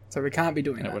bad. So we can't be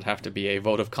doing that. It would have to be a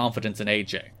vote of confidence in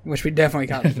AJ. Which we definitely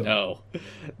can't be doing. No.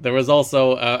 There was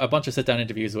also a bunch of sit-down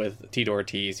interviews with Tito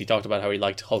Ortiz. He talked about how he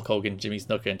liked Hulk Hogan, Jimmy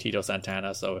Snuka, and Tito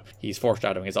Santana, so he's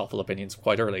foreshadowing his awful opinions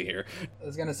quite early here. I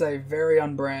was going to say, very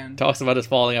on brand. Talks about his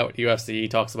falling out with UFC,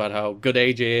 talks about how good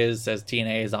AJ is, says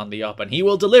TNA is on the up, and he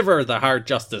will deliver the Hard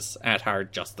Justice at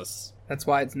Hard Justice. That's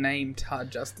why it's named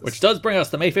Hard Justice. Which does bring us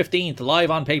to May 15th,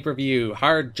 live on pay-per-view,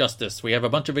 Hard Justice. We have a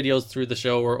bunch of videos through the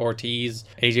show where Ortiz,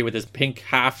 AJ with his pink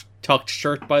half-tucked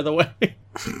shirt, by the way.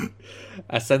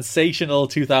 A sensational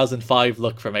 2005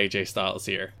 look from AJ Styles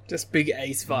here. Just big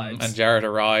ace vibes. And Jarrett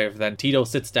arrived. Then Tito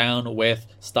sits down with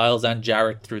Styles and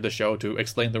Jarrett through the show to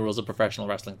explain the rules of professional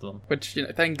wrestling to them. Which,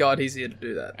 thank God he's here to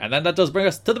do that. And then that does bring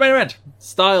us to the main event.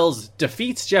 Styles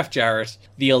defeats Jeff Jarrett.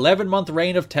 The 11-month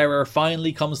reign of terror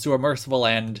finally comes to a merciful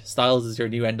end. Styles is your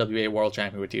new NWA World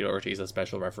Champion with Tito Ortiz as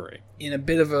special referee. In a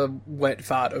bit of a wet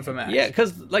fart of a match. Yeah,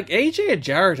 because AJ and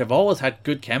Jarrett have always had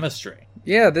good chemistry.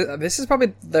 Yeah, this is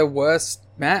probably their worst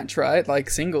match, right?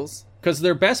 Singles. Because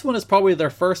their best one is probably their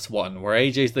first one, where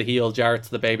AJ's the heel, Jarrett's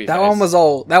the babyface.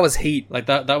 That was heat.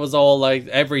 That was all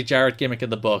every Jarrett gimmick in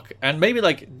the book. And maybe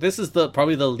this is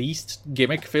probably the least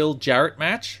gimmick-filled Jarrett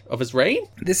match of his reign.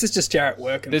 This is just Jarrett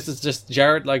working. This is just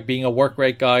Jarrett being a work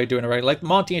rate guy, doing it right.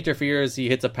 Monty interferes, he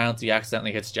hits a pounce, he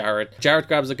accidentally hits Jarrett. Jarrett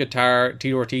grabs a guitar,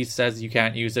 Tito Ortiz says you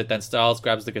can't use it, then Styles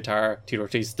grabs the guitar, Tito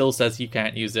Ortiz still says you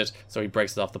can't use it, so he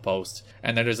breaks it off the post.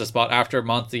 And then there's a spot after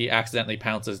Monty accidentally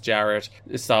pounces Jarrett,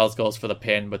 Styles goes for the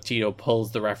pin, but Tito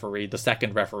pulls the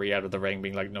second referee out of the ring,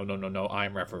 being no,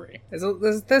 I'm referee.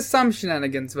 There's some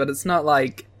shenanigans, but it's not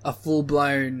a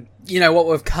full-blown,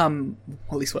 at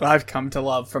least what I've come to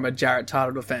love from a Jarrett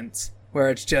title defense, where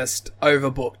it's just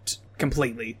overbooked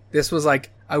completely. This was a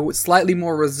slightly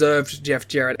more reserved Jeff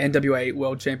Jarrett NWA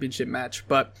World Championship match,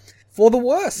 but for the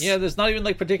worse. Yeah, there's not even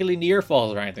particularly near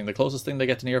falls or anything. The closest thing they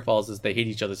get to near falls is they hit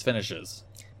each other's finishes.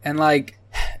 And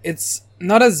it's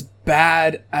not as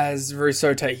bad as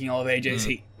Russo taking all of AJ's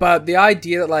heat. But the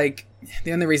idea that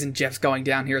the only reason Jeff's going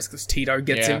down here is because Tito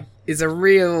gets him is a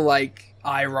real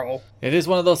eye roll. It is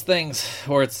one of those things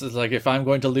where it's if I'm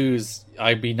going to lose,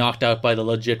 I'd be knocked out by the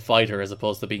legit fighter as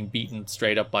opposed to being beaten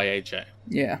straight up by AJ.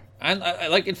 Yeah. And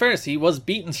in fairness, he was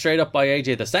beaten straight up by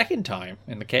AJ the second time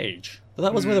in the cage. But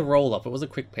that was with a roll-up. It was a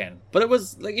quick pin. But it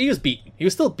was, he was beaten. He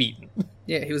was still beaten.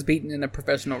 Yeah, he was beaten in a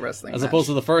professional wrestling As match. opposed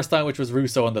to the first time, which was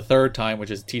Russo, and the third time, which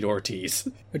is Tito Ortiz.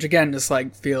 Which again, just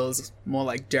feels more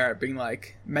like Jarrett being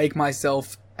make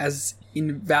myself as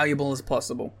invaluable as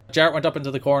possible. Jarrett went up into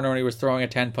the corner and he was throwing a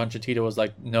 10-punch, and Tito was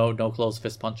no closed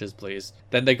fist punches, please.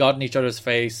 Then they got in each other's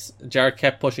face. Jarrett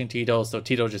kept pushing Tito, so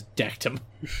Tito just decked him.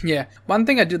 Yeah. One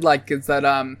thing I did like is that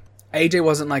AJ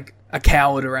wasn't a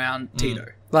coward around Tito.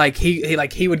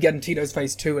 He would get in Tito's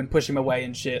face too and push him away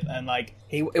and shit, and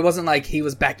it wasn't he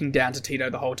was backing down to Tito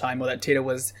the whole time, or that Tito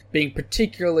was being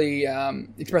particularly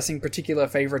expressing particular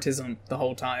favoritism the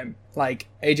whole time.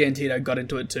 AJ and Tito got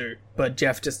into it too, but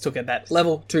Jeff just took it that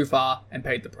level too far and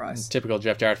paid the price. Typical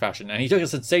Jeff Jarrett fashion, and he took a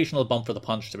sensational bump for the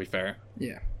punch, to be fair.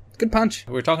 Yeah. Good punch.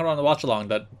 We were talking about on the watch along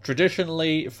that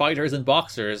traditionally fighters and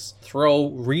boxers throw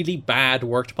really bad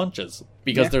worked punches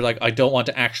because they're I don't want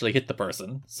to actually hit the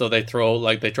person, so they throw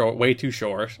it way too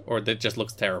short, or it just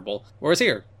looks terrible. Whereas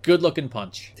here, good looking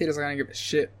punch. Tito's not gonna give a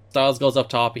shit. Styles goes up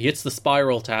top, he hits the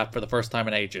spiral tap for the first time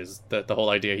in ages. The whole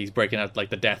idea, he's breaking out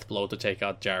the death blow to take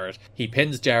out Jarrett. He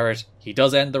pins Jarrett, he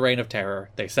does end the reign of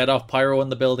terror. They set off pyro in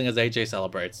the building as AJ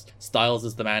celebrates. Styles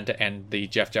is the man to end the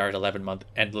Jeff Jarrett 11-month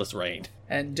endless reign.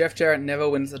 And Jeff Jarrett never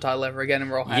wins the title ever again,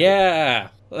 and we're all happy. Yeah!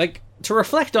 To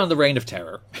reflect on the reign of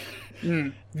terror,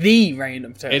 The Reign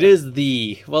of Terror. It is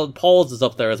the... Well, Paul's is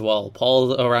up there as well.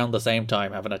 Paul's around the same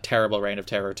time having a terrible Reign of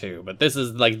Terror too. But this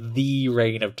is like the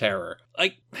Reign of Terror.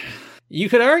 Like, you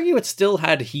could argue it still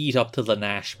had heat up to the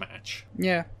Nash match.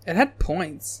 Yeah, it had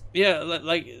points. Yeah,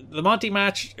 like, the Monty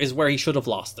match is where he should have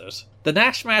lost it. The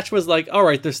Nash match was like,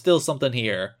 alright, there's still something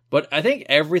here. But I think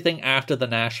everything after the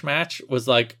Nash match was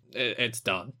like, it's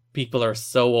done. People are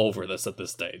so over this at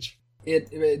this stage.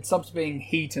 It stopped being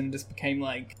heat and just became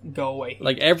like go away heat.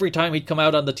 Like every time he'd come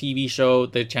out on the TV show,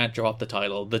 they'd chant drop the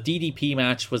title. The DDP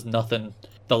match was nothing.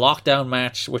 The Lockdown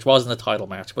match, which wasn't a title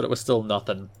match, but it was still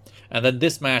nothing. And then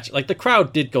this match, like the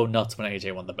crowd did go nuts when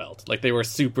AJ won the belt. Like they were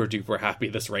super duper happy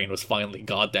this reign was finally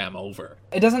goddamn over.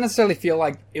 It doesn't necessarily feel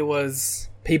like it was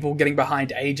people getting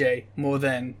behind AJ more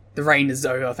than the reign is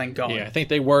over, thank God. Yeah, I think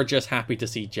they were just happy to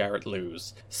see Jarrett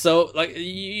lose. So, like,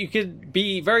 you could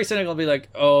be very cynical and be like,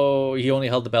 oh, he only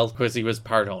held the belt because he was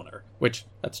part owner. Which,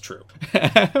 that's true.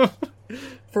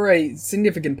 For a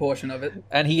significant portion of it.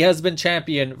 And he has been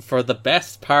champion for the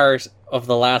best part of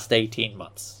the last 18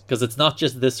 months. Because it's not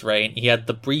just this reign. He had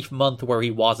the brief month where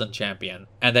he wasn't champion.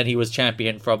 And then he was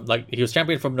champion from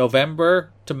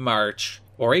November to March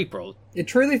or April. It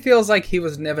truly feels like he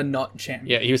was never not champion.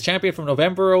 Yeah, he was champion from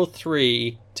November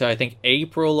 03 to, I think,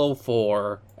 April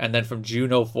 04, and then from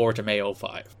June 04 to May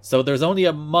 05. So there's only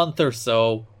a month or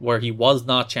so where he was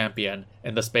not champion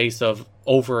in the space of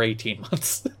over 18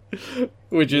 months.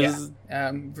 Which is...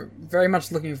 very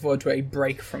much looking forward to a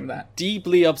break from that.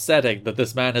 Deeply upsetting that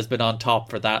this man has been on top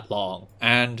for that long.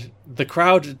 And the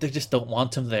crowd, they just don't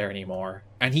want him there anymore.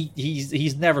 And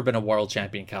he's never been a world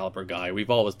champion caliber guy. We've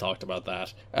always talked about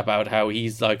that. About how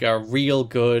he's like a real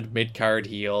good mid-card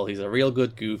heel. He's a real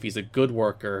good goof. He's a good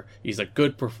worker. He's a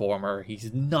good performer.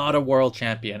 He's not a world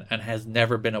champion and has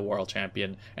never been a world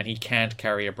champion. And he can't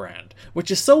carry a brand.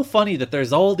 Which is so funny that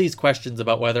there's all these questions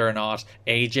about whether or not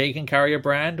AJ can carry a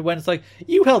brand. When it's like,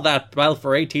 you held that belt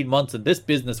for 18 months and this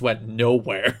business went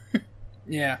nowhere.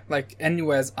 Yeah, like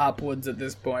anywhere's upwards at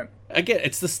this point. Again,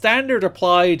 it's the standard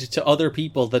applied to other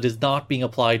people that is not being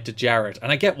applied to Jarrett.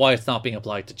 And I get why it's not being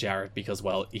applied to Jarrett, because,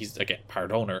 well, he's, again, part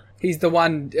owner. He's the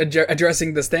one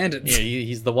addressing the standards. Yeah,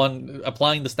 he's the one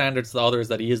applying the standards to others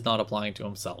that he is not applying to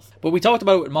himself. But we talked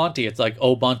about it with Monty. It's like,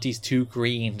 oh, Monty's too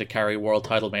green to carry world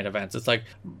title main events. It's like,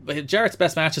 Jarrett's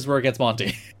best matches were against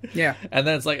Monty. Yeah. And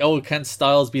then it's like, oh, can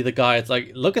Styles be the guy? It's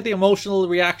like, look at the emotional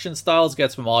reaction Styles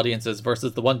gets from audiences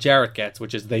versus the one Jarrett gets,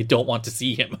 which is they don't want to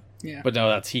see him. Yeah. But no,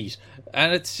 that's heat.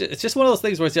 And it's just one of those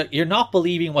things where it's like, you're not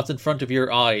believing what's in front of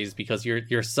your eyes because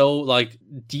you're so like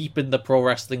deep in the pro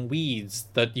wrestling weeds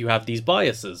that you have these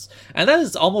biases. And that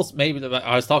is almost, maybe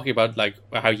I was talking about like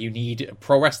how you need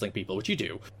pro wrestling people, which you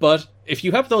do. But if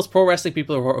you have those pro wrestling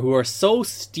people who are so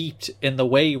steeped in the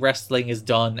way wrestling is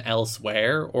done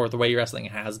elsewhere or the way wrestling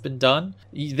has been done,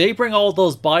 they bring all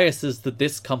those biases to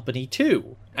this company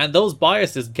too. And those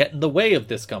biases get in the way of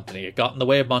this company. It got in the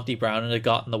way of Monty Brown and it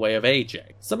got in the way of AJ.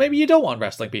 So maybe you don't want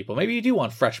wrestling people. Maybe you do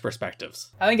want fresh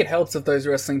perspectives. I think it helps if those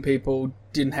wrestling people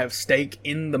didn't have stake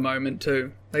in the moment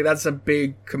too. Like, that's a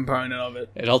big component of it.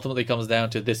 It ultimately comes down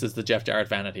to this is the Jeff Jarrett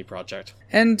vanity project.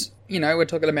 And, you know, we're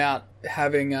talking about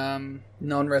having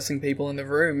non-wrestling people in the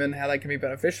room and how that can be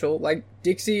beneficial. Like,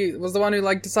 Dixie was the one who,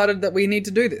 like, decided that we need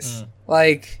to do this.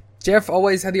 Like, Jeff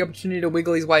always had the opportunity to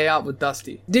wiggle his way out with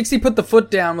Dusty. Dixie put the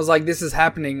foot down, was like, this is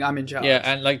happening, I'm in charge. Yeah,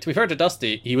 and like, to be fair to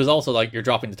Dusty, he was also like, you're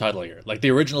dropping the title here. Like, the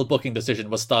original booking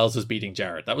decision was Styles was beating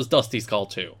Jarrett. That was Dusty's call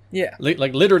too. Yeah.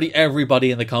 Like, literally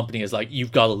everybody in the company is like,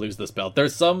 you've got to lose this belt.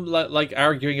 There's some, like,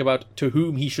 arguing about to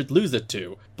whom he should lose it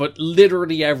to. But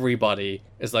literally everybody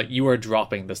is like, you are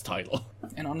dropping this title.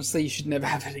 And honestly, you should never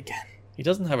have it again. He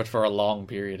doesn't have it for a long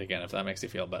period again, if that makes you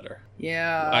feel better.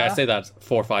 Yeah. I say that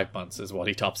 4 or 5 months is what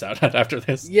he tops out at after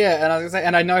this. Yeah, and I was gonna say,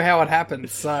 and I know how it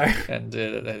happens, so. And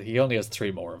he only has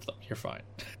 3 more of them. You're fine.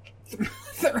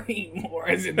 3 more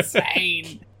is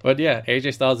insane. But yeah,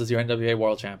 AJ Styles is your NWA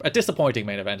World Champ. A disappointing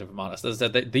main event, if I'm honest. As I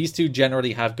said, these two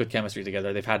generally have good chemistry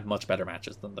together. They've had much better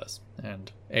matches than this.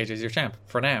 And AJ's your champ,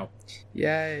 for now.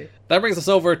 Yay. That brings us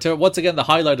over to, once again, the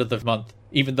highlight of the month.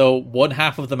 Even though one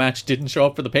half of the match didn't show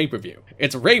up for the pay-per-view.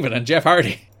 It's Raven and Jeff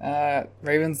Hardy.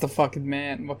 Raven's the fucking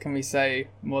man. What can we say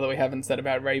more that we haven't said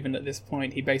about Raven at this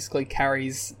point? He basically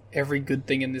carries every good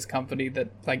thing in this company that,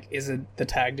 like, isn't the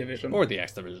tag division. Or the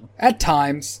X division. At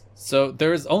times. So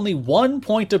there's only 1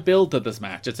 point of build to this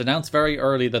match. It's announced very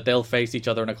early that they'll face each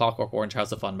other in a Clockwork Orange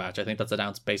House of Fun match. I think that's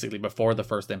announced basically before the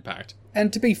first Impact.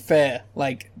 And to be fair,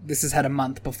 like, this has had a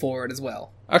month before it as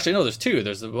well. Actually, no, there's two.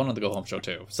 There's one on the Go Home show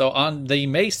too. So on the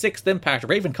May 6th Impact,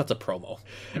 Raven cuts a promo.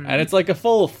 And it's like a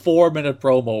full 4-minute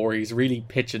promo where he's really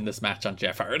pitching this match on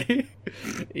Jeff Hardy.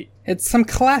 It's some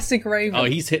classic Raven. Oh,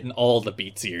 he's hitting all the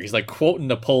beats here. He's like quoting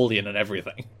Napoleon and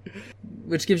everything.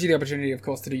 Which gives you the opportunity, of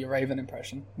course, to do your Raven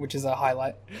impression, which is a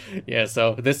highlight. Yeah,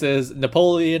 so this is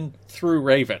Napoleon through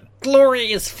Raven.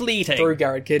 Glory is fleeting. Through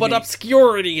Garrett Kidney. But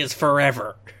obscurity is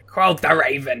forever. Quote the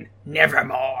Raven,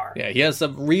 nevermore. Yeah, he has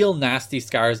some real nasty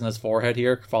scars on his forehead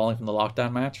here, falling from the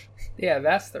lockdown match. Yeah,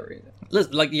 that's the reason.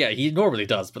 Listen, like, yeah, he normally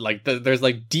does, but like, there's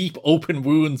like deep open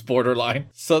wounds borderline.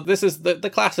 So this is the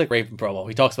classic Raven promo.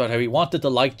 He talks about how he wanted to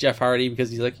like Jeff Hardy because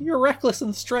he's like, you're reckless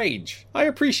and strange. I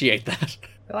appreciate that.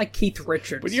 I like Keith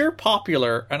Richards. But you're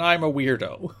popular, and I'm a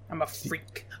weirdo. I'm a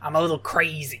freak. I'm a little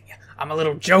crazy. I'm a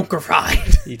little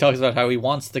Jokerified. He talks about how he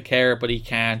wants to care, but he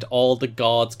can't. All the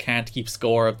gods can't keep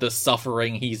score of the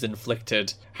suffering he's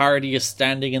inflicted. Hardy is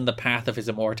standing in the path of his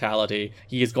immortality.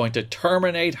 He is going to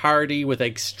terminate Hardy with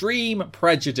extreme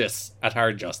prejudice at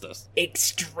Hard Justice.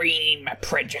 Extreme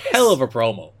prejudice. Hell of a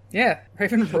promo. Yeah,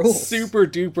 Raven rules. Super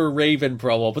duper Raven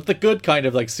promo, but the good kind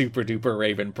of like super duper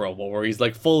Raven promo, where he's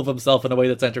like full of himself in a way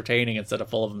that's entertaining instead of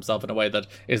full of himself in a way that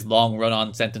is long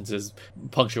run-on sentences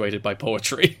punctuated by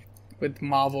poetry. With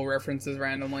Marvel references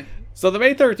randomly. So the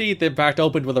May 13th Impact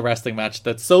opened with a wrestling match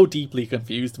that so deeply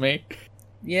confused me.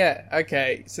 Yeah,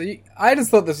 okay. So I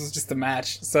just thought this was just a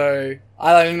match. So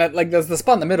I mean, like, there's the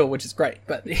spot in the middle, which is great.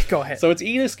 But go ahead. So it's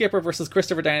Elix Skipper versus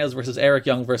Christopher Daniels versus Eric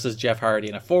Young versus Jeff Hardy,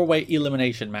 and a 4-way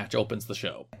elimination match opens the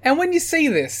show. And when you see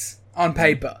this on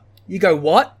paper, you go,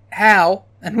 what? How?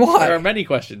 And why? There are many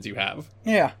questions you have.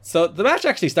 Yeah. So the match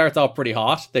actually starts off pretty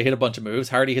hot. They hit a bunch of moves.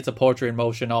 Hardy hits a poetry in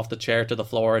motion off the chair to the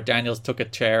floor. Daniels took a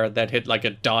chair that hit like a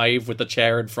dive with the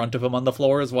chair in front of him on the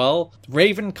floor as well.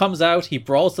 Raven comes out. He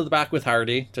brawls to the back with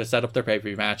Hardy to set up their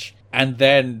pay-per-view match. And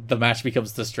then the match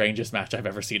becomes the strangest match I've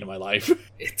ever seen in my life.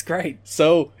 It's great.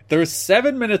 So there's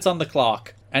 7 minutes on the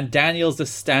clock. And Daniels is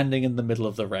standing in the middle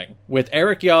of the ring, with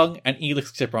Eric Young and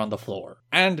Elix Skipper on the floor.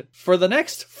 And for the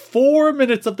next 4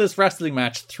 minutes of this wrestling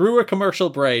match, through a commercial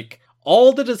break,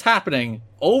 all that is happening,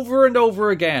 over and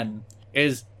over again,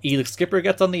 is Elix Skipper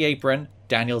gets on the apron,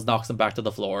 Daniels knocks him back to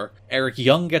the floor. Eric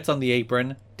Young gets on the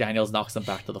apron, Daniels knocks him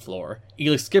back to the floor.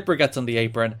 Elix Skipper gets on the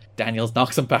apron, Daniels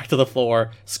knocks him back to the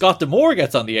floor. Scott D'Amore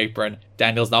gets on the apron,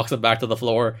 Daniels knocks him back to the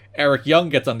floor. Eric Young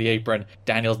gets on the apron,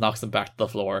 Daniels knocks him back to the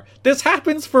floor. This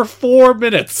happens for 4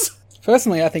 minutes.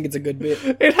 Personally, I think it's a good bit.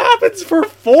 It happens for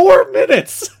 4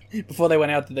 minutes. Before they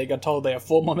went out, they got told they have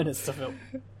 4 more minutes to film.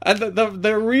 And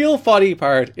the real funny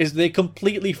part is they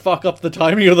completely fuck up the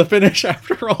timing of the finish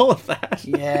after all of that.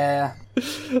 Yeah.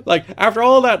 Like, after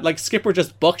all that, like, Skipper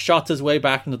just buckshots his way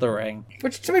back into the ring.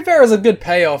 Which, to be fair, is a good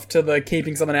payoff to the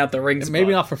keeping someone out the ring spot.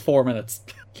 Maybe not for 4 minutes.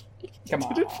 Come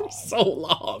on. Did it for so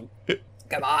long.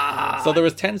 Come on. So there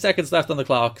was 10 seconds left on the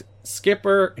clock.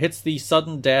 Skipper hits the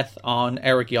sudden death on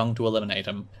Eric Young to eliminate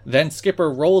him. Then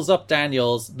Skipper rolls up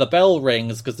Daniels. The bell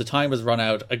rings because the time has run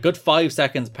out. A good 5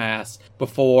 seconds pass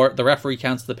before the referee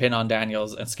counts the pin on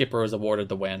Daniels and Skipper is awarded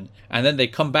the win. And then they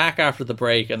come back after the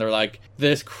break and they're like,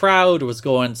 this crowd was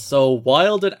going so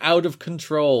wild and out of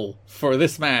control for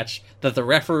this match that the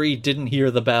referee didn't hear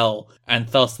the bell, and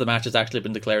thus the match has actually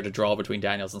been declared a draw between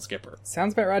Daniels and Skipper.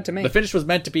 Sounds about right to me. The finish was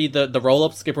meant to be the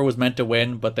roll-up. Skipper was meant to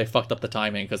win, but they fucked up the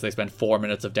timing because they spent 4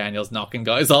 minutes of Daniels knocking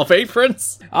guys off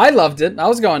aprons. I loved it. I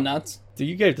was going nuts. So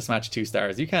you gave this match 2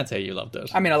 stars. You can't say you loved it.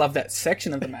 I mean, I loved that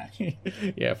section of the match.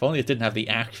 Yeah, if only it didn't have the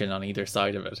action on either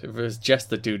side of it. If it was just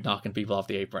the dude knocking people off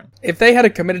the apron. If they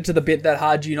had committed to the bit that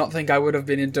hard, do you not think I would have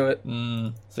been into it?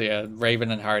 So yeah,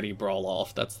 Raven and Hardy brawl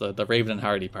off. That's the Raven and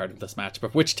Hardy part of this match.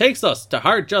 But which takes us to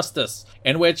Hard Justice,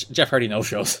 in which Jeff Hardy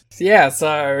no-shows. Yeah,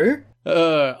 so...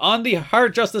 on the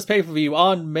Hard Justice pay-per-view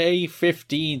on May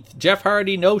 15th, Jeff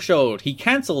Hardy no-showed. He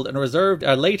cancelled and reserved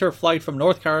a later flight from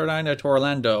North Carolina to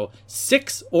Orlando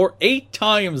 6 or 8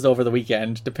 times over the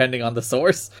weekend, depending on the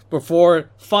source, before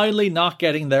finally not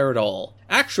getting there at all.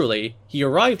 Actually, he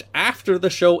arrived after the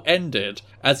show ended,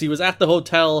 as he was at the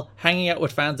hotel hanging out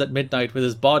with fans at midnight with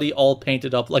his body all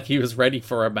painted up like he was ready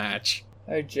for a match.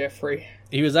 Oh, Jeffrey.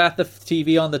 He was at the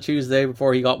TV on the Tuesday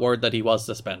before he got word that he was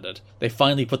suspended. They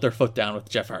finally put their foot down with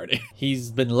Jeff Hardy.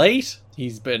 He's been late.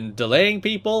 He's been delaying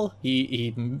people.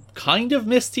 He kind of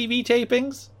missed TV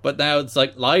tapings. But now it's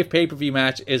like live pay-per-view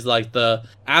match is like the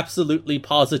absolutely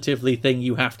positively thing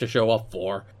you have to show up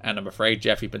for. And I'm afraid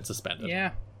Jeff, you've been suspended.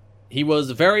 Yeah. He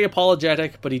was very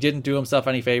apologetic, but he didn't do himself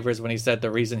any favors when he said the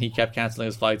reason he kept cancelling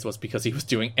his flights was because he was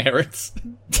doing errands.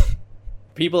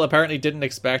 People apparently didn't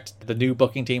expect the new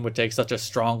booking team would take such a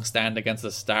strong stand against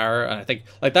the Star, and I think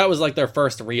like that was like their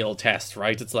first real test,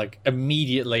 right? It's like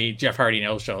immediately Jeff Hardy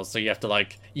no-shows, so you have to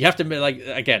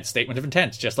again, statement of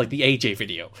intent, just like the AJ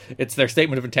video. It's their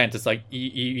statement of intent. It's like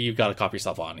you've got to cop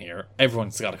yourself on here.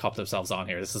 Everyone's got to cop themselves on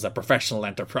here. This is a professional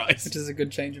enterprise. Which is a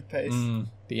good change of pace.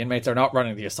 The inmates are not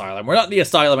running the asylum. We're not in the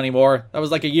asylum anymore. That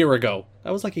was like a year ago.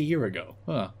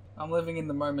 Huh. I'm living in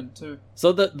the moment too.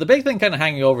 So the big thing kind of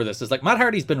hanging over this is like Matt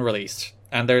Hardy's been released,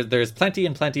 and there's plenty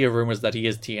of rumors that he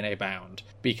is TNA bound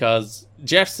because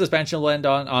Jeff's suspension will end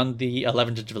on the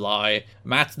 11th of July.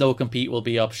 Matt's no compete will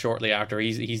be up shortly after.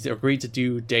 He's agreed to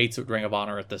do dates with Ring of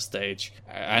Honor at this stage,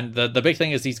 and the big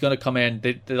thing is he's going to come in.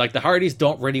 Like the Hardys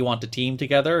don't really want to team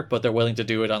together, but they're willing to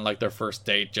do it on like their first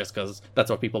date just because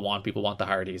that's what people want. People want the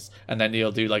Hardys, and then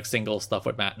he'll do like single stuff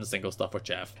with Matt and single stuff with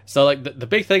Jeff. So like the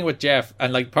big thing with Jeff,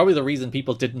 and like probably the reason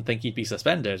people didn't think he'd be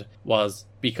suspended was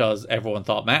because everyone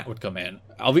thought Matt would come in.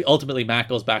 Ultimately, Matt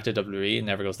goes back to WWE and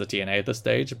never goes to TNA at this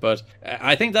stage, but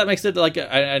I think that makes it like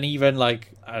an even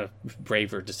like a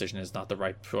braver decision is not the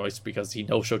right choice because he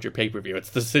no-showed your pay-per-view.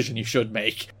 It's the decision you should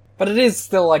make. But it is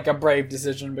still like a brave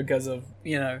decision because of,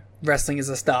 wrestling is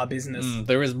a star business.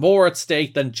 There is more at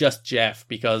stake than just Jeff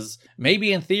because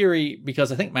maybe in theory,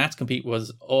 because I think Matt's compete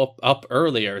was up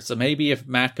earlier. So maybe if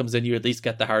Matt comes in, you at least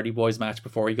get the Hardy Boys match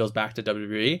before he goes back to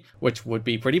WWE, which would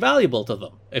be pretty valuable to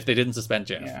them if they didn't suspend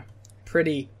Jeff. Yeah.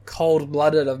 Pretty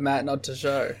cold-blooded of Matt not to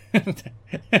show.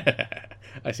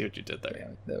 I see what you did there. Yeah,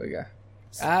 there we go.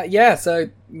 So,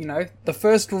 the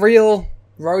first real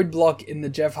roadblock in the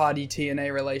Jeff Hardy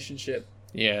TNA relationship.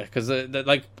 Yeah, because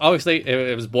obviously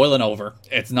it was boiling over.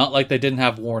 It's not like they didn't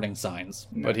have warning signs,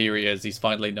 but here he is. He's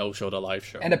finally no-showed a live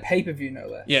show and a pay-per-view, no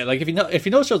less. Yeah, like if he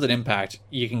no-shows an Impact,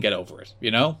 you can get over it.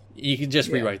 You can just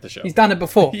rewrite the show. He's done it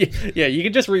before. Yeah, you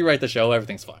can just rewrite the show.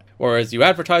 Everything's fine. Whereas you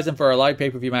advertise him for a live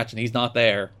pay-per-view match and he's not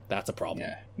there. That's a problem.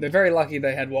 Yeah, they're very lucky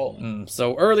they had Waltman.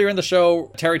 So earlier in the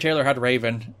show, Terry Taylor had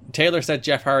Raven. Taylor said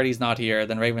Jeff Hardy's not here.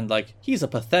 Then Raven he's a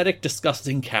pathetic,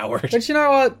 disgusting coward. But you know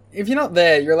what? If you're not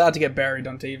there, you're allowed to get buried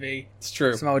on TV. It's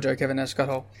true. Samoa Joe, Kevin Nash, Scott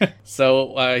Hall.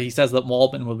 So he says that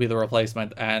Waltman will be the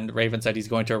replacement, and Raven said he's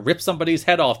going to rip somebody's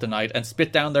head off tonight and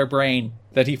spit down their brain.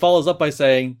 That he follows up by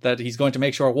saying that he's going to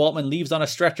make sure Waltman leaves on a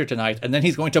stretcher tonight, and then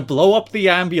he's going to blow up the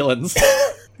ambulance.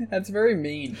 That's very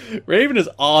mean. Raven is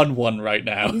on one right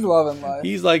now. He's loving life.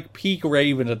 He's like peak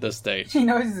Raven at this stage. He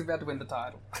knows he's about to win the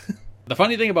title. The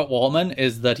funny thing about Waltman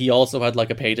is that he also had like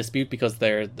a pay dispute because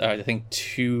they're, I think,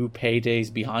 2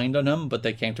 paydays behind on him, but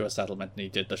they came to a settlement and he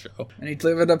did the show. And he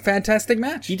delivered a fantastic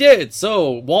match. He did!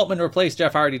 So, Waltman replaced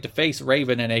Jeff Hardy to face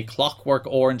Raven in a Clockwork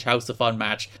Orange House of Fun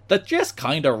match that just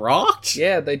kind of rocked.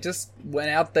 Yeah, they just went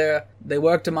out there, they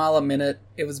worked a mile a minute,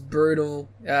 it was brutal,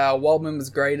 Waltman was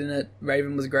great in it,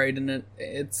 Raven was great in it,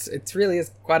 it's really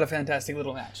is quite a fantastic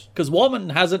little match. Because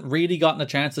Waltman hasn't really gotten a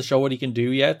chance to show what he can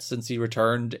do yet since he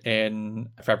returned in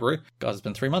February. God, it's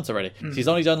been 3 months already. So he's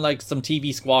only done like some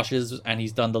TV squashes and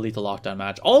he's done the Lethal Lockdown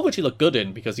match, all of which he looked good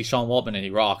in because he's Sean Waltman and he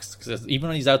rocks. Because even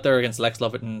when he's out there against Lex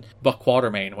Lovett and Buck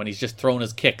Quatermain, when he's just throwing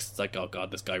his kicks, it's like, oh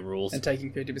god, this guy rules. And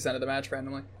taking 50% of the match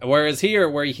randomly. Whereas here,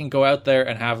 where you can go out there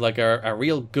and have like a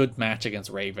real good match against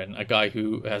Raven, a guy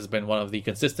who has been one of the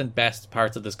consistent best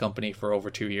parts of this company for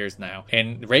over 2 years now,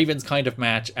 in Raven's kind of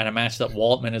match and a match that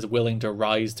Waltman is willing to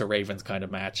rise to Raven's kind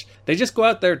of match, they just go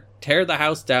out there, tear the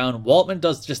house down. Waltman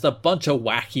does just a bunch of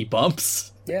wacky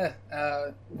bumps. Yeah,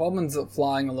 Waltman's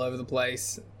flying all over the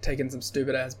place, taking some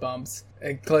stupid ass bumps,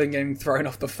 including getting thrown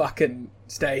off the fucking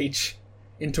stage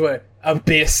into an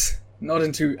abyss. Not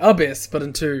into abyss, but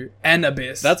into an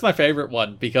abyss. That's my favorite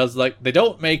one because like they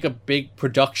don't make a big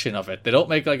production of it. They don't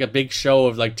make like a big show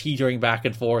of like teetering back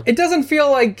and forth. It doesn't feel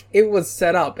like it was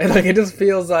set up. It just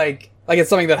feels like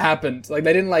it's something that happened. Like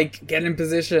they didn't like get in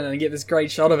position and get this great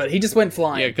shot of it. He just went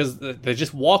flying. Yeah, because they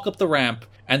just walk up the ramp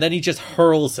and then he just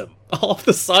hurls him off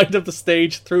the side of the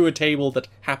stage through a table that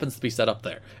happens to be set up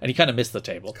there. And he kind of missed the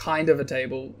table. Kind of a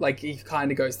table. Like, he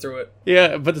kind of goes through it.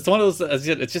 Yeah, but it's one of those,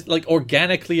 it's just like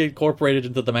organically incorporated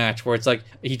into the match where it's like,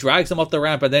 he drags him up the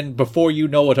ramp and then before you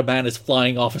know it, a man is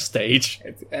flying off a stage.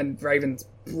 And Raven's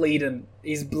bleeding.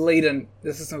 He's bleeding.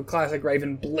 This is some classic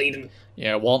Raven bleeding.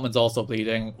 Yeah, Waltman's also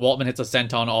bleeding. Waltman hits a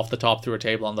senton off the top through a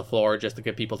table on the floor just to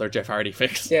give people their Jeff Hardy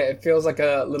fix. Yeah, it feels like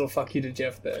a little fuck you to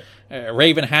Jeff there.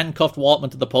 Raven handcuffed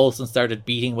Waltman to the post and started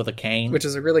beating with a cane. Which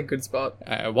is a really good spot.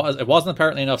 It wasn't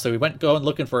apparently enough, so we went going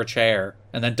looking for a chair.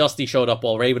 And then Dusty showed up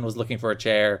while Raven was looking for a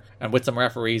chair. And with some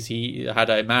referees, he had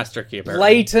a master key apparently.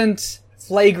 Blatant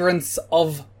flagrance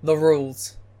of the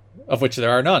rules. of which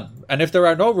there are none. And if there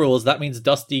are no rules, that means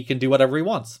Dusty can do whatever he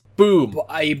wants. Boom!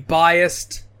 A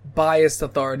biased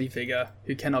authority figure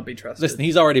who cannot be trusted. Listen,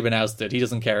 he's already been ousted. He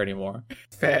doesn't care anymore.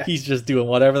 Fair. He's just doing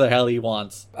whatever the hell he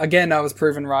wants. Again, I was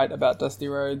proven right about Dusty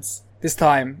Rhodes. This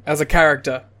time, as a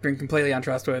character, being completely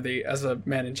untrustworthy as a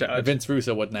man in charge. Vince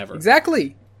Russo would never.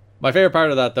 Exactly. My favorite part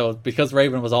of that, though, because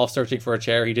Raven was off searching for a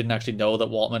chair, he didn't actually know that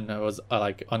Waltman was,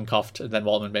 uncuffed, and then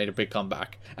Waltman made a big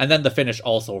comeback. And then the finish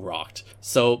also rocked.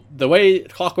 So, the way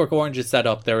Clockwork Orange is set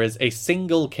up, there is a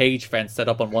single cage fence set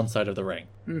up on one side of the ring.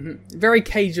 Mm-hmm. Very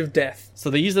Cage of Death.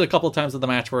 So they used it a couple of times in the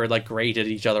match where it, grated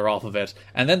each other off of it.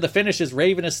 And then the finish is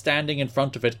Raven is standing in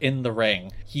front of it in the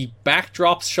ring. He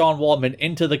backdrops Sean Waltman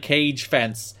into the cage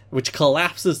fence, which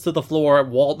collapses to the floor,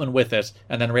 Waltman with it,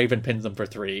 and then Raven pins him for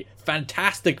 3.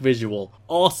 Fantastic visual.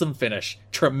 Awesome finish.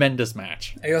 Tremendous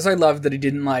match. I also love that he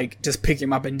didn't, just pick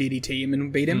him up and DDT him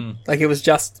and beat him. It was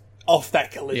just off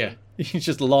that collision. Yeah. He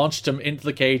just launched him into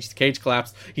the cage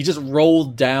collapsed. He just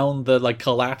rolled down the,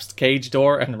 collapsed cage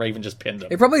door, and Raven just pinned him.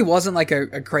 It probably wasn't,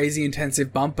 a crazy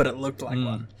intensive bump, but it looked like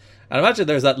one. And I imagine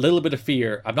there's that little bit of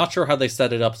fear. I'm not sure how they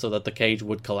set it up so that the cage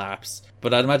would collapse,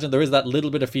 but I'd imagine there is that little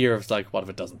bit of fear of, what if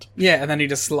it doesn't? Yeah, and then he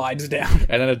just slides down.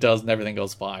 And then it does, and everything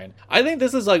goes fine. I think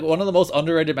this is, one of the most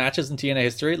underrated matches in TNA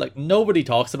history. Nobody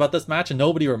talks about this match, and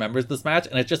nobody remembers this match,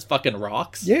 and it just fucking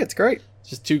rocks. Yeah, it's great. It's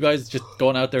just two guys just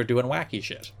going out there doing wacky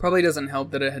shit. Probably doesn't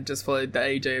help that it had just followed the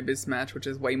AJ Abyss match, which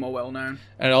is way more well-known.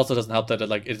 And it also doesn't help that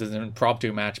it is an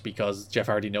impromptu match because Jeff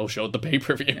Hardy no-showed the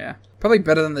pay-per-view. Yeah. Probably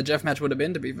better than the Jeff match would have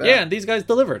been, to be fair. Yeah, and these guys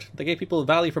delivered. They gave people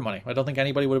value for money. I don't think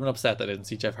anybody would have been upset that they didn't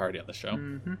see Jeff Hardy on the show.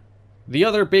 Mm-hmm. The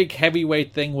other big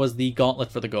heavyweight thing was the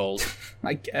Gauntlet for the Gold.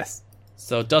 I guess.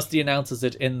 So Dusty announces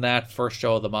it in that first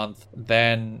show of the month.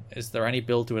 Then, is there any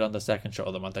build to it on the second show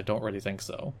of the month? I don't really think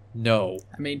so. No.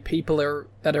 I mean, people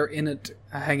that are in it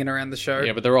are hanging around the show.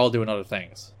 Yeah, but they're all doing other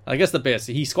things. I guess the best.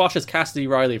 He squashes Cassidy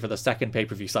Riley for the second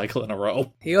pay-per-view cycle in a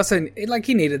row. He also,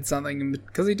 he needed something,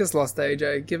 because he just lost to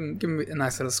AJ. Give him a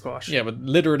nice little squash. Yeah, but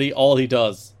literally all he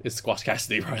does is squash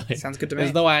Cassidy Riley. Sounds good to me.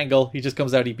 There's no angle. He just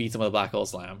comes out, he beats him with a Black Hole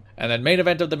Slam. And then main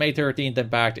event of the May 13th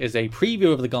Impact is a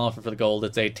preview of the Gauntlet for the Gold.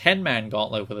 It's a 10-man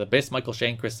gauntlet with Abyss, Michael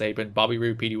Shane, Chris Sabin, Bobby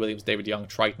Roode, Petey Williams, David Young,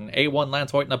 Triton, A1,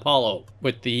 Lance Hoyt, and Apollo.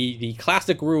 With the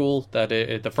classic rule that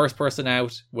the first person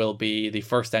out will be the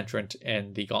first entrant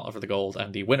in the Gauntlet for the Gold,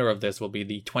 and the winner of this will be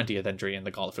the 20th entry in the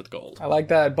Gauntlet for the Gold. I like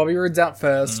that. Bobby Roode's out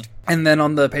first, and then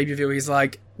on the pay-per-view he's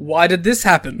like, why did this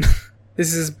happen?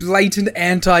 This is blatant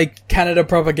anti-Canada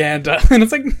propaganda. And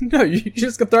it's like, no, you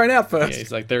just got thrown out first. Yeah,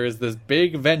 he's like, there is this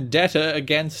big vendetta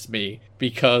against me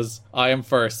because I am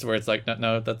first. Where it's like,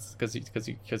 no, that's because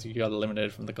you got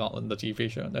eliminated from the Gauntlet in the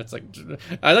TV show. And that's like,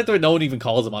 I like the way no one even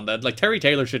calls him on that. Like Terry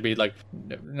Taylor should be like,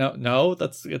 no,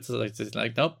 it's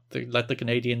like, nope. Let the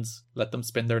Canadians let them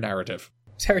spin their narrative.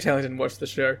 Terry Taylor didn't watch the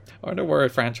show. I wonder where a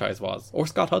franchise was, or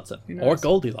Scott Hudson, or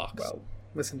Goldilocks. Well,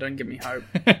 listen, don't give me hope.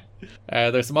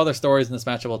 There's some other stories in this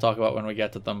match that we'll talk about when we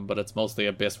get to them, but it's mostly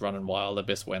Abyss running wild.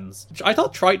 Abyss wins. I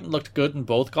thought Triton looked good in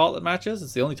both Gauntlet matches.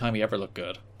 It's the only time he ever looked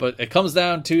good. But it comes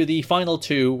down to the final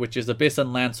two, which is Abyss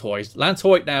and Lance Hoyt. Lance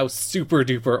Hoyt now super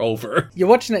duper over. You're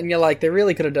watching it and you're like, they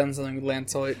really could have done something with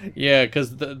Lance Hoyt. Yeah,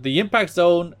 because the Impact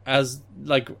Zone, as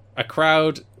a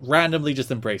crowd, randomly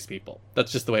just embrace people.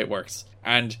 That's just the way it works.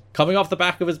 And coming off the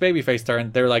back of his babyface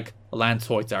turn, they're like, Lance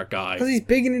Hoyt's our guy. Because he's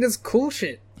big and he does cool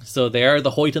shit. So they are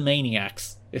the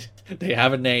Hoytomaniacs. They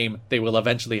have a name. They will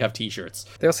eventually have t-shirts.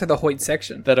 They also have the Hoyt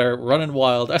section. That are running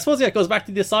wild. I suppose, it goes back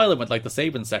to the Asylum with the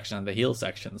Sabin section and the heel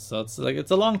sections. So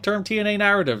it's a long-term TNA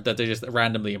narrative that they just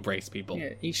randomly embrace people.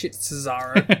 Yeah, eat shit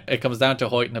Cesaro. It comes down to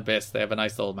Hoyt and Abyss. They have a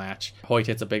nice little match. Hoyt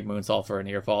hits a big moonsault for a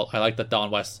near fall. I like that Don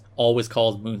West always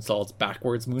calls moonsaults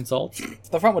backwards moonsaults.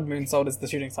 The frontward moonsault is the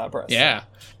shooting star press. Yeah.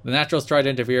 The Naturals tried to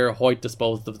interfere. Hoyt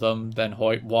disposed of them. Then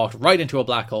Hoyt walked right into a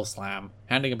Black Hole Slam,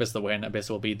 handing Abyss the win. Abyss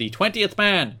will be the 20th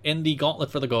man in the Gauntlet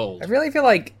for the Gold. I really feel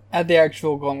like at the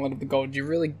actual Gauntlet of the Gold, you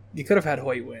could have had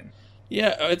Hoyt win.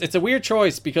 Yeah, it's a weird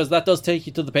choice because that does take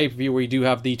you to the pay-per-view where you do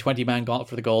have the 20-man Gauntlet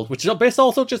for the Gold, which Abyss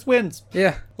also just wins.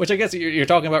 Yeah. Which I guess you're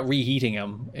talking about reheating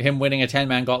him. Him winning a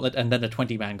 10-man Gauntlet and then a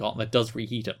 20-man Gauntlet does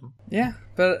reheat him. Yeah,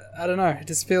 but I don't know. It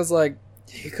just feels like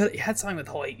you had something with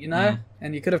Hoyt, you know?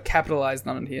 And you could have capitalized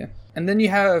on it here. And then you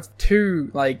have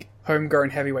two,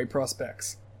 homegrown heavyweight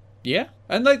prospects. Yeah,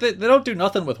 and they don't do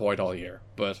nothing with Hoyt all year,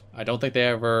 but I don't think they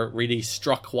ever really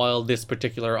struck while this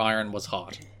particular iron was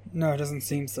hot. No, it doesn't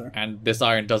seem so. And this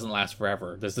iron doesn't last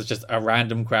forever. This is just a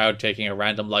random crowd taking a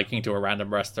random liking to a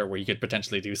random wrestler where you could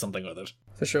potentially do something with it.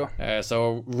 For sure.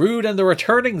 So Rude and the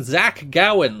returning Zach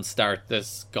Gowen start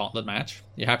this Gauntlet match.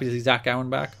 You happy to see Zach Gowen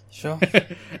back? Sure.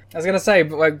 I was going to say,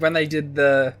 but when they did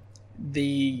the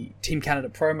the Team Canada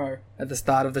promo at the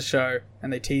start of the show,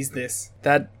 and they teased this.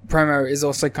 That promo is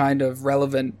also kind of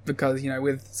relevant because, you know,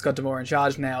 with Scott D'Amore in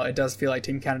charge now, it does feel like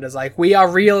Team Canada's like, we are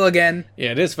real again.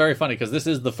 Yeah, it is very funny because this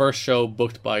is the first show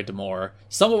booked by D'Amore.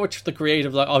 Some of which the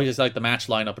creative, like, obviously, like the match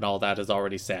lineup and all that is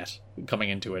already set coming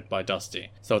into it by Dusty.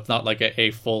 So it's not like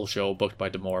a full show booked by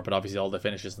D'Amore, but obviously all the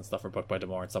finishes and stuff are booked by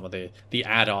D'Amore, and some of the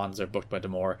add-ons are booked by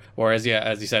D'Amore. Whereas, yeah,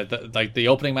 as you said, like the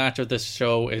opening match of this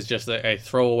show is just a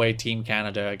throwaway Team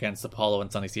Canada against Apollo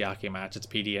and Sonny Siaki match. It's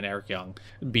PD and Eric Young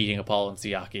beating Apollo and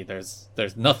Siaki.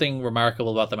 There's nothing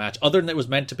remarkable about the match other than it was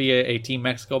meant to be a Team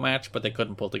Mexico match, but they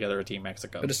couldn't pull together a Team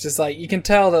Mexico. But it's just like, you can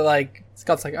tell that, like,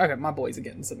 Scott's like, okay, my boys are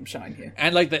getting some shine here.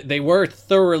 And like they were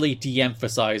thoroughly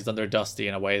de-emphasized under Dusty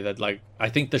in a way that, like, I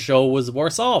think the show was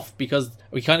worse off because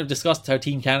we kind of discussed how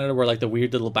Team Canada were like the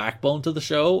weird little backbone to the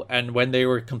show, and when they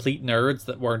were complete nerds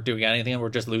that weren't doing anything and were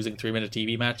just losing 3-minute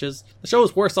TV matches, the show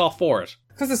was worse off for it.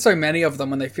 Because there's so many of them,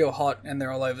 when they feel hot and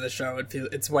they're all over the show,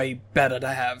 it's way better to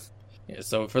have. Yeah,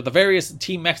 so for the various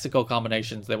Team Mexico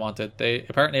combinations they wanted, they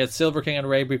apparently had Silver King and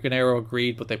Rey Bucanero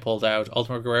agreed, but they pulled out.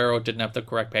 Ultimo Guerrero didn't have the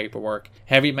correct paperwork.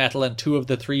 Heavy Metal and 2 of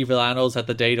the 3 Villanos had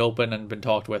the date open and been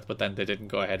talked with, but then they didn't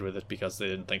go ahead with it because they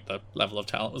didn't think the level of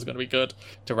talent was going to be good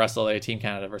to wrestle a Team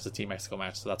Canada versus Team Mexico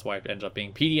match. So that's why it ended up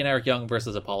being PD and Eric Young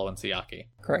versus Apollo and Siaki.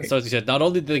 Great. So as you said, not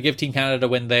only did they give Team Canada a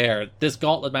win there, this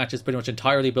gauntlet match is pretty much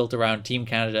entirely built around Team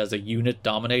Canada as a unit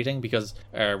dominating, because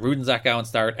Rude and Zach Gowen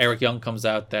start, Eric Young comes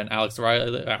out, then Alex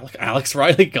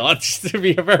Riley got to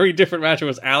be a very different match. It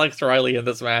was Alex Riley in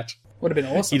this match. Would have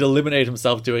been awesome. He'd eliminate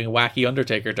himself doing wacky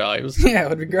Undertaker dives. Yeah, it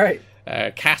would be great.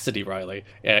 Cassidy Riley,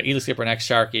 Elix Skipper next,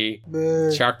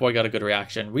 Sharky. Shark Boy got a good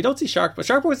reaction. We don't see Shark, but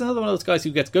Shark Boy's another one of those guys who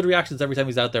gets good reactions every time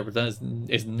he's out there, but then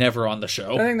is never on the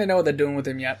show. I don't think they know what they're doing with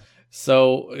him yet.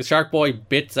 So Shark Boy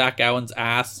bit Zach Gowen's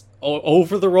ass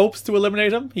over the ropes to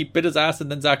eliminate him. He bit his ass, and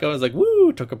then Zach Gowen's like,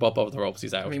 woo, took a bump over the ropes.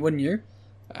 He's out. I mean, wouldn't you?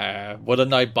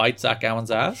 Wouldn't I bite Zach Gowen's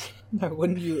ass? No,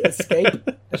 wouldn't you escape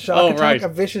a shark attack, right. A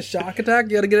vicious shark attack?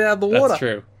 You gotta get it out of the water. That's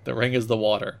true. The ring is the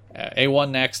water. A1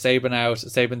 next, Sabin out.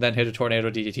 Sabin then hit a tornado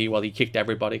DDT while he kicked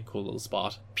everybody. Cool little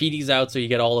spot. PD's out, so you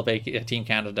get all of Team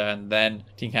Canada, and then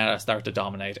Team Canada start to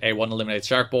dominate. A1 eliminates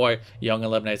Shark Boy. Young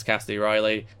eliminates Cassidy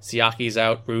Riley. Siaki's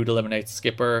out. Rude eliminates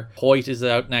Skipper. Hoyt is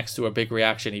out next to a big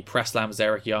reaction. He press slams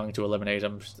Eric Young to eliminate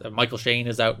him. Michael Shane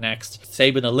is out next.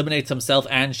 Sabin eliminates himself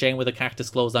and Shane with a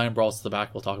cactus clothesline, brawls to the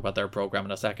back. We'll talk about their program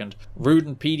in a second. Rude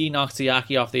and PD knock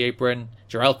Siaki off the apron.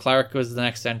 Jarrell Clark was the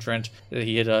next entrant.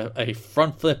 He had a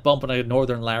front flip bump and a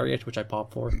northern lariat, which I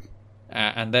popped for.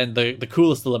 And then the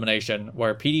coolest elimination,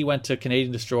 where PD went to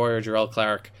Canadian Destroyer Jarrell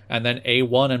Clark, and then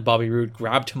A1 and Bobby Roode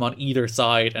grabbed him on either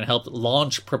side and helped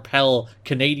propel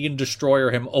Canadian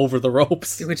Destroyer him over the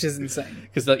ropes. Which is insane.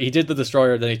 Because he did the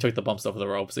Destroyer, then he took the bumps over the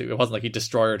ropes. It wasn't like he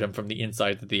destroyed him from the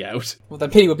inside to the out. Well,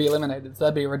 then PD would be eliminated, so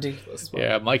that'd be ridiculous.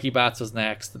 Yeah, Mikey Bats was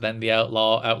next. Then the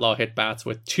Outlaw hit Bats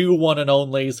with 2 one and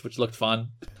onlys, which looked fun.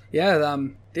 Yeah,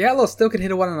 the Outlaw still could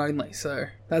hit a one and only, so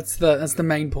that's the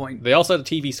main point. They also had a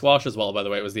TV squash as well, by the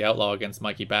way. It was the Outlaw against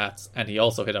Mikey Bats, and he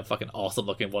also hit a fucking awesome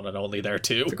looking one and only there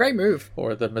too. It's a great move.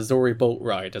 Or the Missouri Boat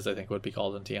Ride, as I think would be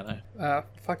called in TNA.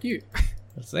 Fuck you.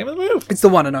 That's the name of the move. It's the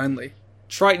one and only.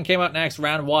 Triton came out next,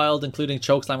 ran wild, including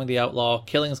chokeslamming the Outlaw.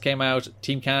 Killings came out.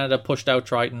 Team Canada pushed out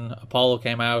Triton. Apollo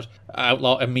came out.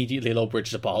 Outlaw immediately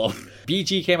low-bridged Apollo.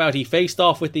 BG came out. He faced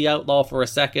off with the Outlaw for a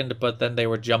second, but then they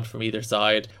were jumped from either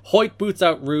side. Hoyt boots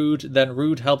out Rude. Then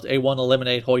Rude helped A1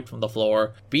 eliminate Hoyt from the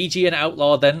floor. BG and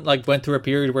Outlaw then went through a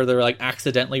period where they were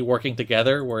accidentally working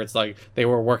together, where it's like they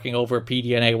were working over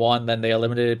PD and A1, then they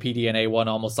eliminated PD and A1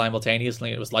 almost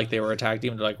simultaneously. It was like they were a tag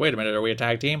team. They're like, wait a minute, are we a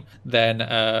tag team? Then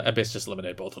Abyss just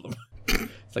eliminated both of them.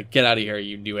 It's like, get out of here,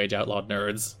 you New Age Outlaw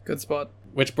nerds. Good spot.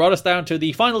 Which brought us down to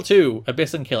the final 2,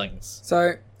 Abyss and Killings.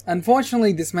 So,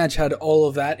 unfortunately, this match had all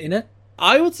of that in it.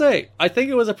 I would say, I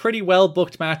think it was a pretty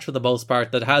well-booked match for the most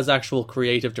part that has actual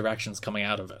creative directions coming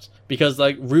out of it. Because,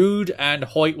 Rude and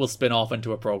Hoyt will spin off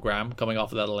into a program coming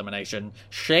off of that elimination.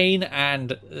 Shane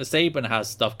and Sabin has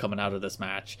stuff coming out of this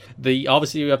match.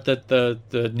 Obviously, you have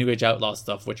the New Age Outlaw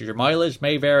stuff, which your mileage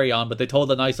may vary on, but they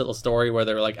told a nice little story where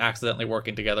they were, accidentally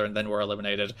working together and then were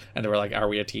eliminated. And they were like, are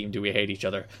we a team? Do we hate each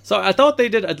other? So I thought they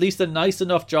did at least a nice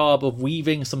enough job of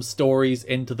weaving some stories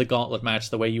into the gauntlet match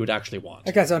the way you would actually want.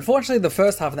 Okay, so unfortunately, the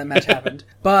first half of that match happened,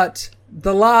 but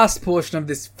the last portion of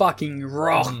this fucking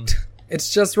rocked.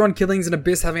 It's just Ron Killings and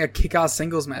Abyss having a kick-ass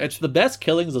singles match. It's the best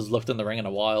Killings has looked in the ring in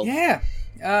a while. Yeah.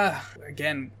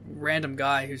 Again, random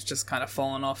guy who's just kind of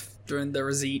fallen off during the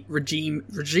regime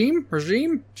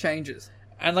changes.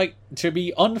 And to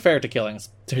be unfair to Killings,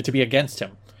 to be against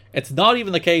him, it's not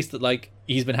even the case that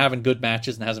he's been having good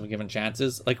matches and hasn't been given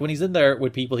chances. Like, when he's in there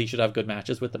with people he should have good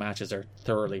matches with, the matches are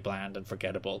thoroughly bland and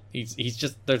forgettable. He's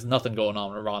just, there's nothing going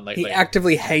on with Ron lately. He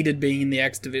actively hated being in the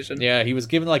X division. Yeah, he was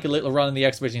given like a little run in the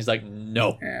X division. He's like,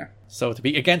 no. Yeah. So to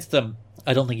be against him,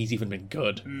 I don't think he's even been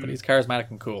good. But he's charismatic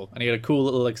and cool. And he had a cool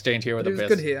little exchange here with He was Abyss.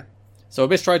 good here. So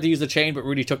Abyss tried to use the chain, but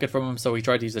Rudy took it from him, so he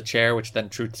tried to use a chair, which then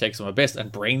Truth takes from Abyss and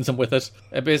brains him with it.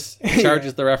 Abyss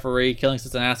charges the referee. Killings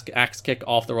hits an axe kick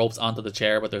off the ropes onto the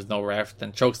chair, but there's no ref.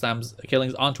 Then chokeslams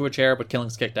Killings onto a chair, but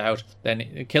Killings kicked out.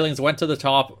 Then Killings went to the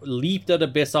top, leaped at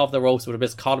Abyss off the ropes, but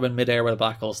Abyss caught him in midair with a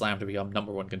black hole slam to become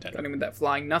number one contender. Got him with that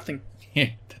flying nothing.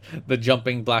 The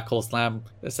jumping black hole slam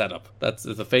setup. That's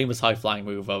the famous high flying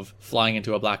move of flying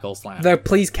into a black hole slam. Though,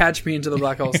 please catch me into the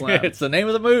black hole slam. It's the name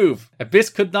of the move. Abyss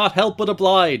could not help but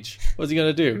oblige. What's he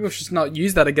going to do? People should just not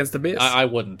use that against Abyss. I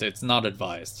wouldn't. It's not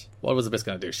advised. What was Abyss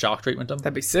going to do? Shock treatment him?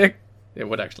 That'd be sick. It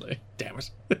would actually. Damn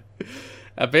it.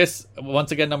 Abyss,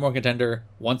 once again, number one contender,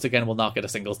 once again will not get a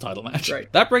singles title match.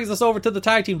 Right. That brings us over to the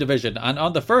tag team division, and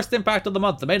on the first Impact of the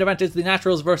month, the main event is the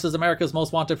Naturals versus America's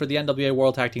Most Wanted for the NWA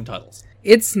World Tag Team titles.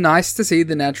 It's nice to see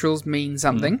the Naturals mean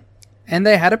something. And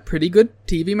they had a pretty good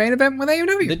TV main event with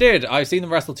AEW. They did. I've seen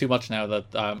them wrestle too much now that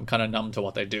I'm kind of numb to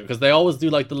what they do. Because they always do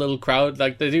like the little crowd,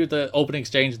 like they do the opening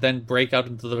exchange, then break out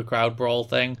into the crowd brawl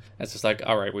thing. It's just like,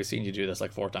 alright, we've seen you do this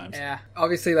like 4 times. Yeah.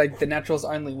 Obviously, like, the Naturals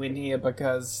only win here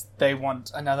because they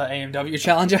want another AMW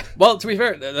challenger. Well, to be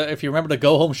fair, if you remember the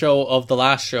go-home show of the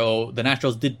last show, the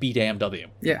Naturals did beat AMW.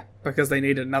 Yeah, because they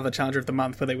needed another challenger of the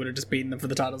month where they would have just beaten them for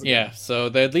the titles again. Yeah, so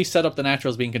they at least set up the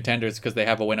Naturals being contenders because they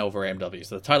have a win over AMW,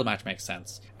 so the title match makes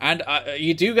sense. And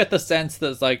you do get the sense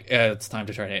that it's like, it's time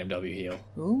to turn AMW heel.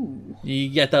 Ooh. You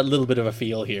get that little bit of a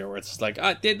feel here where it's just like,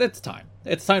 it's time.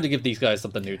 It's time to give these guys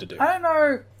something new to do. I don't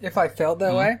know if I felt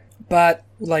that way, but,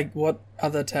 like, what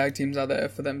other tag teams are there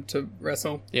for them to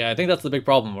wrestle? Yeah, I think that's the big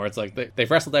problem, where it's like,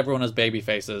 they've wrestled everyone as baby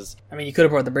faces. I mean, you could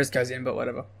have brought the Briscoes in, but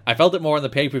whatever. I felt it more in the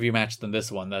pay-per-view match than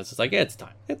this one. That's just like, yeah, it's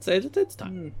time. It's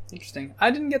time. Interesting.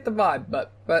 I didn't get the vibe,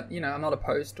 but you know, I'm not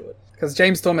opposed to it. Because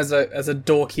James Storm as a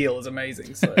dork heel is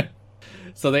amazing, so...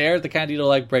 So they aired the Candido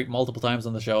leg break multiple times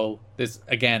on the show. This,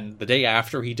 again, the day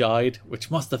after he died, which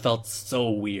must have felt so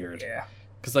weird. Yeah.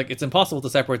 Because, like, it's impossible to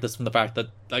separate this from the fact that,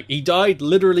 like, he died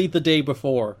literally the day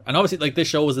before. And obviously, like, this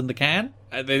show was in the can.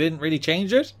 And they didn't really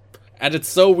change it. And it's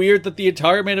so weird that the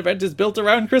entire main event is built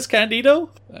around Chris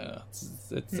Candido.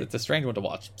 It's a strange one to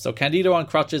watch. So Candido on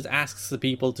crutches asks the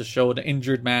people to show an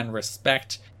injured man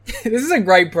respect. This is a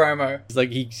great promo. It's like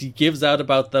he gives out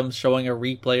about them showing a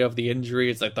replay of the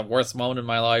injury. It's like the worst moment in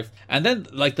my life. And then,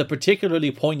 like, the particularly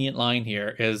poignant line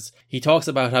here is he talks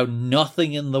about how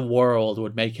nothing in the world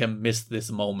would make him miss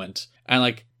this moment. And,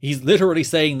 like, he's literally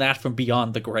saying that from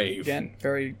beyond the grave. Again,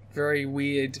 very, very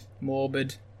weird,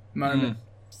 morbid moment.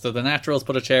 So the Naturals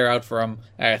put a chair out for him.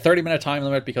 30-minute time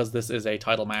limit because this is a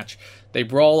title match. They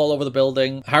brawl all over the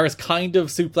building. Harris kind of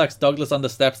suplexed Douglas on the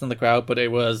steps in the crowd, but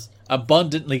it was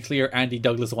abundantly clear Andy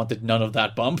Douglas wanted none of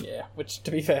that bump. Yeah, which,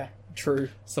 to be fair, true.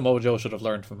 Samoa Joe should have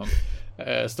learned from him.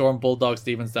 Storm Bulldog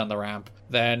Stevens down the ramp.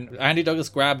 Then Andy Douglas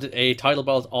grabbed a title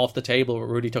belt off the table, but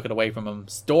Rudy took it away from him.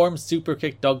 Storm super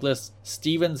kicked Douglas.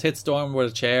 Stevens hit Storm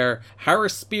with a chair.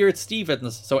 Harris speared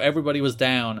Stevens, so everybody was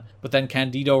down. But then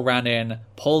Candido ran in,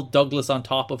 pulled Douglas on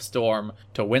top of Storm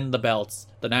to win the belts.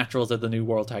 The Naturals are the new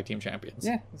World Tag Team Champions.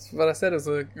 Yeah, that's what I said. It was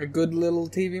a good little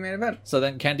TV main event. So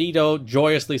then Candido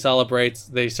joyously celebrates.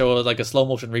 They show like a slow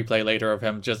motion replay later of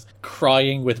him just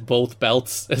crying with both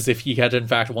belts as if he had in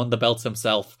fact won the belts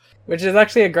himself. Which is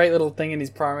actually a great little thing in his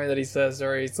promo that he says,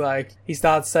 where he's like, he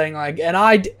starts saying like,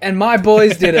 and my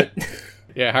boys did it.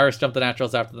 Yeah, Harris jumped the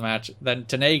Naturals after the match. Then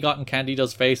Tenay got in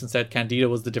Candido's face and said Candido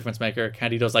was the difference maker.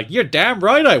 Candido's like, you're damn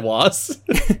right I was.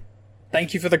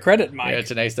 Thank you for the credit, Mike. Yeah,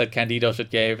 Tenay said Candido should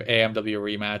give AMW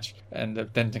a rematch. And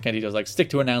then Candido's like, stick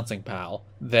to announcing, pal.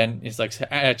 Then he's like,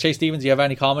 Chase Stevens, you have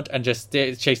any comment? And just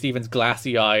Chase Stevens,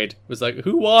 glassy-eyed, was like,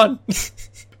 who won?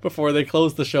 Before they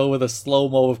closed the show with a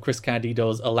slow-mo of Chris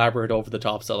Candido's elaborate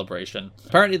over-the-top celebration.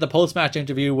 Apparently the post-match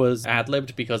interview was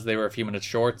ad-libbed because they were a few minutes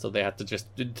short, so they had to just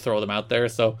throw them out there.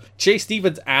 So Chase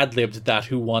Stevens ad-libbed that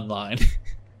who won line.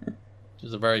 Which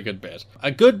is a very good bit.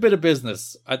 A good bit of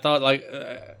business. I thought, like,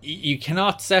 you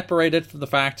cannot separate it from the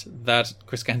fact that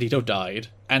Chris Candido died.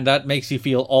 And that makes you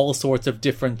feel all sorts of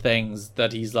different things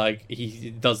that he's like,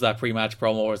 he does that pre-match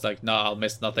promo where it's like, nah, I'll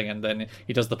miss nothing. And then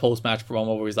he does the post-match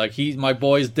promo where he's like, my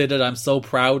boys did it. I'm so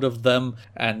proud of them.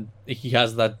 And he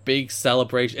has that big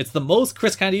celebration. It's the most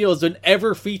Chris Candido has been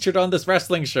ever featured on this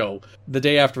wrestling show the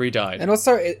day after he died. And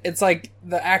also, it's like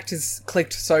the act is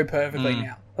clicked so perfectly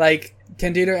now. Like,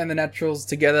 Candido and the Naturals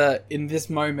together in this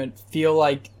moment feel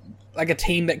like like a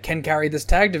team that can carry this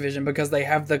tag division because they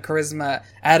have the charisma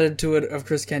added to it of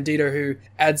Chris Candido, who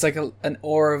adds like an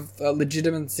aura of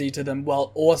legitimacy to them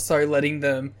while also letting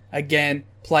them again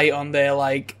play on their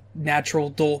like natural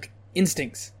dork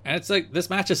instincts. And it's like, this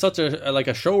match is such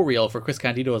a show reel for Chris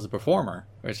Candido as a performer.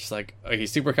 It's just like,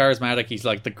 he's super charismatic, he's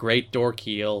like the great dork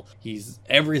heel, he's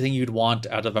everything you'd want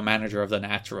out of a manager of the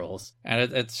Naturals.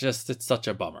 And it's such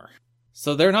a bummer.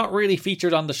 So they're not really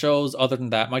featured on the shows other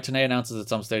than that. Mike Tenay announces at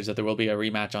some stage that there will be a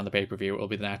rematch on the pay-per-view. It will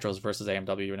be the Naturals versus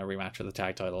AMW in a rematch for the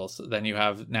tag titles. Then you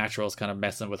have Naturals kind of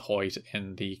messing with Hoyt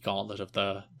in the gauntlet of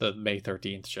the May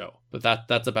 13th show. But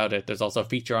that's about it. There's also a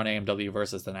feature on AMW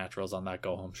versus the Naturals on that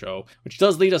go-home show, which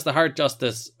does lead us to Hard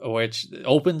Justice, which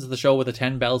opens the show with a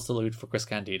 10-bell salute for Chris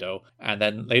Candido. And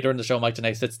then later in the show, Mike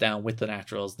Tenay sits down with the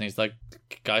Naturals and he's like,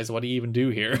 guys, what do you even do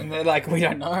here? And they're like, we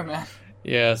don't know, man.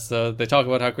 Yeah, so they talk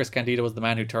about how Chris Candido was the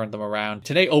man who turned them around.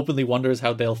 Tenay openly wonders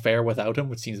how they'll fare without him,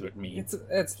 which seems a bit mean. It's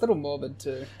a little morbid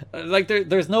too. Like,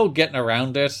 there's no getting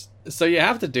around it. So you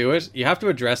have to do it. You have to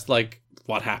address, like,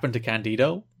 what happened to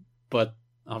Candido. But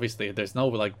obviously there's no,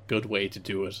 like, good way to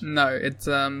do it. No, it's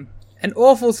an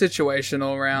awful situation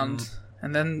all around.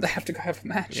 And then they have to go have a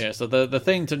match. Yeah, so the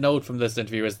thing to note from this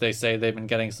interview is they say they've been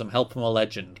getting some help from a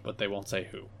legend, but they won't say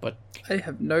who. But I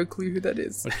have no clue who that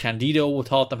is. But Candido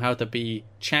taught them how to be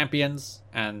champions,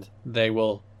 and they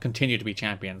will continue to be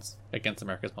champions against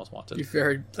America's Most Wanted. It'd be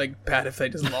very bad if they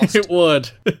just lost. It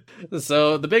would.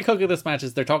 So the big hook of this match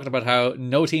is they're talking about how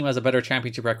no team has a better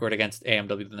championship record against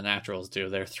AMW than the Naturals do.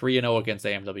 They're 3-0 against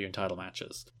AMW in title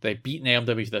matches. They've beaten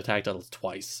AMW to the tag titles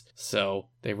twice. So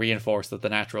they reinforce that the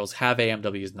Naturals have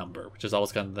AMW's number, which is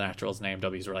always kind of the Naturals and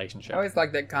AMW's relationship. I always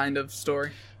like that kind of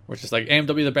story. Which is like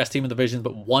AMW the best team in the division,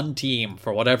 but one team,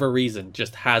 for whatever reason,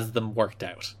 just has them worked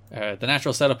out. The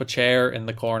Naturals set up a chair in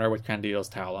the corner with Candido's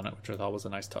towel on it, which I thought was a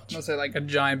nice touch. I'll say like a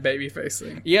giant babyface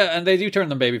thing. Yeah, and they do turn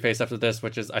them babyface after this,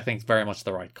 which is, I think, very much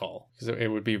the right call. Because it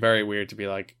would be very weird to be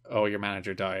like, oh, your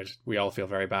manager died. We all feel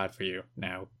very bad for you.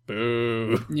 Now,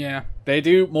 boo. Yeah. They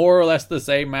do more or less the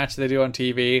same match they do on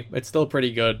TV. It's still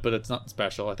pretty good, but it's not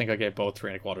special. I think I gave both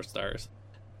 3.25 stars.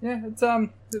 Yeah, it's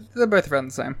they're both around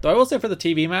the same. Though I will say for the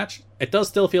TV match, it does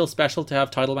still feel special to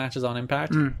have title matches on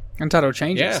Impact. And title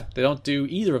changes. Yeah, they don't do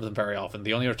either of them very often.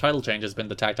 The only other title change has been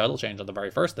the tag title change on the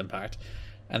very first Impact.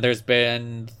 And there's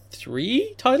been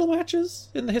 3 title matches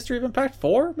in the history of Impact?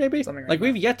 4, maybe? Something like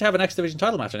we've yet to have an X Division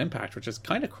title match on Impact, which is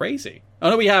kind of crazy. Oh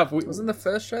no, we have. Wasn't the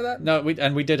first show that? No,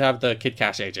 we did have the Kid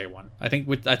Cash AJ one. I think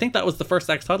that was the first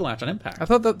X title match on Impact. I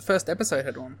thought the first episode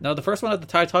had one. No, the first one had the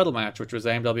tag title match, which was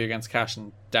AMW against Cash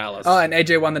and Dallas. Oh, and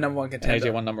AJ won the number 1 contender. And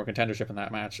AJ won number 1 contendership in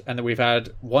that match. And then we've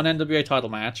had 1 NWA title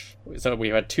match. So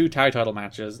we've had 2 tag title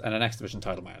matches and an X Division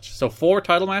title match. So 4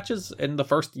 title matches in the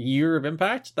first year of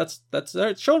Impact. That's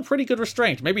showing pretty good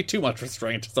restraint. Maybe too much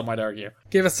restraint, some might argue.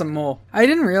 Give us some more. I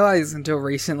didn't realize until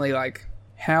recently,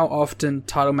 how often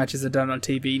title matches are done on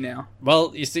TV now.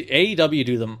 Well, you see, AEW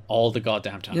do them all the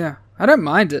goddamn time. Yeah, I don't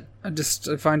mind it.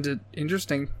 I find it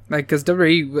interesting. Because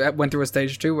WWE went through a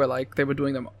stage too where, they were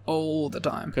doing them all the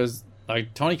time. Because,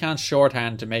 Tony Khan's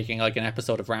shorthand to making, an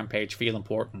episode of Rampage feel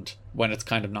important, when it's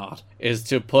kind of not, is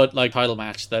to put, title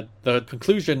match that the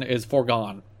conclusion is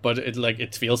foregone. But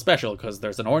it feels special because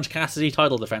there's an Orange Cassidy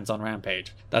title defense on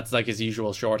Rampage. That's his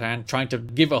usual shorthand, trying to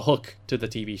give a hook to the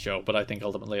TV show. But I think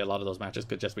ultimately a lot of those matches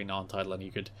could just be non-title and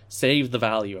you could save the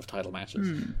value of title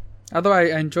matches. Although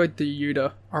I enjoyed the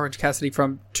Yuta Orange Cassidy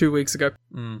from 2 weeks ago.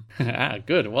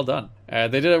 Good, well done. They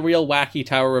did a real wacky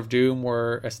Tower of Doom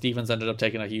where Stevens ended up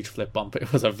taking a huge flip bump.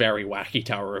 It was a very wacky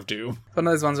Tower of Doom. One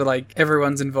of those ones where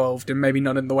everyone's involved and maybe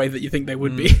not in the way that you think they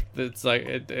would be. It's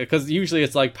because usually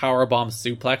it's powerbomb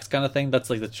suplex kind of thing. That's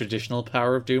the traditional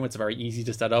Tower of Doom. It's very easy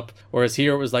to set up. Whereas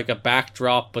here it was a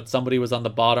backdrop, but somebody was on the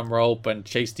bottom rope and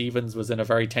Chase Stevens was in a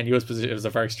very tenuous position. It was a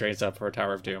very strange setup for a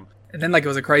Tower of Doom. And then it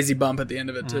was a crazy bump at the end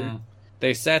of it too.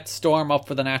 They set Storm up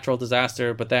for the natural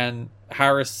disaster, but then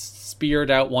Harris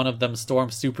speared out one of them, Storm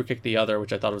superkicked the other,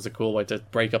 which I thought was a cool way to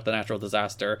break up the natural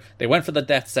disaster. They went for the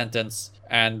death sentence,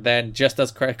 and then just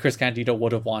as Chris Candido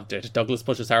would have wanted, Douglas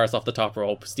pushes Harris off the top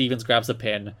rope, Stevens grabs a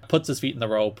pin, puts his feet in the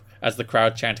rope as the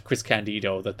crowd chant Chris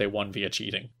Candido that they won via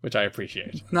cheating, which I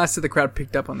appreciate. Nice that the crowd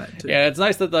picked up on that too. Yeah, it's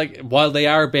nice that while they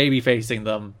are baby facing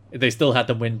them, they still had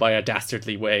them win by a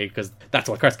dastardly way, because that's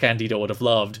what Chris Candido would have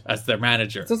loved as their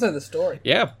manager. It's also the story.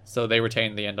 Yeah, so they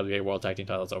retained the NWA World Tag Team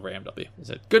titles over AMW. It's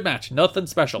a good match, nothing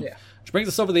special. Yeah. Which brings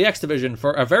us over to the X Division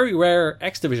for a very rare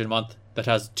X Division month. that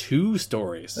has 2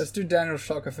 stories. Let's do Daniel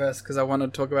Shocker first, because I want to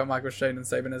talk about Michael Shane and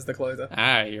Sabin as the closer.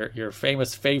 Your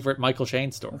famous favorite Michael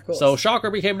Shane story. Of course. So Shocker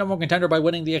became number 1 contender by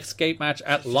winning the Escape match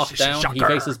at Lockdown. He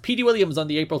faces Petey Williams on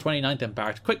the April 29th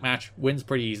Impact. Quick match, wins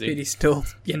pretty easy. Petey's still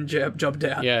getting jobbed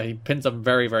out. Yeah, he pins him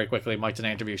very, very quickly. Mike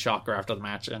Tenay interviews Shocker after the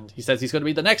match, and he says he's going to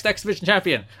be the next X Division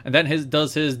champion. And then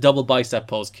does his double bicep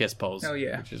pose, kiss pose. Oh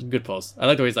yeah, which is a good pose. I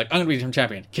like the way he's like, I'm going to be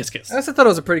champion, kiss kiss. I also thought it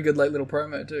was a pretty good late little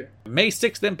promo too. May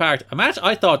 6th Impact, a match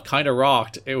I thought kind of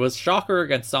rocked. It was Shocker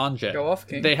against Sanjay. Go off,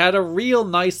 King. They had a real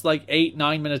nice 8-9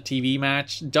 minute TV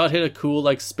match. Judd hit a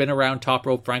cool spin around top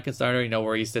rope Frankensteiner,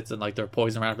 where he sits in their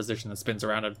poison round position and spins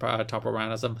around and top rope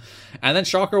around him. And then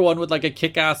Shocker won with a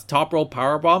kick-ass top rope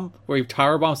powerbomb where he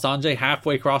powerbombed Sanjay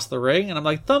halfway across the ring, and I'm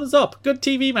like, thumbs up, good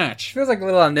TV match. Feels like a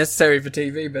little unnecessary for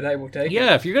TV, but hey, we'll take it.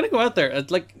 Yeah, if you're gonna go out there,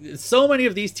 so many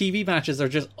of these TV matches are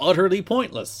just utterly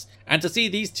pointless. And to see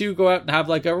these two go out and have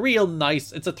a real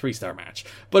nice, it's a 3-star match,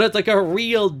 but it's a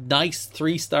real nice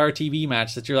 3-star TV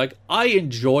match that you're like, I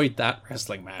enjoyed that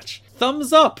wrestling match.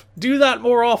 Thumbs up! Do that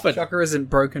more often. Shocker isn't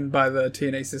broken by the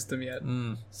TNA system yet.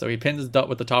 So he pins Dutt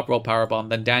with the top rope powerbomb.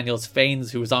 Then Daniels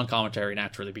feigns, who was on commentary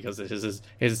naturally because it is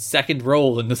his second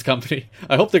role in this company.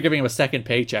 I hope they're giving him a second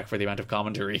paycheck for the amount of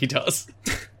commentary he does.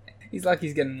 He's like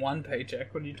he's getting 1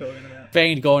 paycheck. What are you talking about?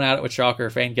 Feigned going at it with Shocker,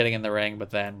 feigned getting in the ring, but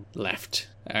then left.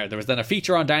 There was then a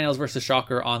feature on Daniels versus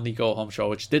Shocker on the Go Home show,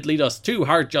 which did lead us to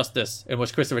Hard Justice, in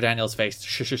which Christopher Daniels faced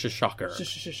Shocker.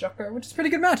 Shocker, which is a pretty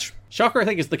good match. Shocker, I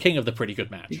think, is the king of the pretty good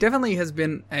match. He definitely has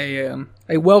been a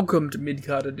welcomed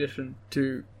mid-card addition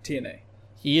to TNA.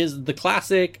 He is the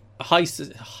classic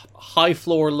high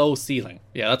floor, low ceiling.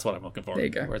 Yeah, that's what I'm looking for. There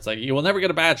you go. Where it's you will never get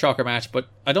a bad Shocker match, but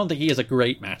I don't think he has a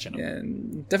great match in him.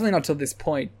 Yeah, definitely not till this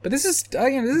point. But this is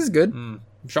good.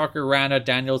 Shocker ran at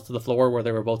Daniels to the floor where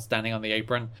they were both standing on the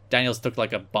apron. Daniels took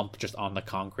a bump just on the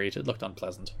concrete. It looked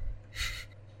unpleasant.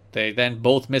 They then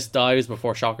both missed dives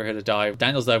before Shocker hit a dive.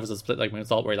 Daniels' dive was a split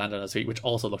moonsault where he landed on his feet, which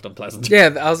also looked unpleasant.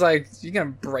 Yeah, I was like, you're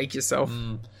going to break yourself.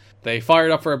 They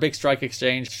fired up for a big strike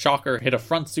exchange. Shocker hit a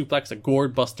front suplex, a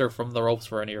gourd buster from the ropes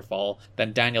for a near fall.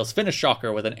 Then Daniels finished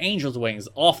Shocker with an angel's wings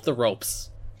off the ropes,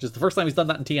 which is the first time he's done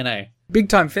that in TNA. Big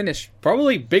time finish.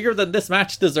 Probably bigger than this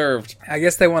match deserved. I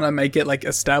guess they want to make it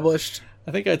established.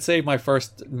 I think I'd save my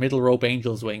first middle rope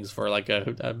angel's wings for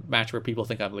a match where people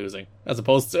think I'm losing, as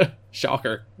opposed to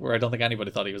Shocker, where I don't think anybody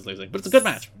thought he was losing. But it's a good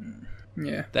match.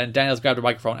 Yeah. Then Daniels grabbed a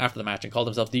microphone after the match and called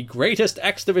himself the greatest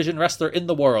X Division wrestler in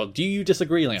the world. Do you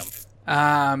disagree, Liam?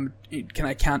 Can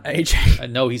I count AJ?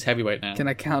 No, he's heavyweight now. Can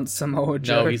I count Samoa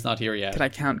Joe? No, he's not here yet. Can I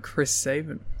count Chris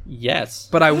Sabin? Yes.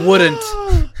 But I wouldn't.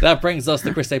 That brings us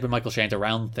to Chris Sabin and Michael Shane to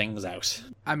round things out.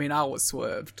 I mean, I was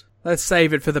swerved. Let's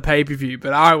save it for the pay-per-view,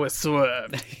 but I was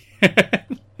swerved.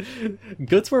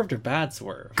 Good swerved or bad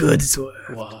swerve? Good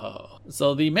swerve. Whoa.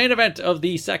 So the main event of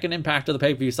the second Impact of the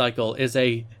pay-per-view cycle is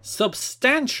a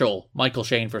substantial Michael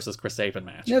Shane versus Chris Sabin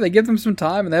match. Yeah, they give them some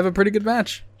time and they have a pretty good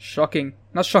match. Shocking.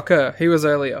 Not Shocker. He was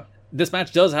earlier. This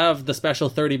match does have the special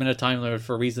 30-minute time limit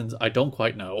for reasons I don't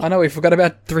quite know. I know, we forgot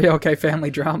about 3OK family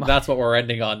drama. That's what we're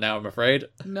ending on now, I'm afraid.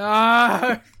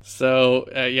 No! So,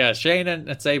 Shane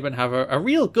and Sabin have a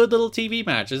real good little TV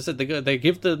match. As I said, they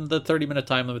give them the 30-minute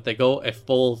time limit. They go a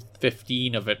full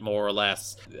 15 of it, more or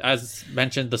less. As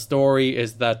mentioned, the story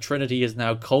is that Trinity is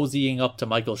now cozying up to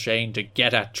Michael Shane to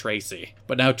get at Tracy.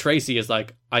 But now Tracy is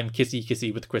like, I'm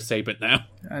kissy-kissy with Chris Sabin now.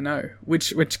 I know.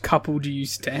 Which couple do you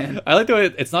stand? I like the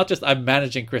way it's not just I'm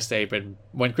managing Chris Sabin.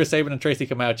 When Chris Sabin and Tracy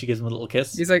come out, she gives him a little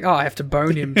kiss. He's like, I have to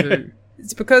bone him too.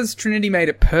 It's because Trinity made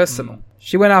it personal.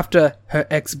 She went after her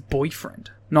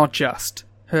ex-boyfriend, not just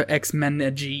her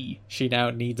ex-managee. She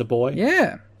now needs a boy?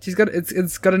 Yeah.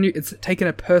 It's taken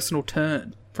a personal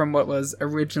turn from what was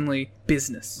originally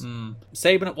business.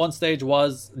 Sabin at one stage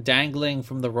was dangling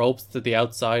from the ropes to the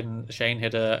outside, and Shane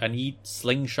hit a neat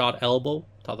slingshot elbow.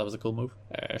 Thought that was a cool move.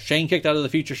 Shane kicked out of the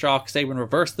Future Shock. Sabin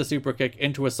reversed the super kick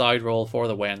into a side roll for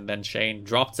the win. Then Shane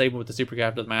dropped Sabin with the super kick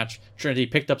after the match. Trinity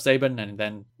picked up Sabin, and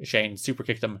then Shane super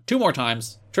kicked him 2 more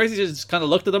times. Tracy just kind of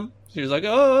looked at him. She was like,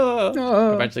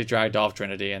 oh. Eventually dragged off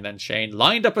Trinity, and then Shane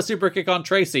lined up a super kick on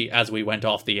Tracy as we went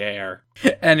off the air.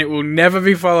 And it will never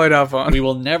be followed up on. We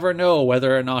will never know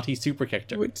whether or not he super kicked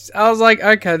her. Which, I was like,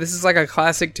 okay, this is like a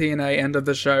classic TNA end of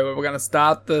the show where we're going to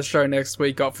start the show next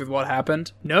week off with what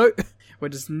happened. No. We're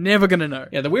just never gonna know.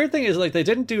 Yeah, the weird thing is, they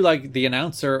didn't do, the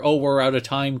announcer, we're out of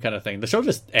time kind of thing. The show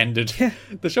just ended. Yeah.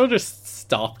 The show just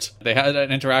stopped. They had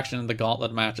an interaction in the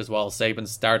gauntlet match as well. Sabin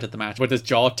started the match with his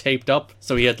jaw taped up,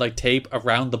 so he had, tape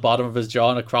around the bottom of his jaw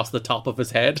and across the top of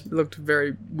his head. It looked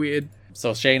very weird.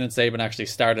 So Shane and Sabin actually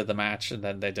started the match, and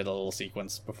then they did a little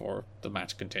sequence before the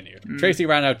match continued. Tracy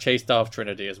ran out, chased off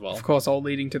Trinity as well. Of course, all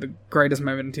leading to the greatest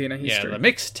moment in TNA history. Yeah, the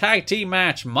mixed tag team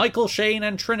match. Michael Shane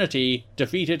and Trinity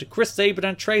defeated Chris Sabin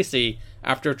and Tracy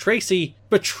after Tracy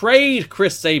betrayed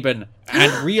Chris Sabin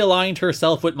and realigned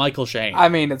herself with Michael Shane. I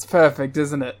mean, it's perfect,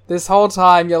 isn't it? This whole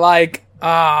time, you're like,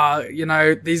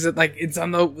 these are like,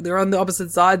 they're on the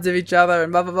opposite sides of each other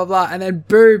and blah, blah, blah, blah. And then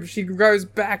boom, she goes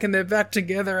back and they're back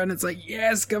together and it's like,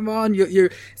 yes, come on.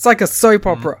 It's like a soap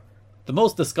opera. The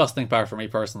most disgusting part for me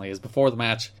personally is before the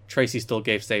match, Tracy still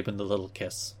gave Sabin the little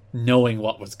kiss, knowing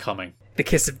what was coming. The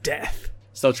kiss of death.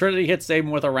 So Trinity hit Sabin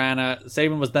with a Rana.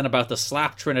 Sabin was then about to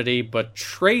slap Trinity, but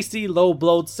Tracy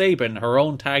low-blowed Sabin, her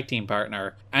own tag team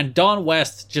partner, and Don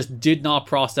West just did not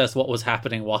process what was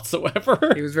happening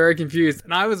whatsoever. He was very confused,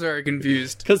 and I was very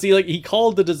confused. Because he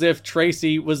called it as if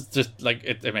Tracy was just, like,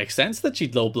 it makes sense that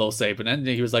she'd low-blow Sabin, and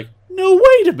he was like, no,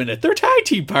 wait a minute, they're tag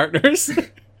team partners.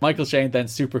 Michael Shane then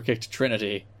super kicked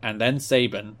Trinity, and then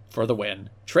Sabin for the win.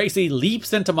 Tracy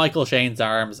leaps into Michael Shane's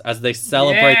arms as they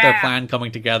celebrate their plan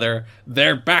coming together.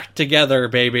 They're back together,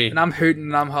 baby. And I'm hooting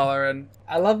and I'm hollering.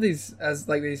 I love these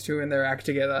two in their act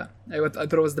together. I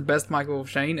thought it was the best Michael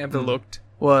Shane ever looked.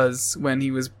 Was when he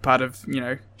was part of,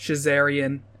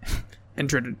 Shazarian and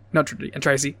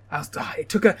Tracy. I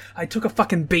took a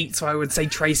fucking beat so I would say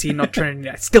Tracy, not Trinity.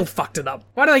 I still fucked it up.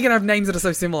 Why do they get to have names that are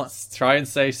so similar? Try and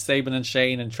say Sabin and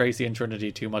Shane and Tracy and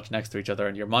Trinity too much next to each other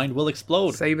and your mind will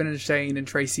explode. Sabin and Shane and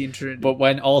Tracy and Trinity. But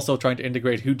when also trying to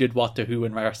integrate who did what to who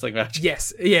in wrestling match.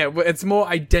 Yes, yeah, but it's more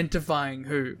identifying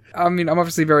who. I mean, I'm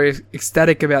obviously very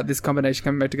ecstatic about this combination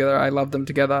coming back together. I love them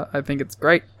together. I think it's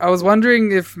great. I was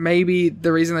wondering if maybe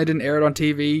the reason they didn't air it on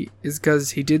TV is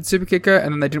because he did Superkick her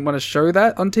and then they didn't want to show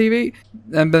that on TV.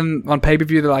 And then on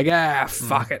pay-per-view, they're like,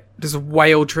 fuck it. Just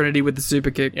wail Trinity with the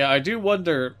Superkick. Yeah, I do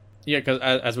wonder... Yeah, because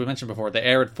as we mentioned before, they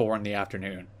air at 4 in the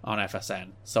afternoon on FSN.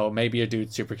 So maybe a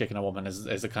dude super kicking a woman is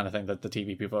the kind of thing that the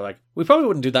TV people are like, we probably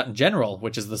wouldn't do that in general,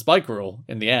 which is the Spike rule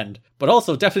in the end. But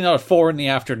also definitely not at 4 in the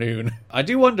afternoon. I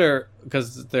do wonder,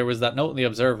 because there was that note in The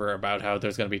Observer about how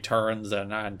there's going to be turns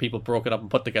and people broke it up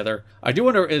and put together. I do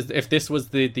wonder if this was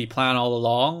the plan all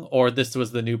along, or this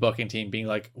was the new booking team being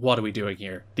like, what are we doing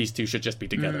here? These two should just be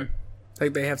together.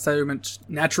 Like, they have so much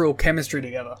natural chemistry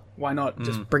together. Why not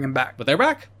just bring them back? But they're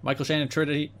back. Michael Shane and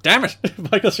Trinity. Damn it!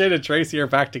 Michael Shane and Tracy are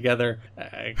back together.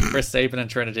 Chris Sabin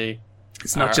and Trinity.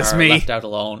 It's not just me. Left out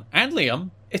alone. And Liam.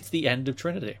 It's the end of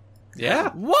Trinity. Yeah.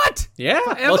 What? Yeah.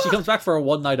 Forever? Well, she comes back for a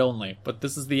one night only, but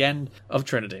this is the end of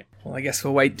Trinity. Well, I guess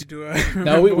we'll wait to do a...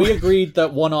 No, we agreed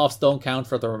that one-offs don't count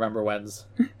for the Remember Whens.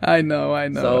 I know.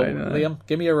 So, Liam,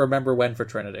 give me a Remember When for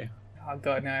Trinity. Oh,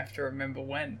 God, now I have to remember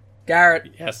when.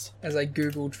 Garrett. Yes. As I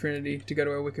googled Trinity to go to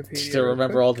her Wikipedia. To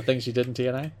remember all the things she did in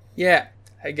TNA? Yeah.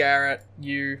 Hey Garrett,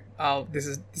 this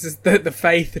is the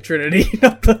faith of Trinity,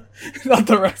 not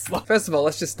the wrestler. First of all,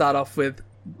 let's just start off with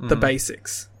the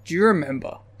basics. Do you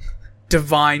remember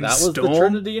Divine Storm? That was the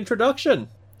Trinity introduction.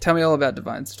 Tell me all about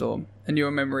Divine Storm and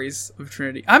your memories of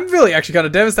Trinity. I'm really actually kind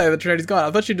of devastated that Trinity's gone. I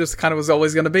thought she just kind of was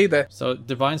always going to be there. So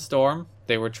Divine Storm,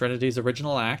 they were Trinity's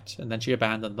original act, and then she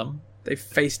abandoned them. They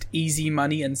faced Easy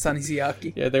Money and Sonny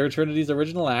Siaki. Yeah, they were Trinity's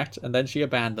original act, and then she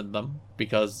abandoned them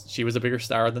because she was a bigger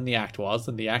star than the act was,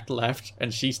 and the act left,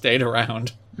 and she stayed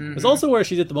around. Mm-hmm. It's also where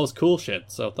she did the most cool shit,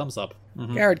 so thumbs up.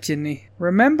 Mm-hmm. Garrett Kidney,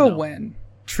 remember when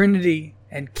Trinity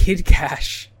and Kid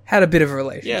Cash had a bit of a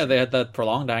relationship? Yeah, they had that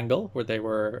prolonged angle where they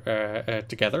were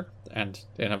together and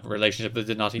in a relationship that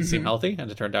did not seem healthy, and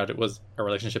it turned out it was a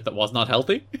relationship that was not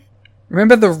healthy.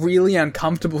 Remember the really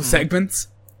uncomfortable segments?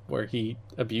 Where he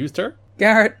abused her?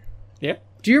 Garrett. Yeah.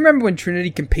 Do you remember when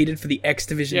Trinity competed for the X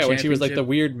Division Championship? Yeah, when she was like the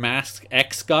weird masked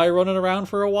X guy running around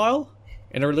for a while?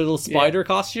 In her little spider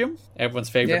costume? Everyone's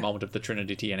favourite moment of the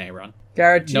Trinity TNA run.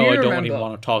 Garrett, do you remember... I don't even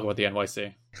want to talk about the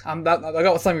NYC. I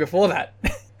got something before that.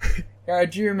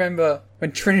 Garrett, do you remember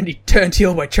when Trinity turned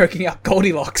heel by choking out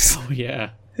Goldilocks? Oh, yeah.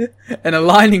 And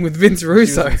aligning with Vince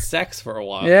Russo. She was in sex for a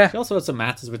while. Yeah. She also had some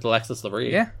matches with Alexis Lurie.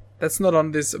 Yeah. That's not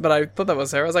on this, but I thought that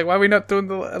was her. I was like, why are we not doing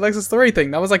the Alexis Lurie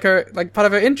thing? That was like her, like part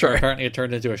of her intro. Apparently it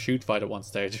turned into a shoot fight at one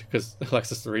stage because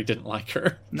Alexis Lurie didn't like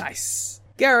her. Nice.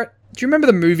 Garrett, do you remember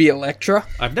the movie Elektra?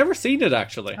 I've never seen it,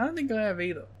 actually. I don't think I have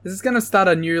either. This is going to start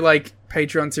a new,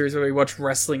 Patreon series where we watch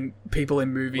wrestling people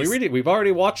in movies. We've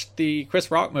already watched the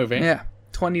Chris Rock movie. Yeah.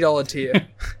 $20 tier.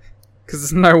 Because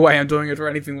there's no way I'm doing it for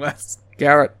anything less.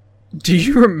 Garrett, do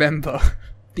you remember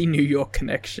the New York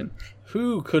Connection?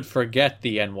 Who could forget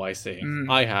the NYC?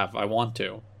 I have. I want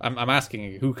to. I'm asking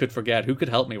you, who could forget? Who could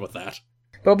help me with that?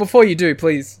 But before you do,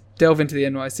 please delve into the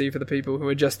NYC for the people who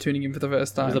are just tuning in for the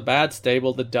first It was time. a bad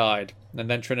stable that died, and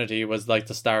then Trinity was like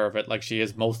the star of it, like she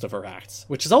is most of her acts.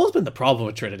 Which has always been the problem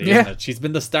with Trinity, Yeah. isn't it? She's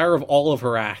been the star of all of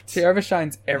her acts. She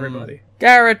overshines everybody.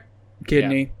 Garrett,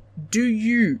 Kidney, do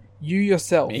you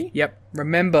yourself, Me? Yep,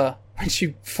 remember when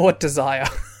she fought Desire?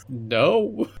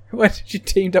 No. When she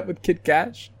teamed up with Kid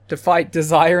Cash to fight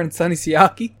Desire and Sonny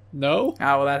Siaki? No.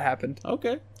 Ah, well, that happened.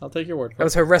 Okay, I'll take your word That for it.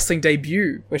 was her wrestling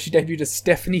debut, where she debuted as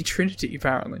Stephanie Trinity,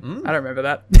 apparently. I don't remember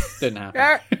that. Didn't happen.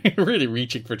 Garrett, You're really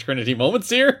reaching for Trinity moments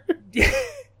here. do you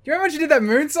remember when she did that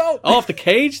moonsault? Off the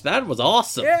cage? That was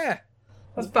awesome. Yeah.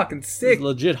 That's fucking It was sick. a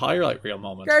legit highlight reel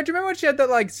moment. Garrett, do you remember when she had that,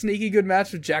 like, sneaky good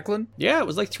match with Jacqueline? Yeah, it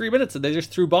was like 3 minutes and they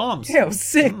just threw bombs. Yeah, it was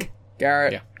sick.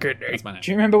 Garrett, Yeah, Kidney. that's my name.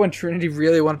 Do you remember when Trinity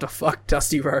really wanted to fuck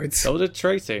Dusty Rhodes? So did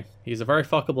Tracy. He's a very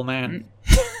fuckable man.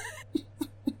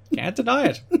 Can't deny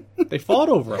it. They fought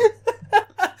over him.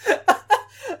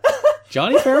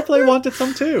 Johnny Fairplay wanted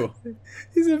some too.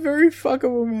 He's a very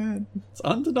fuckable man. It's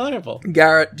undeniable.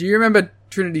 Garrett, do you remember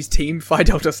Trinity's team, Phi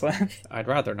Delta Slam? I'd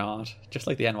rather not. Just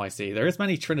like the NYC. There is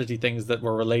many Trinity things that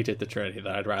were related to Trinity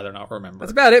that I'd rather not remember.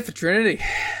 That's about it for Trinity.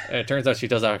 It turns out she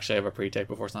does actually have a pre-tape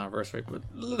before it's anniversary, but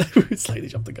we slightly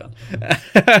jumped the gun.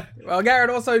 Well, Garrett,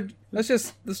 also,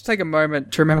 let's take a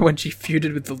moment to remember when she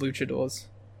feuded with the Luchadors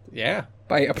Yeah.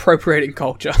 by appropriating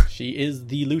culture. She is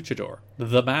the luchador.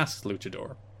 The masked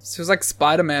luchador. She was like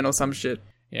Spider-Man or some shit.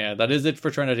 Yeah, that is it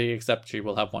for Trinity, except she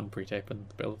will have one pre-tape in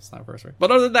the Bill of its anniversary. But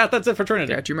other than that, that's it for Trinity.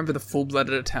 Garrett, do you remember the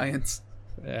full-blooded Italians?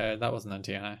 That wasn't on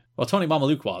TNA. Well, Tony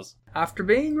Mamaluke was. After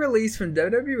being released from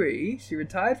WWE, she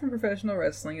retired from professional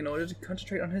wrestling in order to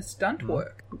concentrate on her stunt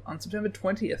work. On September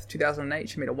 20th, 2008,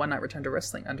 she made a one-night return to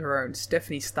wrestling under her own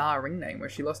Stephanie Starr ring name, where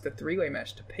she lost a three-way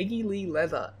match to Peggy Lee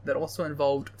Leather that also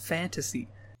involved fantasy.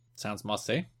 Sounds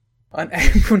must-see. On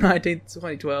April 19th,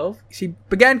 2012, she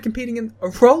began competing in a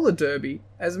roller derby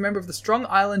as a member of the Strong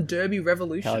Island Derby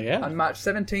Revolution. Hell yeah. On March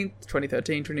 17th,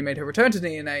 2013, Trinity made her return to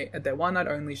TNA at their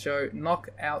one-night-only show,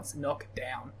 Knockouts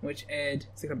Knockdown, which aired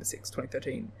September 6,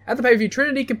 2013. At the pay-per-view,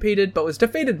 Trinity competed, but was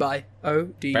defeated by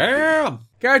ODB. Bam!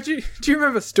 Garrett, do you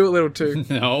remember Stuart Little 2?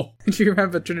 No. Do you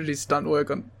remember Trinity's stunt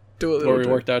work on Stuart Little Where we 2?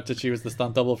 worked out that she was the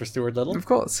stunt double for Stuart Little. Of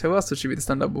course. Who else would she be the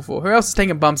stunt double for? Who else is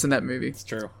taking bumps in that movie? It's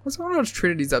true. What's going on with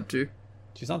Trinity's up to?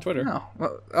 She's on Twitter. No.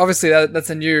 Well, obviously,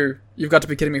 that's a new You've Got to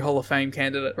Be Kidding Me Hall of Fame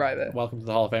candidate right there. Welcome to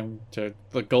the Hall of Fame, to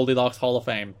the Goldilocks Hall of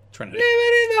Fame, Trinity.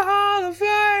 Living in the Hall of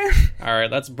Fame!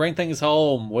 Alright, let's bring things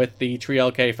home with the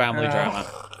 3LK family drama.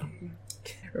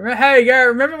 Hey, Garrett,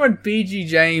 remember when BG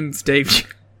James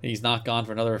debuted? He's not gone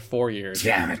for another 4 years.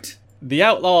 Damn it. The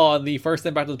Outlaw on the first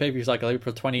Impact of the pay-per-view cycle,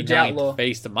 April The Outlaw. 29th,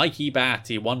 faced Mikey Batts.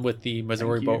 He won with the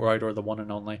Missouri Thank you. Boat Rider, the one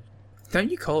and only. Don't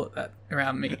you call it that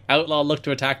around me. Outlaw looked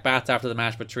to attack Batts after the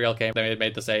match, but Triel came. They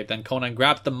made the save. Then Conan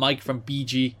grabbed the mic from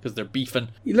BG because they're beefing.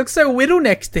 You look so whittle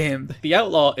next to him. The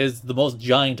Outlaw is the most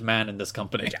giant man in this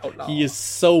company. The Outlaw. He is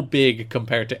so big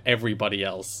compared to everybody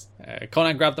else.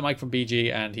 Conan grabbed the mic from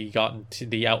BG and he got into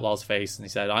the Outlaw's face and he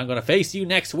said, "I'm going to face you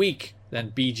next week."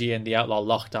 Then BG and the Outlaw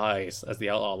locked eyes as the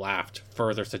Outlaw laughed,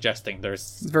 further suggesting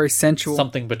there's It's very sensual.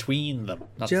 something between them.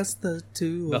 Just the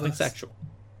two of Nothing us. sexual.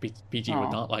 BG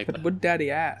would not like but that. would daddy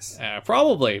ass?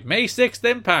 Probably. May 6th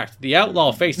Impact. The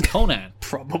Outlaw faced Conan.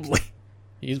 Probably.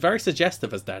 He's very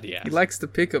suggestive as Daddy Ass. He likes to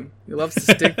pick him. He loves to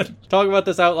stick him. Talk about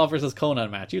this Outlaw versus Conan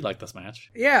match. You like this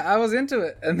match. Yeah, I was into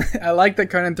it. And I liked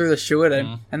that Conan threw the shoe at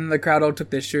him. And then the crowd all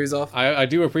took their shoes off. I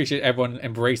do appreciate everyone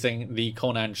embracing the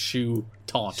Conan shoe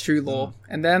taunt. Shoe law.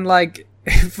 And then, like,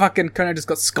 fucking Conan just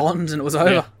got sconed and it was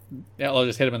over. Yeah. The Outlaw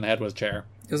just hit him in the head with a chair.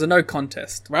 It was a no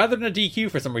contest. Rather than a DQ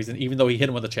for some reason, even though he hit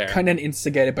him with a chair. Conan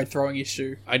instigated by throwing his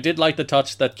shoe. I did like the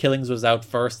touch that Killings was out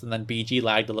first and then BG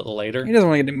lagged a little later. He doesn't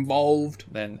want to get involved.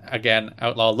 Then again,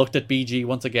 Outlaw looked at BG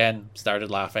once again,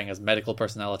 started laughing as medical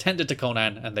personnel attended to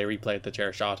Conan and they replayed the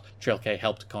chair shot. Trail K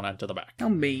helped Conan to the back. How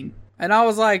mean. And I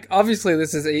was like, obviously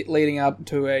this is leading up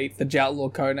to the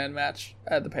Joutlaw Conan match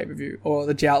at the pay-per-view. Or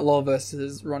the Joutlaw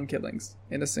versus Ron Killings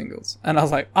in the singles. And I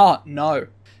was like, oh, no.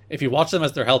 If you watch them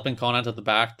as they're helping Conan to the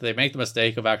back, they make the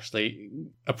mistake of actually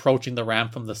approaching the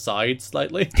ramp from the side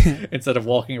slightly instead of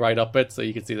walking right up it, so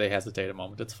you can see they hesitate a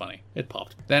moment. It's funny. It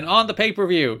popped. Then on the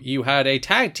pay-per-view, you had a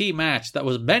tag team match that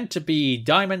was meant to be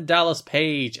Diamond Dallas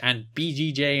Page and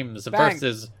BG James Bang.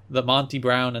 versus the Monty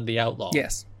Brown and the Outlaw.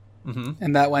 Yes.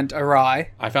 and that went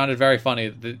awry. I found it very funny.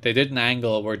 They did an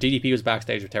angle where DDP was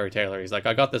backstage with Terry Taylor. He's like,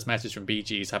 I got this message from BG.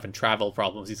 He's having travel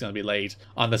problems. He's going to be late,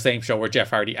 on the same show where Jeff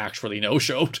Hardy actually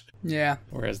no-showed. Yeah.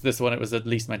 Whereas this one, it was at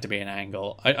least meant to be an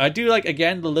angle. I do like,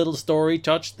 again, the little story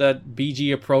touch that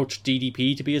BG approached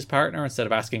DDP to be his partner instead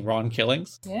of asking Ron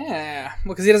Killings. Yeah.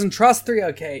 Well, because he doesn't trust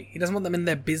 3OK. He doesn't want them in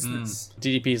their business.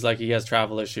 DDP's like, he has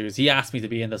travel issues. He asked me to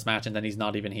be in this match and then he's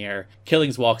not even here.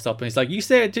 Killings walks up and he's like, you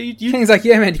said you Killings like,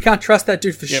 yeah, man, you can't trust that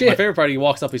dude for shit. My favorite part, he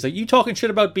walks up, he's like, you talking shit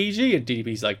about BG? And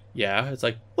DDP's like, yeah. It's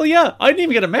like, well, yeah, I didn't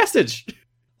even get a message.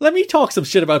 Let me talk some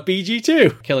shit about BG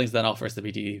too. Killings then offers to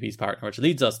be DDP's partner, which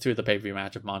leads us to the pay-per-view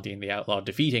match of Monty and the Outlaw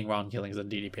defeating Ron Killings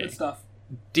and DDP. Good stuff.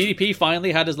 DDP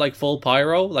finally had his like full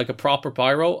pyro, like a proper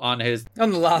pyro on his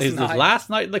last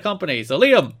night in the company. So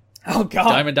Liam. Oh god.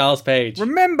 Diamond Dallas Page.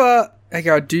 Remember, hey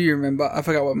God, do you remember? I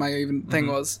forgot what my even thing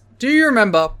was. Do you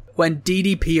remember when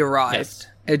DDP arrived? Yes.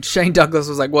 And Shane Douglas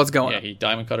was like, what's going on? Yeah, he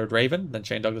diamond cuttered Raven. Then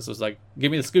Shane Douglas was like,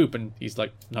 give me the scoop. And he's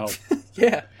like, no.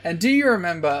 Yeah. And do you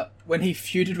remember when he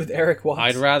feuded with Eric Watts?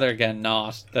 I'd rather, again,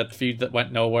 not. That feud that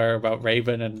went nowhere about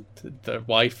Raven and the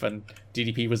wife, and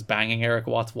DDP was banging Eric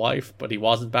Watts' wife, but he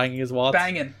wasn't banging his Watts.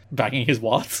 Banging his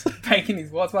Watts. Banging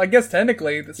his Watts. Well, I guess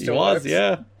technically this still works.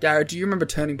 Yeah. Garrett, do you remember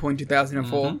Turning Point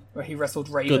 2004, where he wrestled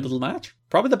Raven? Good little match.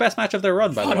 Probably the best match of their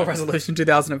run, by the way. Final Resolution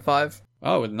 2005.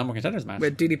 Oh, with the number contenders match.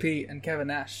 Where DDP and Kevin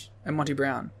Nash and Monty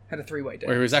Brown had a three-way date.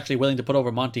 Where he was actually willing to put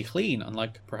over Monty clean,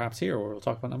 unlike perhaps here, where we'll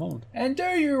talk about in a moment. And do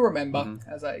you remember,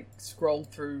 as I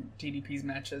scrolled through DDP's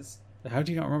matches... How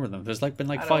do you not remember them? There's been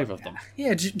 5 of them.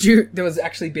 Yeah, there was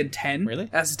actually been 10. Really?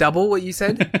 That's double what you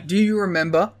said. Do you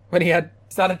remember when he had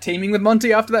started teaming with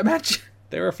Monty after that match?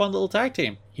 They were a fun little tag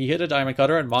team. He hit a diamond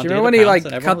cutter and Monty. Do you remember when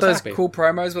he cut those cool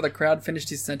promos where the crowd finished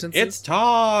his sentences? It's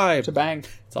time to bang.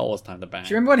 It's always time to bang. Do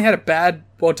you remember when he had a bad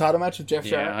world title match with Jeff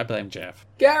Jarrett? Yeah, I blame Jeff.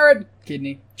 Garrett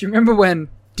Kidney. Do you remember when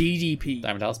DDP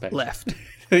Diamond Dallas Page left?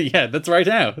 Yeah, that's right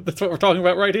now. That's what we're talking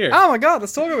about right here. Oh my god,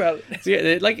 let's talk about it. So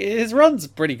yeah, like his run's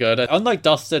pretty good. Unlike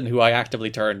Dustin, who I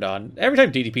actively turned on, every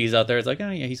time DDP's out there, it's like, oh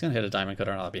yeah, he's gonna hit a diamond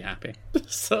cutter and I'll be happy.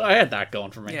 So I had that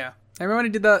going for me. Yeah. I remember when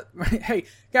he did that. Hey,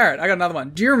 Garrett, I got another one.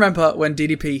 Do you remember when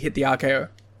DDP hit the RKO?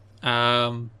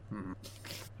 I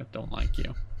don't like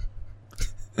you.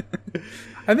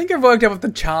 I think I've worked out what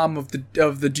the charm of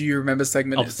the Do You Remember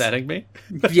segment Upsetting me?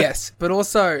 Yes, but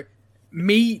also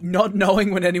me not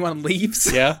knowing when anyone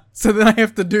leaves. Yeah. So then I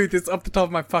have to do this off the top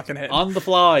of my fucking head. On the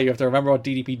fly, you have to remember what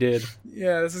DDP did.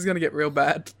 Yeah, this is going to get real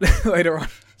bad later on.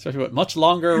 Especially with much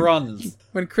longer runs.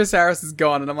 When Chris Harris is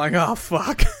gone and I'm like, oh,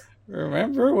 fuck.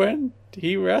 Remember when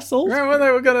he wrestled? Remember when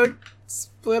they were going to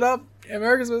split up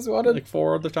America's Most Wanted? Like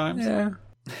 4 other times? Yeah.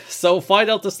 So Phi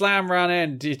Delta Slam ran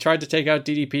in. He tried to take out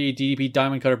DDP. DDP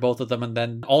diamond cutter both of them, and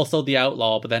then also the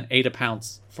Outlaw, but then ate a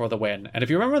pounce for the win. And if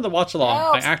you remember the watch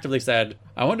along, I actively said,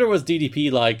 I wonder was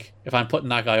DDP like, if I'm putting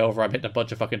that guy over, I'm hitting a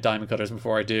bunch of fucking diamond cutters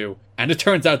before I do. And it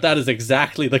turns out that is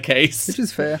exactly the case. Which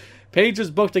is fair. Page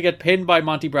was booked to get pinned by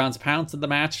Monty Brown's pounce in the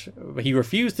match. He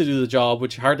refused to do the job,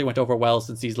 which hardly went over well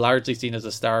since he's largely seen as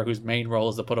a star whose main role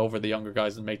is to put over the younger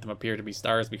guys and make them appear to be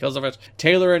stars because of it.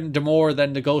 Taylor and D'Amore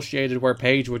then negotiated where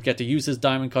Page would get to use his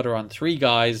diamond cutter on 3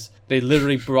 guys. They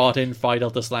literally brought in Phi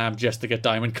Delta Slam just to get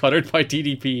diamond cuttered by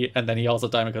DDP, and then he also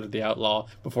diamond cuttered the Outlaw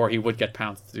before he would get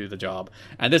pounced to do the job.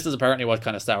 And this is apparently what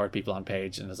kind of soured people on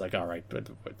Page, and it's like, alright, but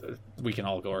we can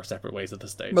all go our separate ways at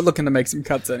this stage. But looking to make some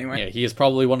cuts anyway. Yeah, he is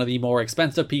probably one of the more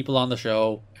expensive people on the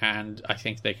show, and I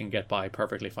think they can get by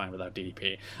perfectly fine without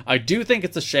DDP. I do think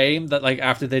it's a shame that, like,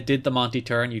 after they did the Monty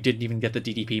turn, you didn't even get the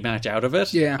DDP match out of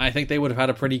it. Yeah. I think they would have had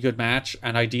a pretty good match,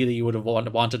 and ideally you would have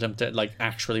wanted him to, like,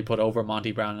 actually put over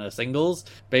Monty Brown in a singles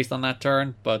based on that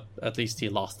turn, but at least he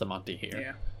lost the Monty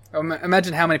here. Yeah.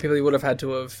 Imagine how many people he would have had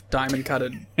to have diamond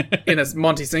cutted in a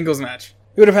Monty singles match.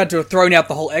 He would have had to have thrown out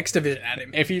the whole X division at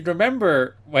him. If you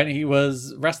remember when he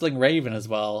was wrestling Raven as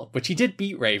well, which he did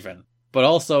beat Raven, but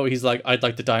also he's like, I'd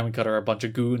like to diamond cutter a bunch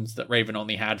of goons that Raven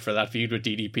only had for that feud with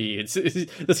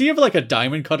DDP. Does he have like a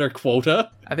diamond cutter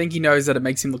quota? I think he knows that it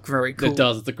makes him look very cool. It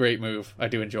does. It's a great move. I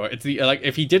do enjoy it. It's the, like,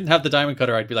 if he didn't have the diamond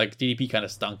cutter, I'd be like, DDP kind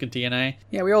of stunk in TNA.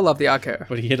 Yeah, we all love the RKO.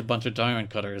 But he hit a bunch of diamond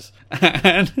cutters.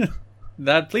 And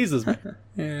that pleases me.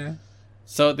 Yeah.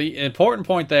 So the important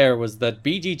point there was that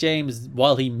BG James,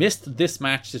 while he missed this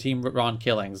match to Team Ron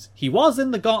Killings, he was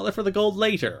in the gauntlet for the gold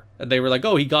later. And they were like,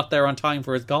 oh, he got there on time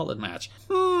for his gauntlet match.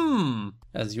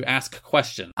 As you ask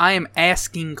questions. I am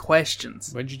asking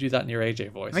questions. When did you do that in your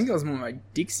AJ voice? I think it was more my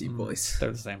Dixie voice.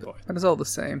 They're the same voice. But it's all the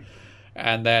same.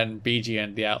 And then BG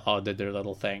and the Outlaw did their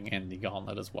little thing in the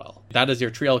Gauntlet as well. That is your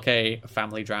Trio K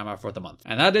family drama for the month.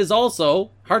 And that is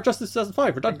also Hard Justice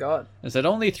 2005. We're done. Thank God. Is it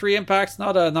only 3 impacts?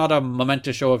 Not a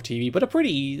momentous show of TV, but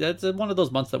that's one of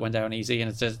those months that went down easy, and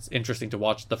it's just interesting to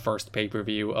watch the first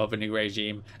pay-per-view of a new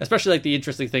regime. Especially like the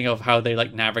interesting thing of how they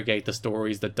like navigate the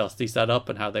stories that Dusty set up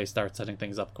and how they start setting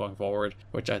things up going forward,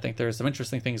 which I think there's some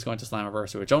interesting things going to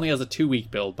Slammiversary, which only has a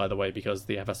 2-week build, by the way, because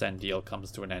the FSN deal comes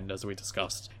to an end, as we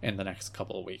discussed, in the next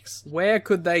couple of weeks. Where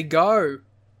could they go?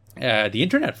 The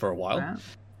internet for a while. Wow.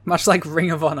 Much like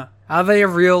Ring of Honor. Are they a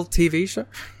real TV show?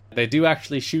 They do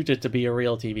actually shoot it to be a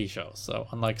real TV show, so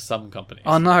unlike some companies.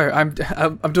 Oh no, I'm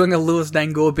doing a Louis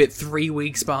Dangoor bit 3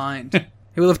 weeks behind.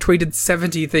 He will have tweeted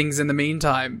 70 things in the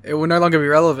meantime. It will no longer be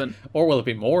relevant. Or will it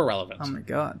be more relevant? Oh my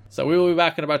god. So we will be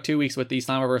back in about 2 weeks with the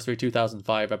Slammiversary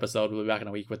 2005 episode. We'll be back in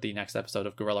a week with the next episode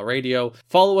of Guerrilla Radio.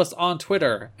 Follow us on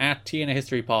Twitter at TNA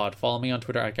History Pod. Follow me on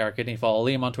Twitter at Garrett Kidney. Follow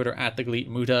Liam on Twitter at The Gleet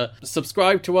Muta.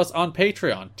 Subscribe to us on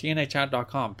Patreon,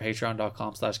 TNAchat.com,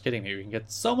 patreon.com/kiddingme. You can get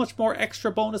so much more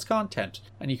extra bonus content,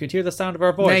 and you can hear the sound of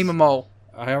our voice. Name them all.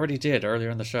 I already did earlier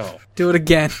in the show. Do it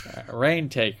again. Rain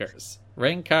Takers,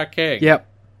 Ring Ka King. Yep.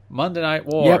 Monday Night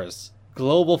Wars,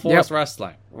 Global Force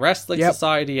Wrestling, Wrestling Yep.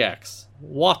 Society X,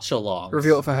 Watch Along.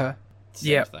 Reveal it for her.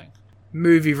 Same thing.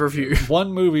 Movie review.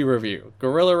 One movie review,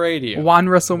 Guerrilla Radio. One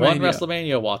WrestleMania. One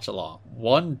WrestleMania Watch Along.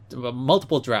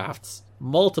 Multiple drafts.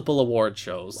 Multiple award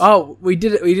shows. Oh, we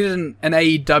did an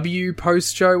AEW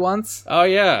post show once. Oh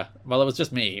yeah. Well, it was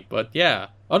just me, but yeah.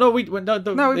 Oh no, we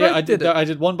I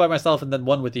did one by myself and then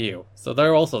one with you. So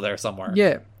they're also there somewhere.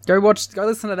 Yeah. Go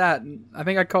listen to that. I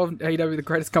think I called AEW the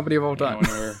greatest company of all time.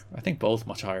 Yeah, I think both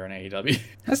much higher in AEW.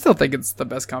 I still think it's the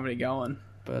best company going.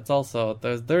 But it's also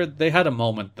they had a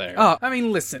moment there. Oh, I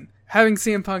mean, listen. Having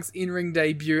CM Punk's in-ring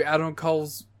debut, Adam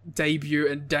Cole's debut,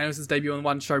 and Danielson's debut on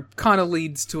one show kind of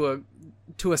leads to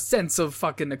a sense of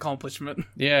fucking accomplishment.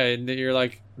 Yeah, and you're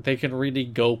like, they can really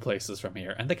go places from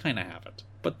here, and they kind of haven't.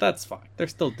 But that's fine. They're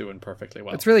still doing perfectly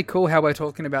well. It's really cool how we're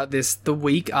talking about this the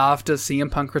week after CM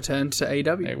Punk returned to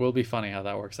AEW. It will be funny how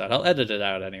that works out. I'll edit it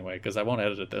out anyway, because I won't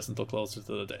edit this until closer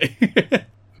to the day.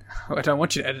 I don't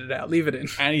want you to edit it out. Leave it in.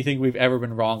 Anything we've ever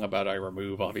been wrong about, I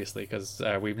remove, obviously, because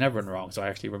we've never been wrong, so I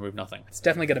actually remove nothing. It's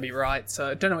definitely going to be right, so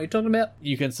I don't know what you're talking about.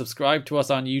 You can subscribe to us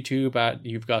on YouTube at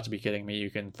You've Got to Be Kidding Me. You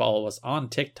can follow us on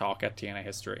TikTok at TNA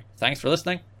History. Thanks for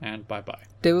listening, and bye-bye.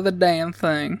 Do the damn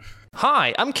thing.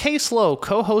 Hi, I'm Case Lowe,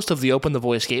 co-host of the Open the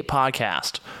Voice Gate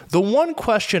podcast. The one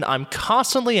question I'm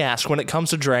constantly asked when it comes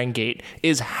to Dragon Gate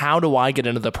is, how do I get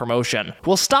into the promotion?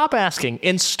 Well, stop asking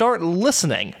and start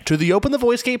listening to the Open the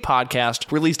Voice Gate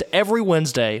podcast, released every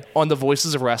Wednesday on the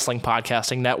Voices of Wrestling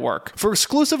Podcasting Network. For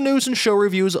exclusive news and show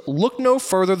reviews, look no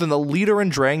further than the leader in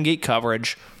Dragon Gate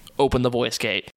coverage, Open the Voice Gate.